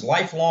about his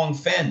lifelong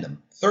fandom.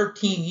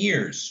 13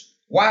 years.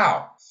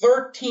 Wow.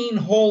 13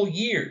 whole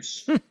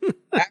years.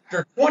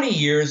 After 20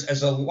 years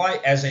as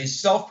a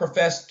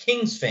self-professed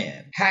Kings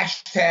fan.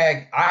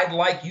 Hashtag I'd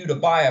like you to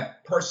buy a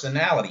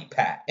personality,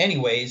 Pat.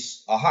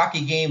 Anyways, a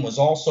hockey game was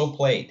also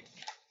played.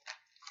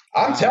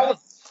 I'm telling you,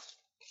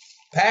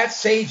 Pat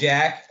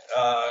Sajak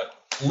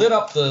lit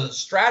up the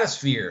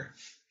stratosphere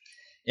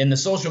in the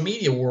social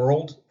media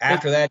world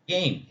after that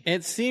game.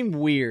 It seemed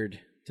weird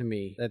to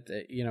me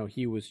that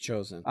he was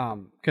chosen.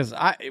 Because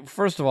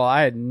first of all,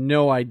 I had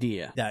no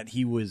idea that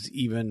he was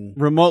even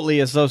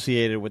remotely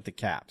associated with the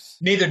Caps.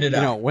 Neither did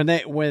I.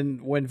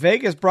 When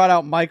Vegas brought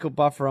out Michael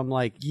Buffer, I'm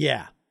like,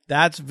 yeah.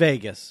 That's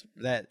Vegas.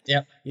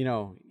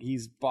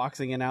 He's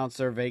boxing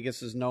announcer.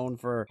 Vegas is known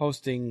for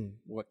hosting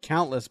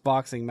countless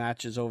boxing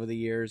matches over the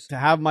years. To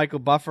have Michael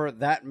Buffer,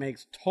 that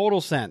makes total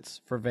sense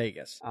for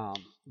Vegas.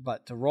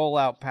 But to roll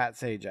out Pat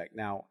Sajak.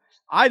 Now,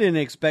 I didn't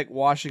expect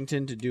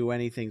Washington to do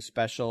anything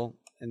special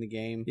in the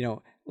game.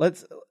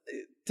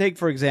 take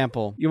for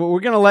example, we're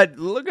gonna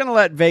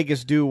let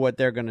Vegas do what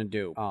they're gonna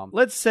do.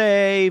 Let's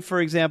say, for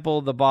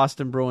example, the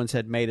Boston Bruins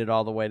had made it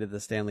all the way to the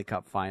Stanley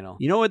Cup final.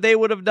 You know what they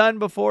would have done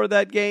before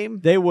that game?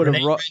 They would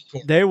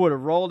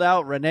have rolled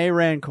out Rene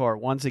Rancourt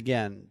once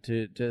again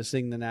to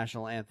sing the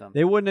national anthem.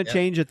 They wouldn't have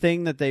changed a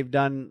thing that they've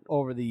done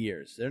over the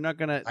years. They're not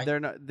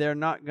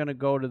gonna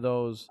go to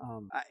those.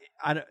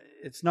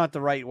 It's not the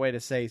right way to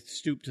say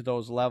stoop to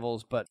those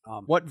levels, but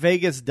what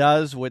Vegas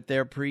does with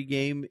their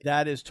pregame,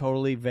 that is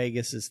totally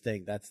Vegas's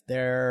thing. That's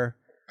their.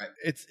 Right.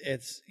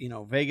 It's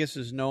Vegas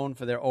is known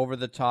for their over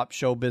the top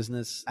show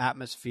business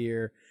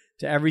atmosphere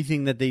to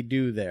everything that they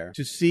do there.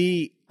 To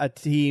see a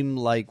team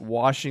like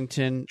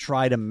Washington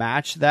try to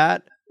match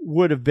that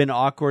would have been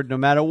awkward no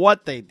matter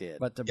what they did.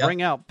 But to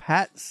bring out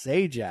Pat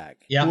Sajak,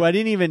 who I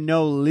didn't even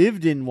know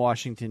lived in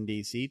Washington,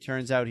 D.C.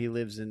 Turns out he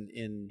lives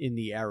in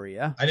the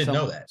area. I didn't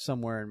know that.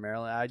 Somewhere in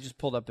Maryland. I just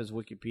pulled up his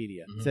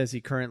Wikipedia. It says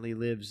he currently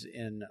lives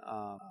in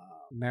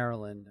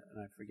Maryland,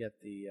 and I forget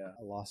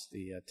I lost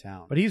the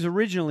town. But he's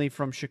originally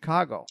from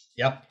Chicago.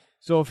 Yep.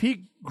 So if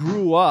he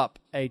grew up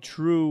a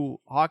true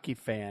hockey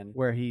fan,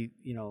 where he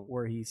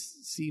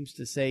seems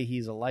to say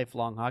he's a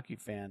lifelong hockey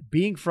fan,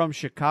 being from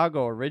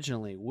Chicago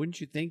originally,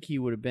 wouldn't you think he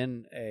would have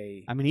been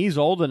he's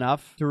old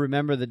enough to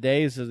remember the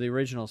days of the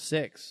original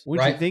six.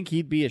 Wouldn't you think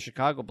he'd be a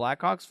Chicago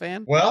Blackhawks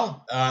fan?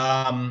 Well,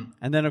 and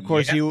then of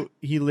course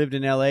he lived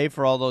in LA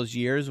for all those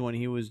years when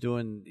he was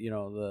doing,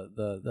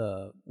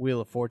 the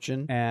Wheel of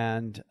Fortune,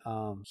 and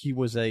he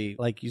was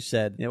like you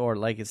said, or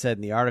like it said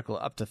in the article,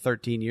 up to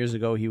 13 years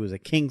ago he was a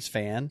Kings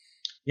fan.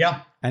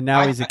 Yeah. And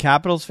now he's a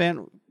Capitals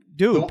fan.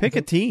 Dude, pick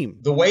a team.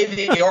 The way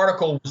the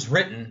article was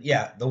written, on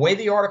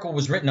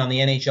the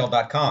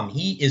NHL.com,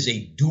 he is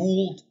a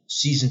dual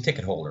season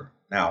ticket holder.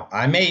 Now,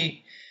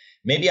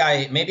 maybe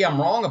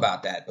I'm wrong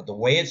about that, but the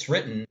way it's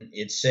written,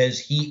 it says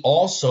he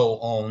also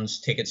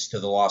owns tickets to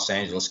the Los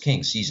Angeles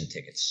Kings, season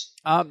tickets.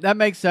 That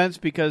makes sense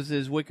because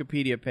his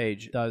Wikipedia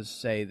page does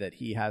say that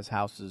he has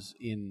houses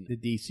in the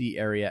DC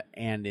area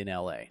and in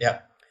LA. Yeah.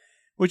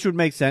 Which would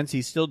make sense.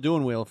 He's still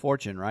doing Wheel of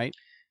Fortune, right?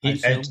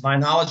 To my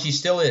knowledge, he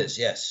still is,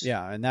 yes.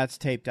 Yeah, and that's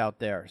taped out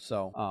there.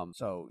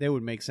 So it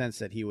would make sense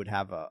that he would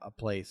have a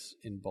place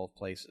in both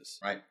places.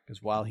 Right.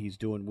 Because while he's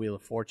doing Wheel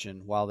of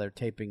Fortune, while they're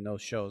taping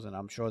those shows, and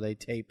I'm sure they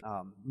tape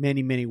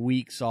many, many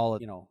weeks all,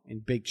 in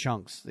big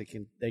chunks. They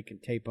can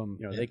tape them,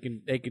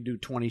 they can do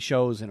 20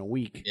 shows in a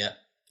week. Yeah.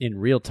 In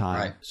real time.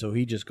 Right. So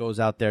he just goes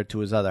out there to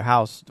his other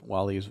house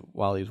while he's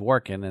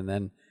working, and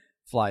then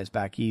flies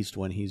back east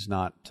when he's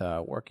not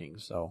working.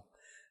 So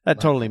that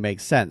totally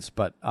makes sense.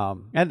 But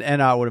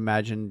and I would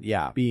imagine,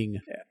 being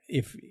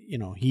if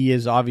he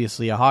is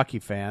obviously a hockey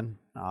fan,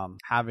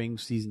 having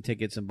season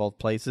tickets in both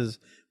places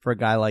for a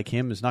guy like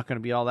him is not going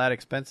to be all that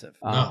expensive.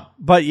 No.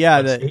 But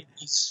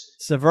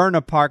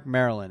Severna Park,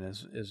 Maryland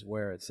is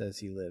where it says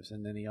he lives,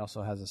 and then he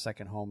also has a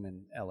second home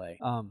in L.A.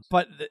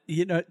 But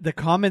the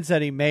comments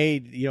that he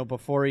made,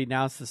 before he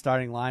announced the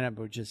starting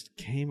lineup, just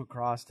came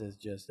across as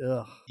just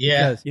ugh.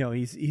 Yeah.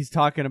 Because he's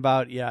talking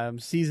about I'm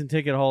a season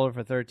ticket holder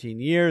for 13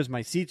 years.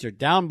 My seats are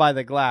down by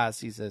the glass.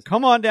 He says,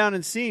 "Come on down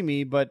and see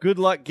me, but good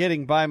luck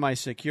getting by my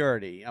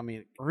security." I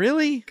mean,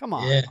 really? Come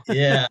on.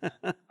 Yeah.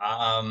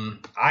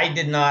 I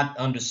did not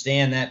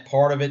understand that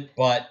part of it,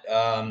 but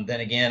then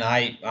again,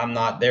 I'm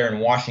not there in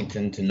Washington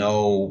to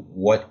know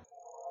what's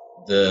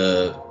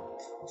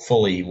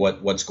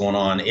going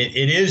on.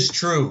 It is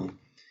true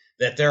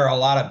that there are a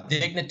lot of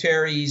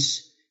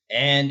dignitaries,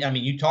 and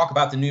you talk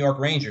about the New York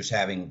Rangers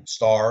having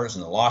stars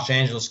and the Los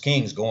Angeles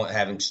Kings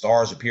having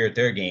stars appear at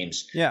their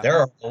games. Yeah. There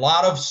are a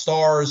lot of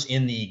stars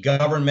in the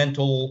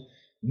governmental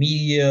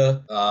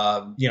media.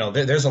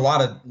 There's a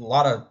lot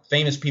of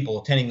famous people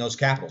attending those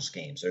Capitals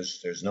games.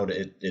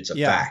 It's a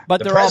fact.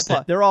 But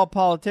they're all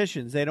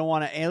politicians. They don't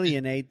want to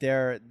alienate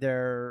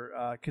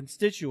their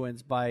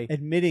constituents by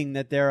admitting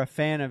that they're a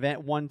fan of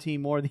one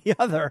team or the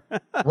other.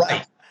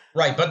 Right.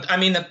 But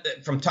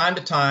from time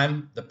to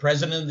time, the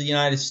president of the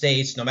United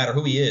States, no matter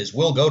who he is,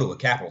 will go to a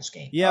Capitals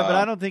game. Yeah, but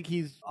I don't think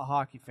he's a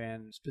hockey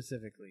fan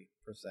specifically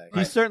per se. Right.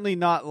 He's certainly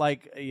not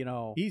like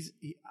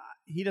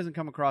he doesn't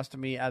come across to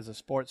me as a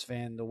sports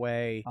fan the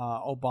way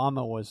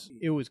Obama was.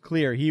 It was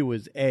clear he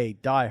was a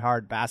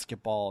diehard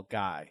basketball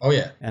guy. Oh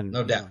yeah, and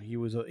no doubt. He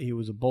was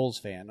a Bulls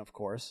fan, of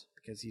course,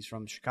 because he's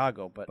from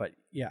Chicago. But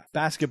yeah,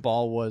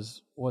 basketball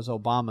was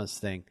Obama's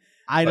thing.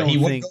 He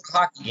would go to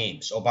hockey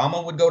games.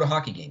 Obama would go to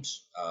hockey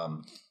games.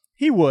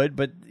 He would,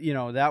 but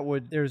that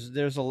would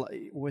there's a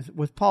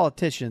with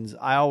politicians.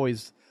 I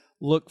always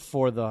look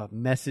for the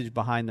message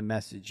behind the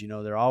message.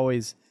 They're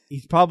always.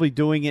 He's probably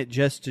doing it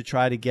just to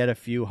try to get a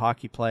few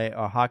hockey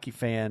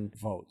fan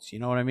votes. You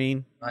know what I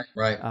mean?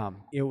 Right.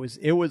 It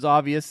was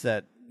obvious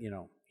that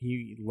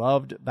he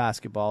loved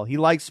basketball. He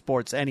likes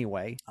sports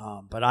anyway.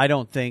 But I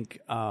don't think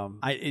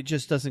it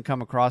just doesn't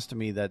come across to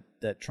me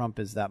that Trump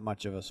is that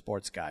much of a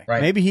sports guy.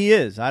 Right. Maybe he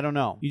is. I don't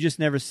know. You just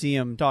never see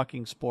him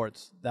talking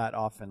sports that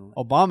often.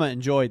 Obama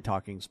enjoyed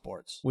talking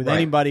sports with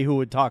anybody who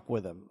would talk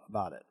with him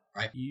about it.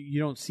 Right. You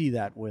don't see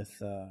that with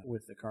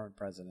the current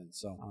president.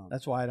 So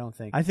that's why I don't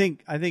think. I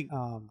think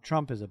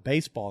Trump is a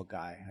baseball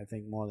guy. I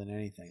think more than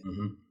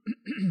anything,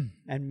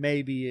 and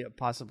maybe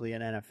possibly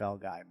an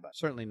NFL guy, but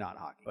certainly not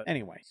hockey. But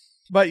anyway.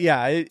 But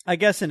yeah, I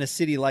guess in a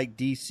city like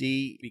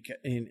DC,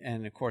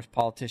 and of course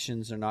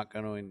politicians are not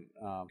going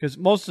to, because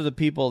most of the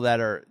people that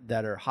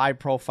are high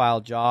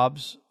profile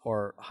jobs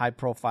or high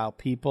profile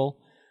people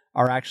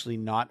are actually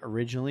not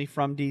originally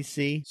from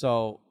DC.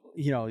 So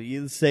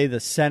you say the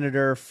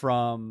senator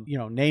from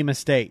name a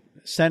state,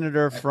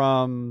 senator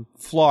from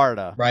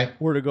Florida, right,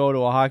 were to go to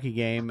a hockey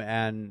game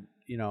and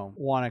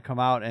want to come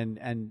out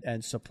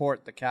and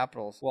support the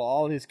Capitals. Well,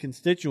 all his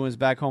constituents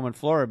back home in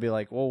Florida be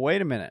like, well,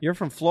 wait a minute, you're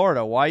from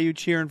Florida. Why are you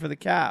cheering for the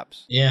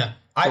Caps? Yeah.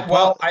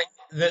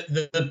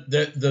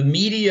 The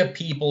media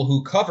people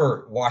who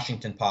cover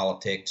Washington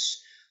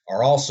politics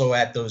are also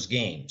at those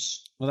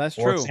games. Well, that's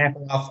true. For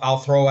example, I'll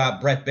throw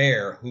out Brett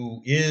Baer,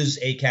 who is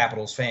a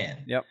Capitals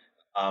fan. Yep.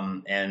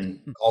 And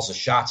calls the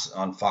shots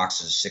on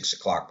Fox's 6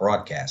 o'clock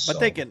broadcast. But so.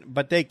 they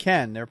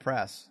can. They're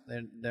press.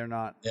 They're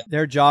not. Yeah.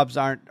 Their jobs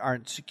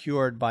aren't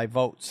secured by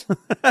votes.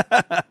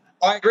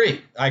 I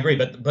agree.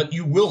 But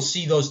you will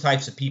see those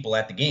types of people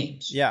at the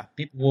games. Yeah.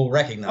 People will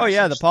recognize. Oh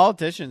yeah, those. the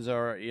politicians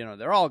are.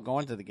 They're all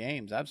going to the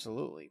games,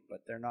 absolutely.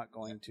 But they're not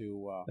going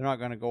to. They're not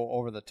going to go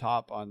over the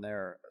top on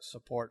their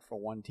support for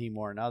one team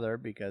or another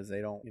because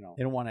they don't.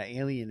 They don't want to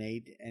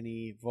alienate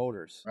any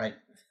voters. Right.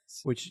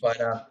 Which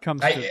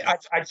comes. I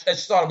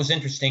just thought it was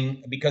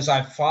interesting because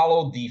I've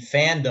followed the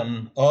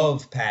fandom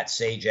of Pat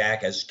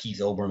Sajak, as Keith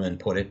Olbermann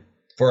put it,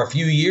 for a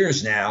few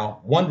years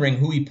now, wondering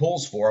who he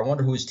pulls for. I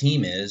wonder who his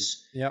team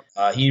is. Yep.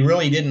 He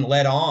really didn't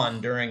let on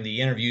during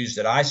the interviews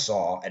that I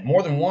saw at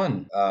more than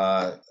one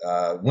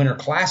Winter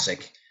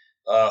Classic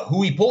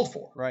who he pulled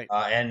for. Right.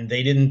 And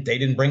they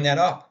didn't bring that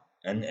up.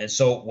 And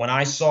so when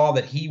I saw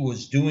that he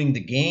was doing the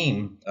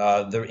game,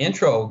 the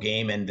intro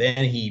game, and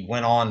then he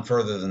went on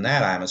further than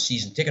that, I'm a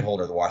season ticket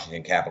holder of the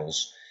Washington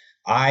Capitals.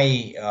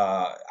 I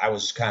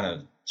was kind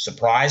of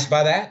surprised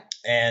by that,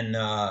 and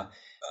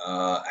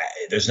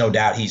there's no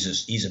doubt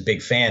he's a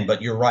big fan.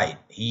 But you're right,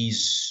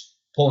 he's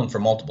pulling for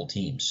multiple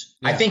teams.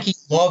 Yeah. I think he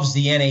loves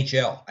the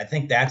NHL. I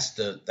think that's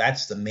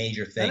the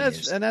major thing.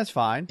 And that's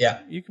fine. Yeah,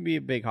 you can be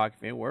a big hockey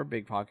fan. We're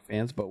big hockey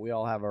fans, but we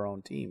all have our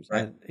own teams.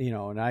 Right.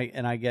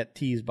 And I get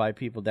teased by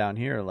people down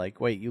here like,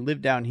 wait, you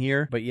live down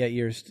here, but yet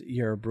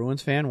you're a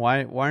Bruins fan.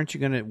 Why aren't you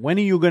gonna? When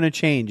are you gonna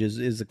change?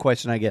 Is the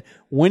question I get.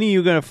 When are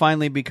you gonna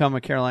finally become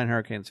a Carolina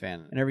Hurricanes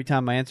fan? And every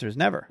time my answer is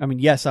never. I mean,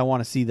 yes, I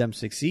want to see them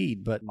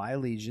succeed, but my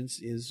allegiance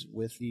is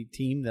with the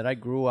team that I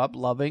grew up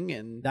loving,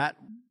 and that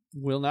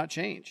will not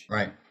change.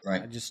 Right.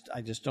 I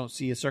just don't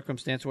see a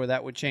circumstance where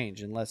that would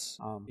change unless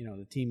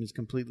the team is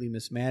completely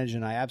mismanaged,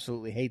 and I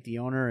absolutely hate the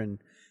owner and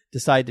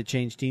decide to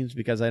change teams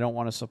because I don't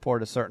want to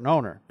support a certain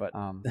owner. But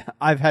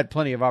I've had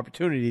plenty of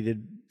opportunity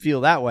to feel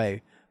that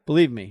way.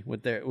 Believe me,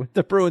 with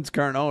the Bruins'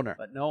 current owner.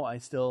 But no, I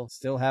still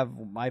have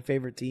my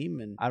favorite team,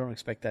 and I don't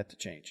expect that to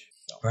change.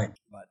 So, right.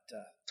 But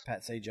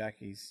Pat Sajak,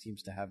 he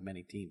seems to have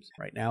many teams.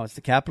 Right now, it's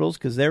the Capitals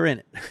because they're in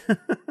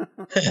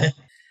it.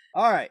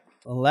 All right.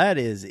 Well, that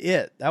is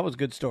it. That was a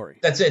good story.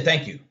 That's it.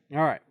 Thank you.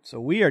 All right.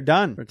 So we are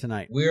done for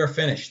tonight. We are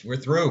finished. We're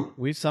through.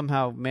 We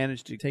somehow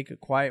managed to take a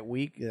quiet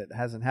week that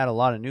hasn't had a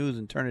lot of news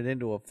and turn it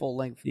into a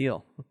full-length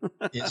deal.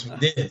 Yes, we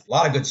did. A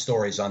lot of good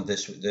stories on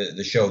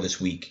the show this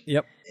week.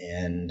 Yep.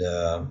 And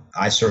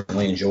I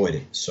certainly enjoyed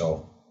it.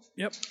 So.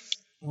 Yep.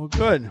 Well,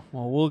 good.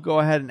 Well, we'll go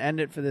ahead and end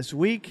it for this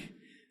week.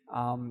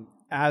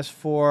 As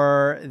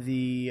for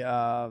the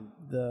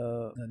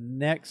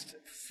next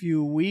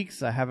few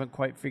weeks, I haven't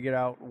quite figured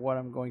out what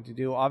I'm going to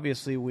do.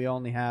 Obviously, we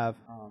only have,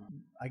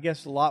 I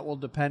guess a lot will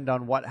depend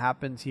on what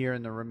happens here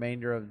in the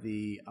remainder of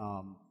the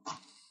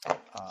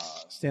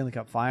Stanley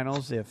Cup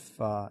Finals. If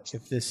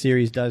this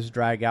series does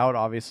drag out,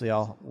 obviously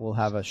we'll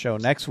have a show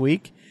next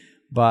week.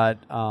 But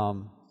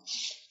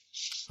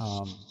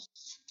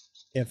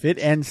if it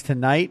ends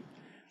tonight,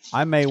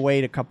 I may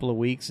wait a couple of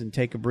weeks and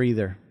take a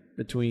breather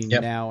between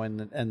now and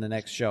the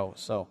next show.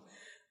 So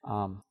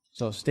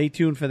stay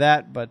tuned for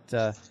that. But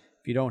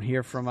if you don't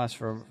hear from us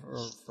for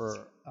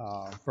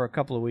a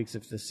couple of weeks,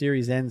 if the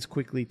series ends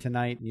quickly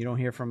tonight and you don't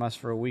hear from us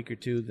for a week or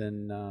two,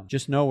 then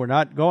just know we're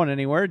not going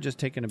anywhere, just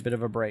taking a bit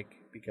of a break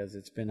because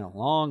it's been a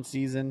long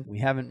season. We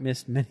haven't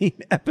missed many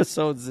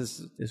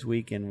episodes this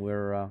week, and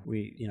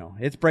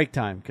it's break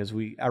time because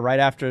we right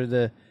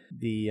after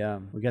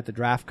we got the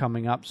draft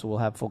coming up, so we'll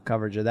have full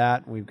coverage of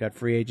that. We've got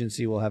free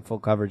agency, we'll have full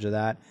coverage of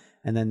that.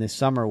 And then this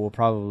summer will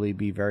probably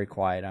be very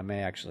quiet. I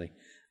may actually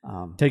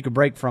take a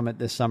break from it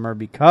this summer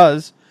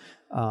because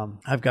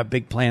I've got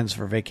big plans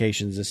for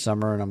vacations this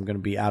summer, and I'm going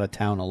to be out of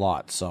town a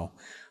lot. So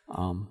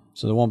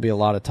there won't be a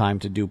lot of time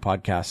to do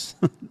podcasts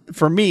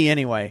for me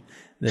anyway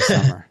this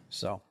summer.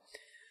 So,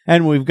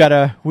 and we've got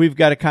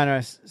to kind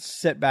of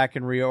sit back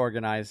and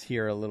reorganize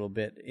here a little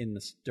bit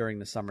during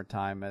the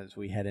summertime as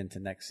we head into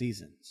next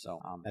season. So,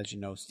 as you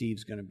know,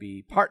 Steve's going to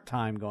be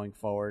part-time going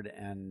forward,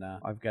 and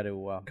I've got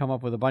to come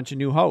up with a bunch of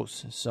new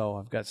hosts. So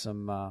I've got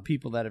some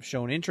people that have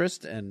shown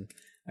interest, and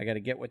I got to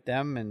get with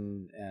them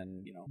and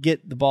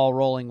get the ball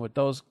rolling with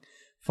those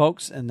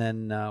folks, and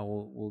then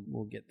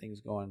we'll get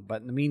things going.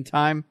 But in the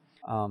meantime,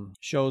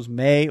 shows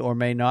may or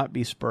may not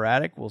be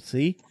sporadic. We'll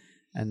see,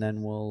 and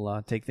then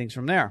we'll take things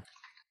from there.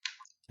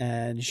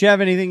 And do you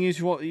have anything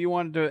you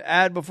wanted to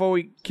add before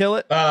we kill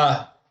it?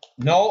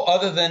 No,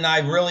 other than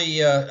I've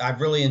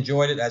really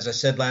enjoyed it. As I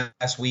said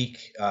last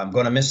week, I'm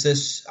going to miss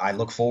this. I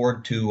look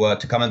forward to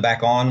coming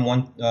back on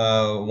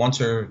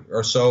once or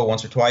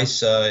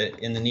twice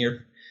in the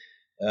near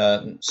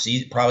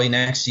probably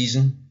next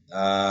season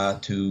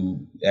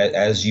to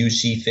as you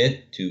see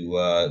fit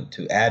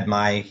to add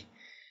my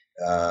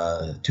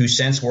 2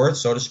 cents worth,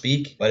 so to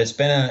speak. But it's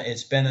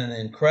been an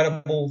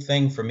incredible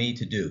thing for me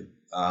to do.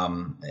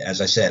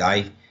 As I said,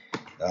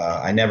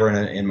 I never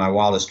in my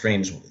wildest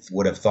dreams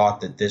would have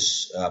thought that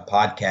this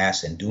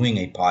podcast and doing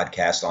a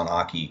podcast on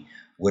hockey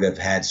would have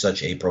had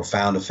such a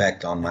profound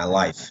effect on my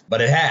life.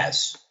 But it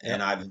has,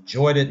 and I've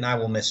enjoyed it, and I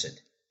will miss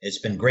it. It's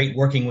been great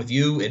working with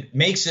you. It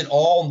makes it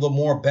all the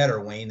more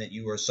better, Wayne, that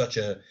you are such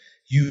a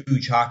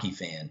huge hockey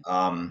fan,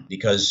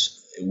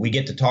 because we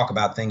get to talk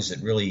about things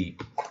that really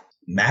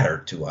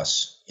matter to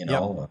us,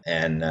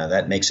 and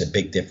that makes a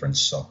big difference.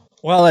 So.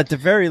 Well, at the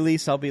very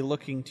least, I'll be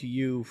looking to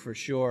you for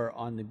sure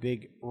on the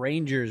big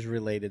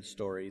Rangers-related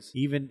stories.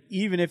 Even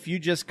if you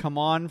just come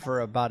on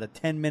for about a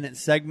 10-minute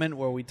segment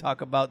where we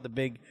talk about the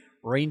big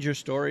Ranger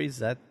stories,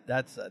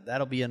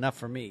 that'll be enough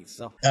for me.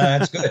 So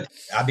that's good.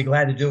 I'll be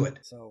glad to do it.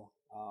 So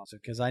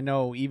because I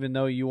know even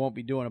though you won't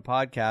be doing a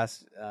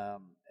podcast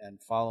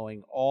and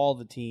following all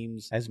the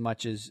teams as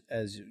much as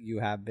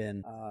you have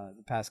been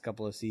the past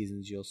couple of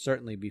seasons, you'll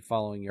certainly be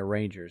following your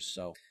Rangers.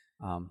 So.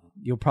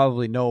 You'll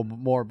probably know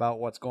more about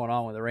what's going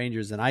on with the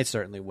Rangers than I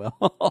certainly will,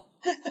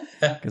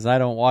 because I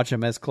don't watch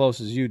them as close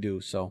as you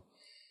do. So,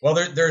 well,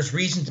 there's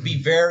reason to be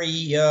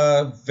very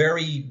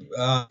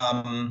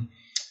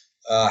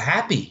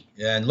happy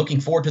and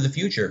looking forward to the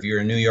future if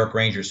you're a New York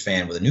Rangers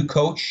fan with a new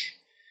coach,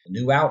 a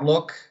new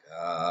outlook,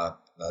 a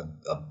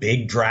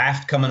big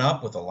draft coming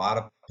up with a lot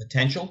of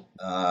potential.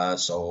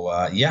 That's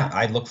a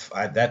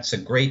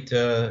great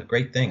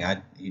thing.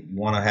 You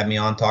want to have me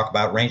on talk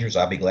about Rangers?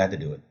 I'll be glad to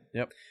do it.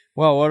 Yep.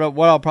 Well,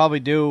 what I'll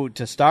probably do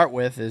to start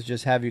with is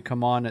just have you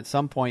come on at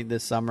some point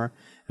this summer,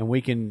 and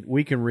we can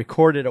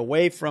record it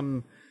away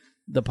from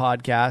the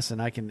podcast, and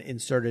I can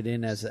insert it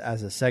in as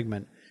a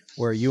segment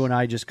where you and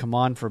I just come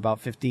on for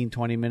about 15,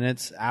 20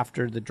 minutes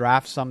after the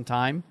draft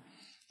sometime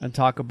and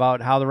talk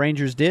about how the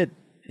Rangers did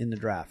in the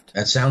draft.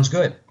 That sounds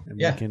good.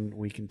 And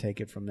we can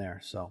take it from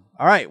there. So,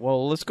 all right.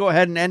 Well, let's go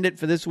ahead and end it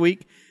for this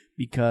week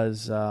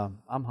because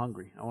I'm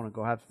hungry. I want to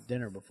go have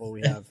dinner before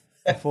we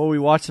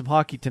watch some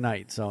hockey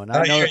tonight. So, and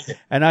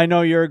I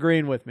know you're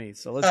agreeing with me.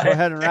 So let's go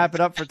ahead and wrap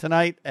it up for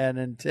tonight. And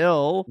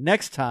until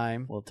next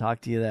time, we'll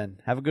talk to you then.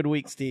 Have a good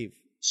week, Steve.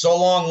 So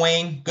long,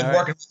 Wayne. Good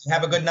work. Right.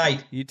 Have a good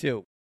night. You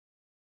too.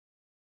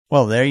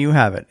 Well, there you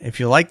have it. If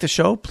you like the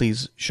show,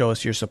 please show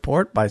us your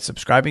support by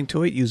subscribing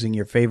to it using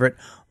your favorite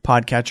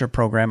podcatcher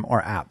program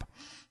or app.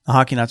 The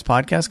Hockey Nuts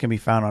podcast can be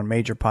found on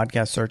major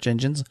podcast search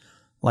engines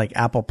like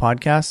Apple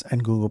Podcasts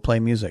and Google Play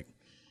Music.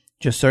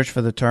 Just search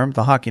for the term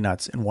The Hockey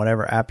Nuts in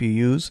whatever app you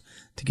use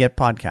to get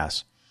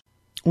podcasts.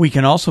 We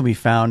can also be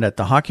found at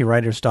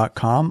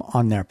thehockeywriters.com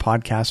on their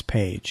podcast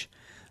page.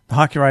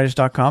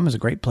 Thehockeywriters.com is a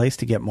great place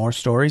to get more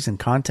stories and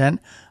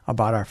content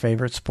about our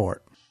favorite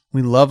sport.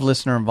 We love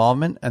listener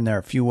involvement, and there are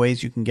a few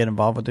ways you can get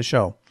involved with the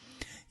show.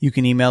 You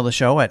can email the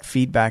show at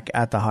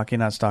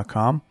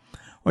feedback@thehockeyknuts.com,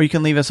 or you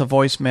can leave us a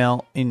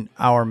voicemail in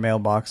our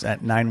mailbox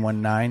at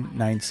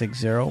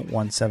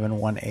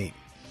 919-960-1718.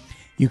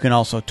 You can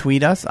also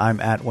tweet us.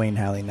 I'm at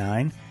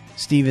WayneHalley9.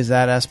 Steve is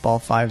at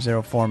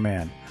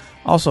SBall504man.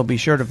 Also, be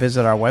sure to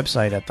visit our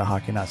website at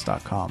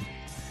thehockeyknuts.com.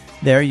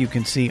 There you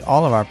can see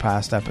all of our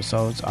past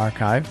episodes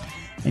archived,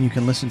 and you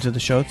can listen to the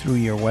show through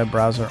your web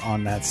browser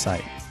on that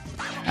site.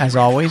 As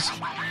always,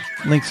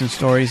 links and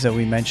stories that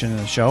we mention in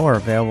the show are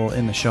available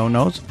in the show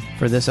notes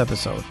for this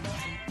episode.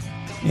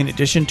 In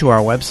addition to our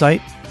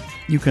website,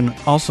 you can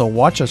also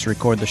watch us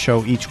record the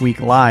show each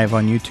week live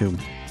on YouTube.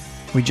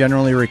 We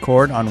generally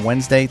record on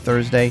Wednesday,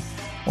 Thursday,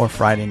 or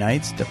Friday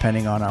nights,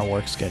 depending on our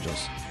work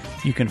schedules.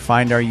 You can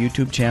find our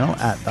YouTube channel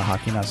at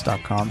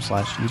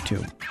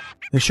thehockeyknuts.com/YouTube.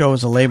 The show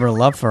is a labor of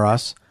love for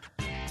us,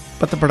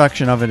 but the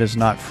production of it is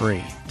not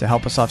free. To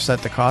help us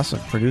offset the cost of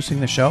producing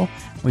the show,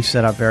 we've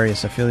set up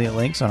various affiliate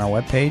links on our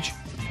webpage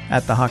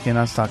at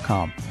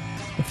thehockeyknuts.com.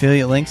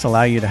 Affiliate links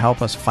allow you to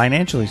help us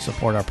financially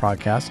support our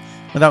podcast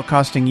without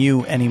costing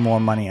you any more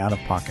money out of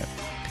pocket.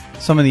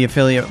 Some of the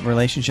affiliate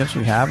relationships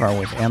we have are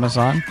with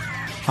Amazon,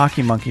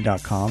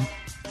 HockeyMonkey.com,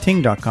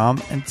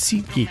 Ting.com, and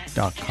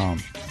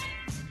SeatGeek.com.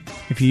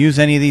 If you use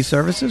any of these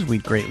services,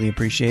 we'd greatly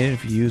appreciate it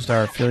if you used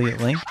our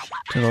affiliate link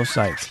to those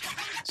sites.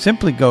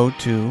 Simply go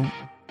to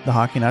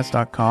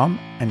thehockeyknuts.com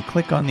and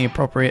click on the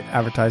appropriate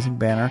advertising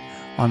banner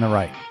on the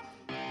right.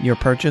 Your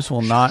purchase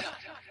will not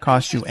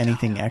cost you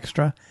anything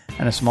extra,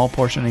 and a small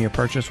portion of your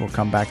purchase will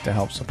come back to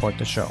help support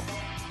the show.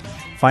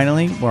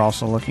 Finally, we're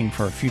also looking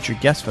for future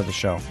guests for the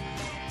show.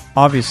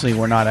 Obviously,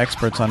 we're not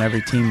experts on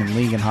every team and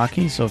league in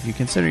hockey, so if you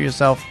consider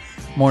yourself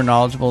more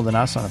knowledgeable than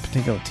us on a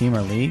particular team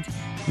or league,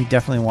 we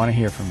definitely want to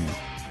hear from you.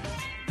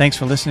 Thanks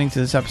for listening to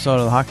this episode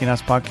of the Hockey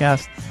Nuts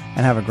Podcast,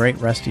 and have a great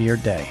rest of your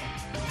day.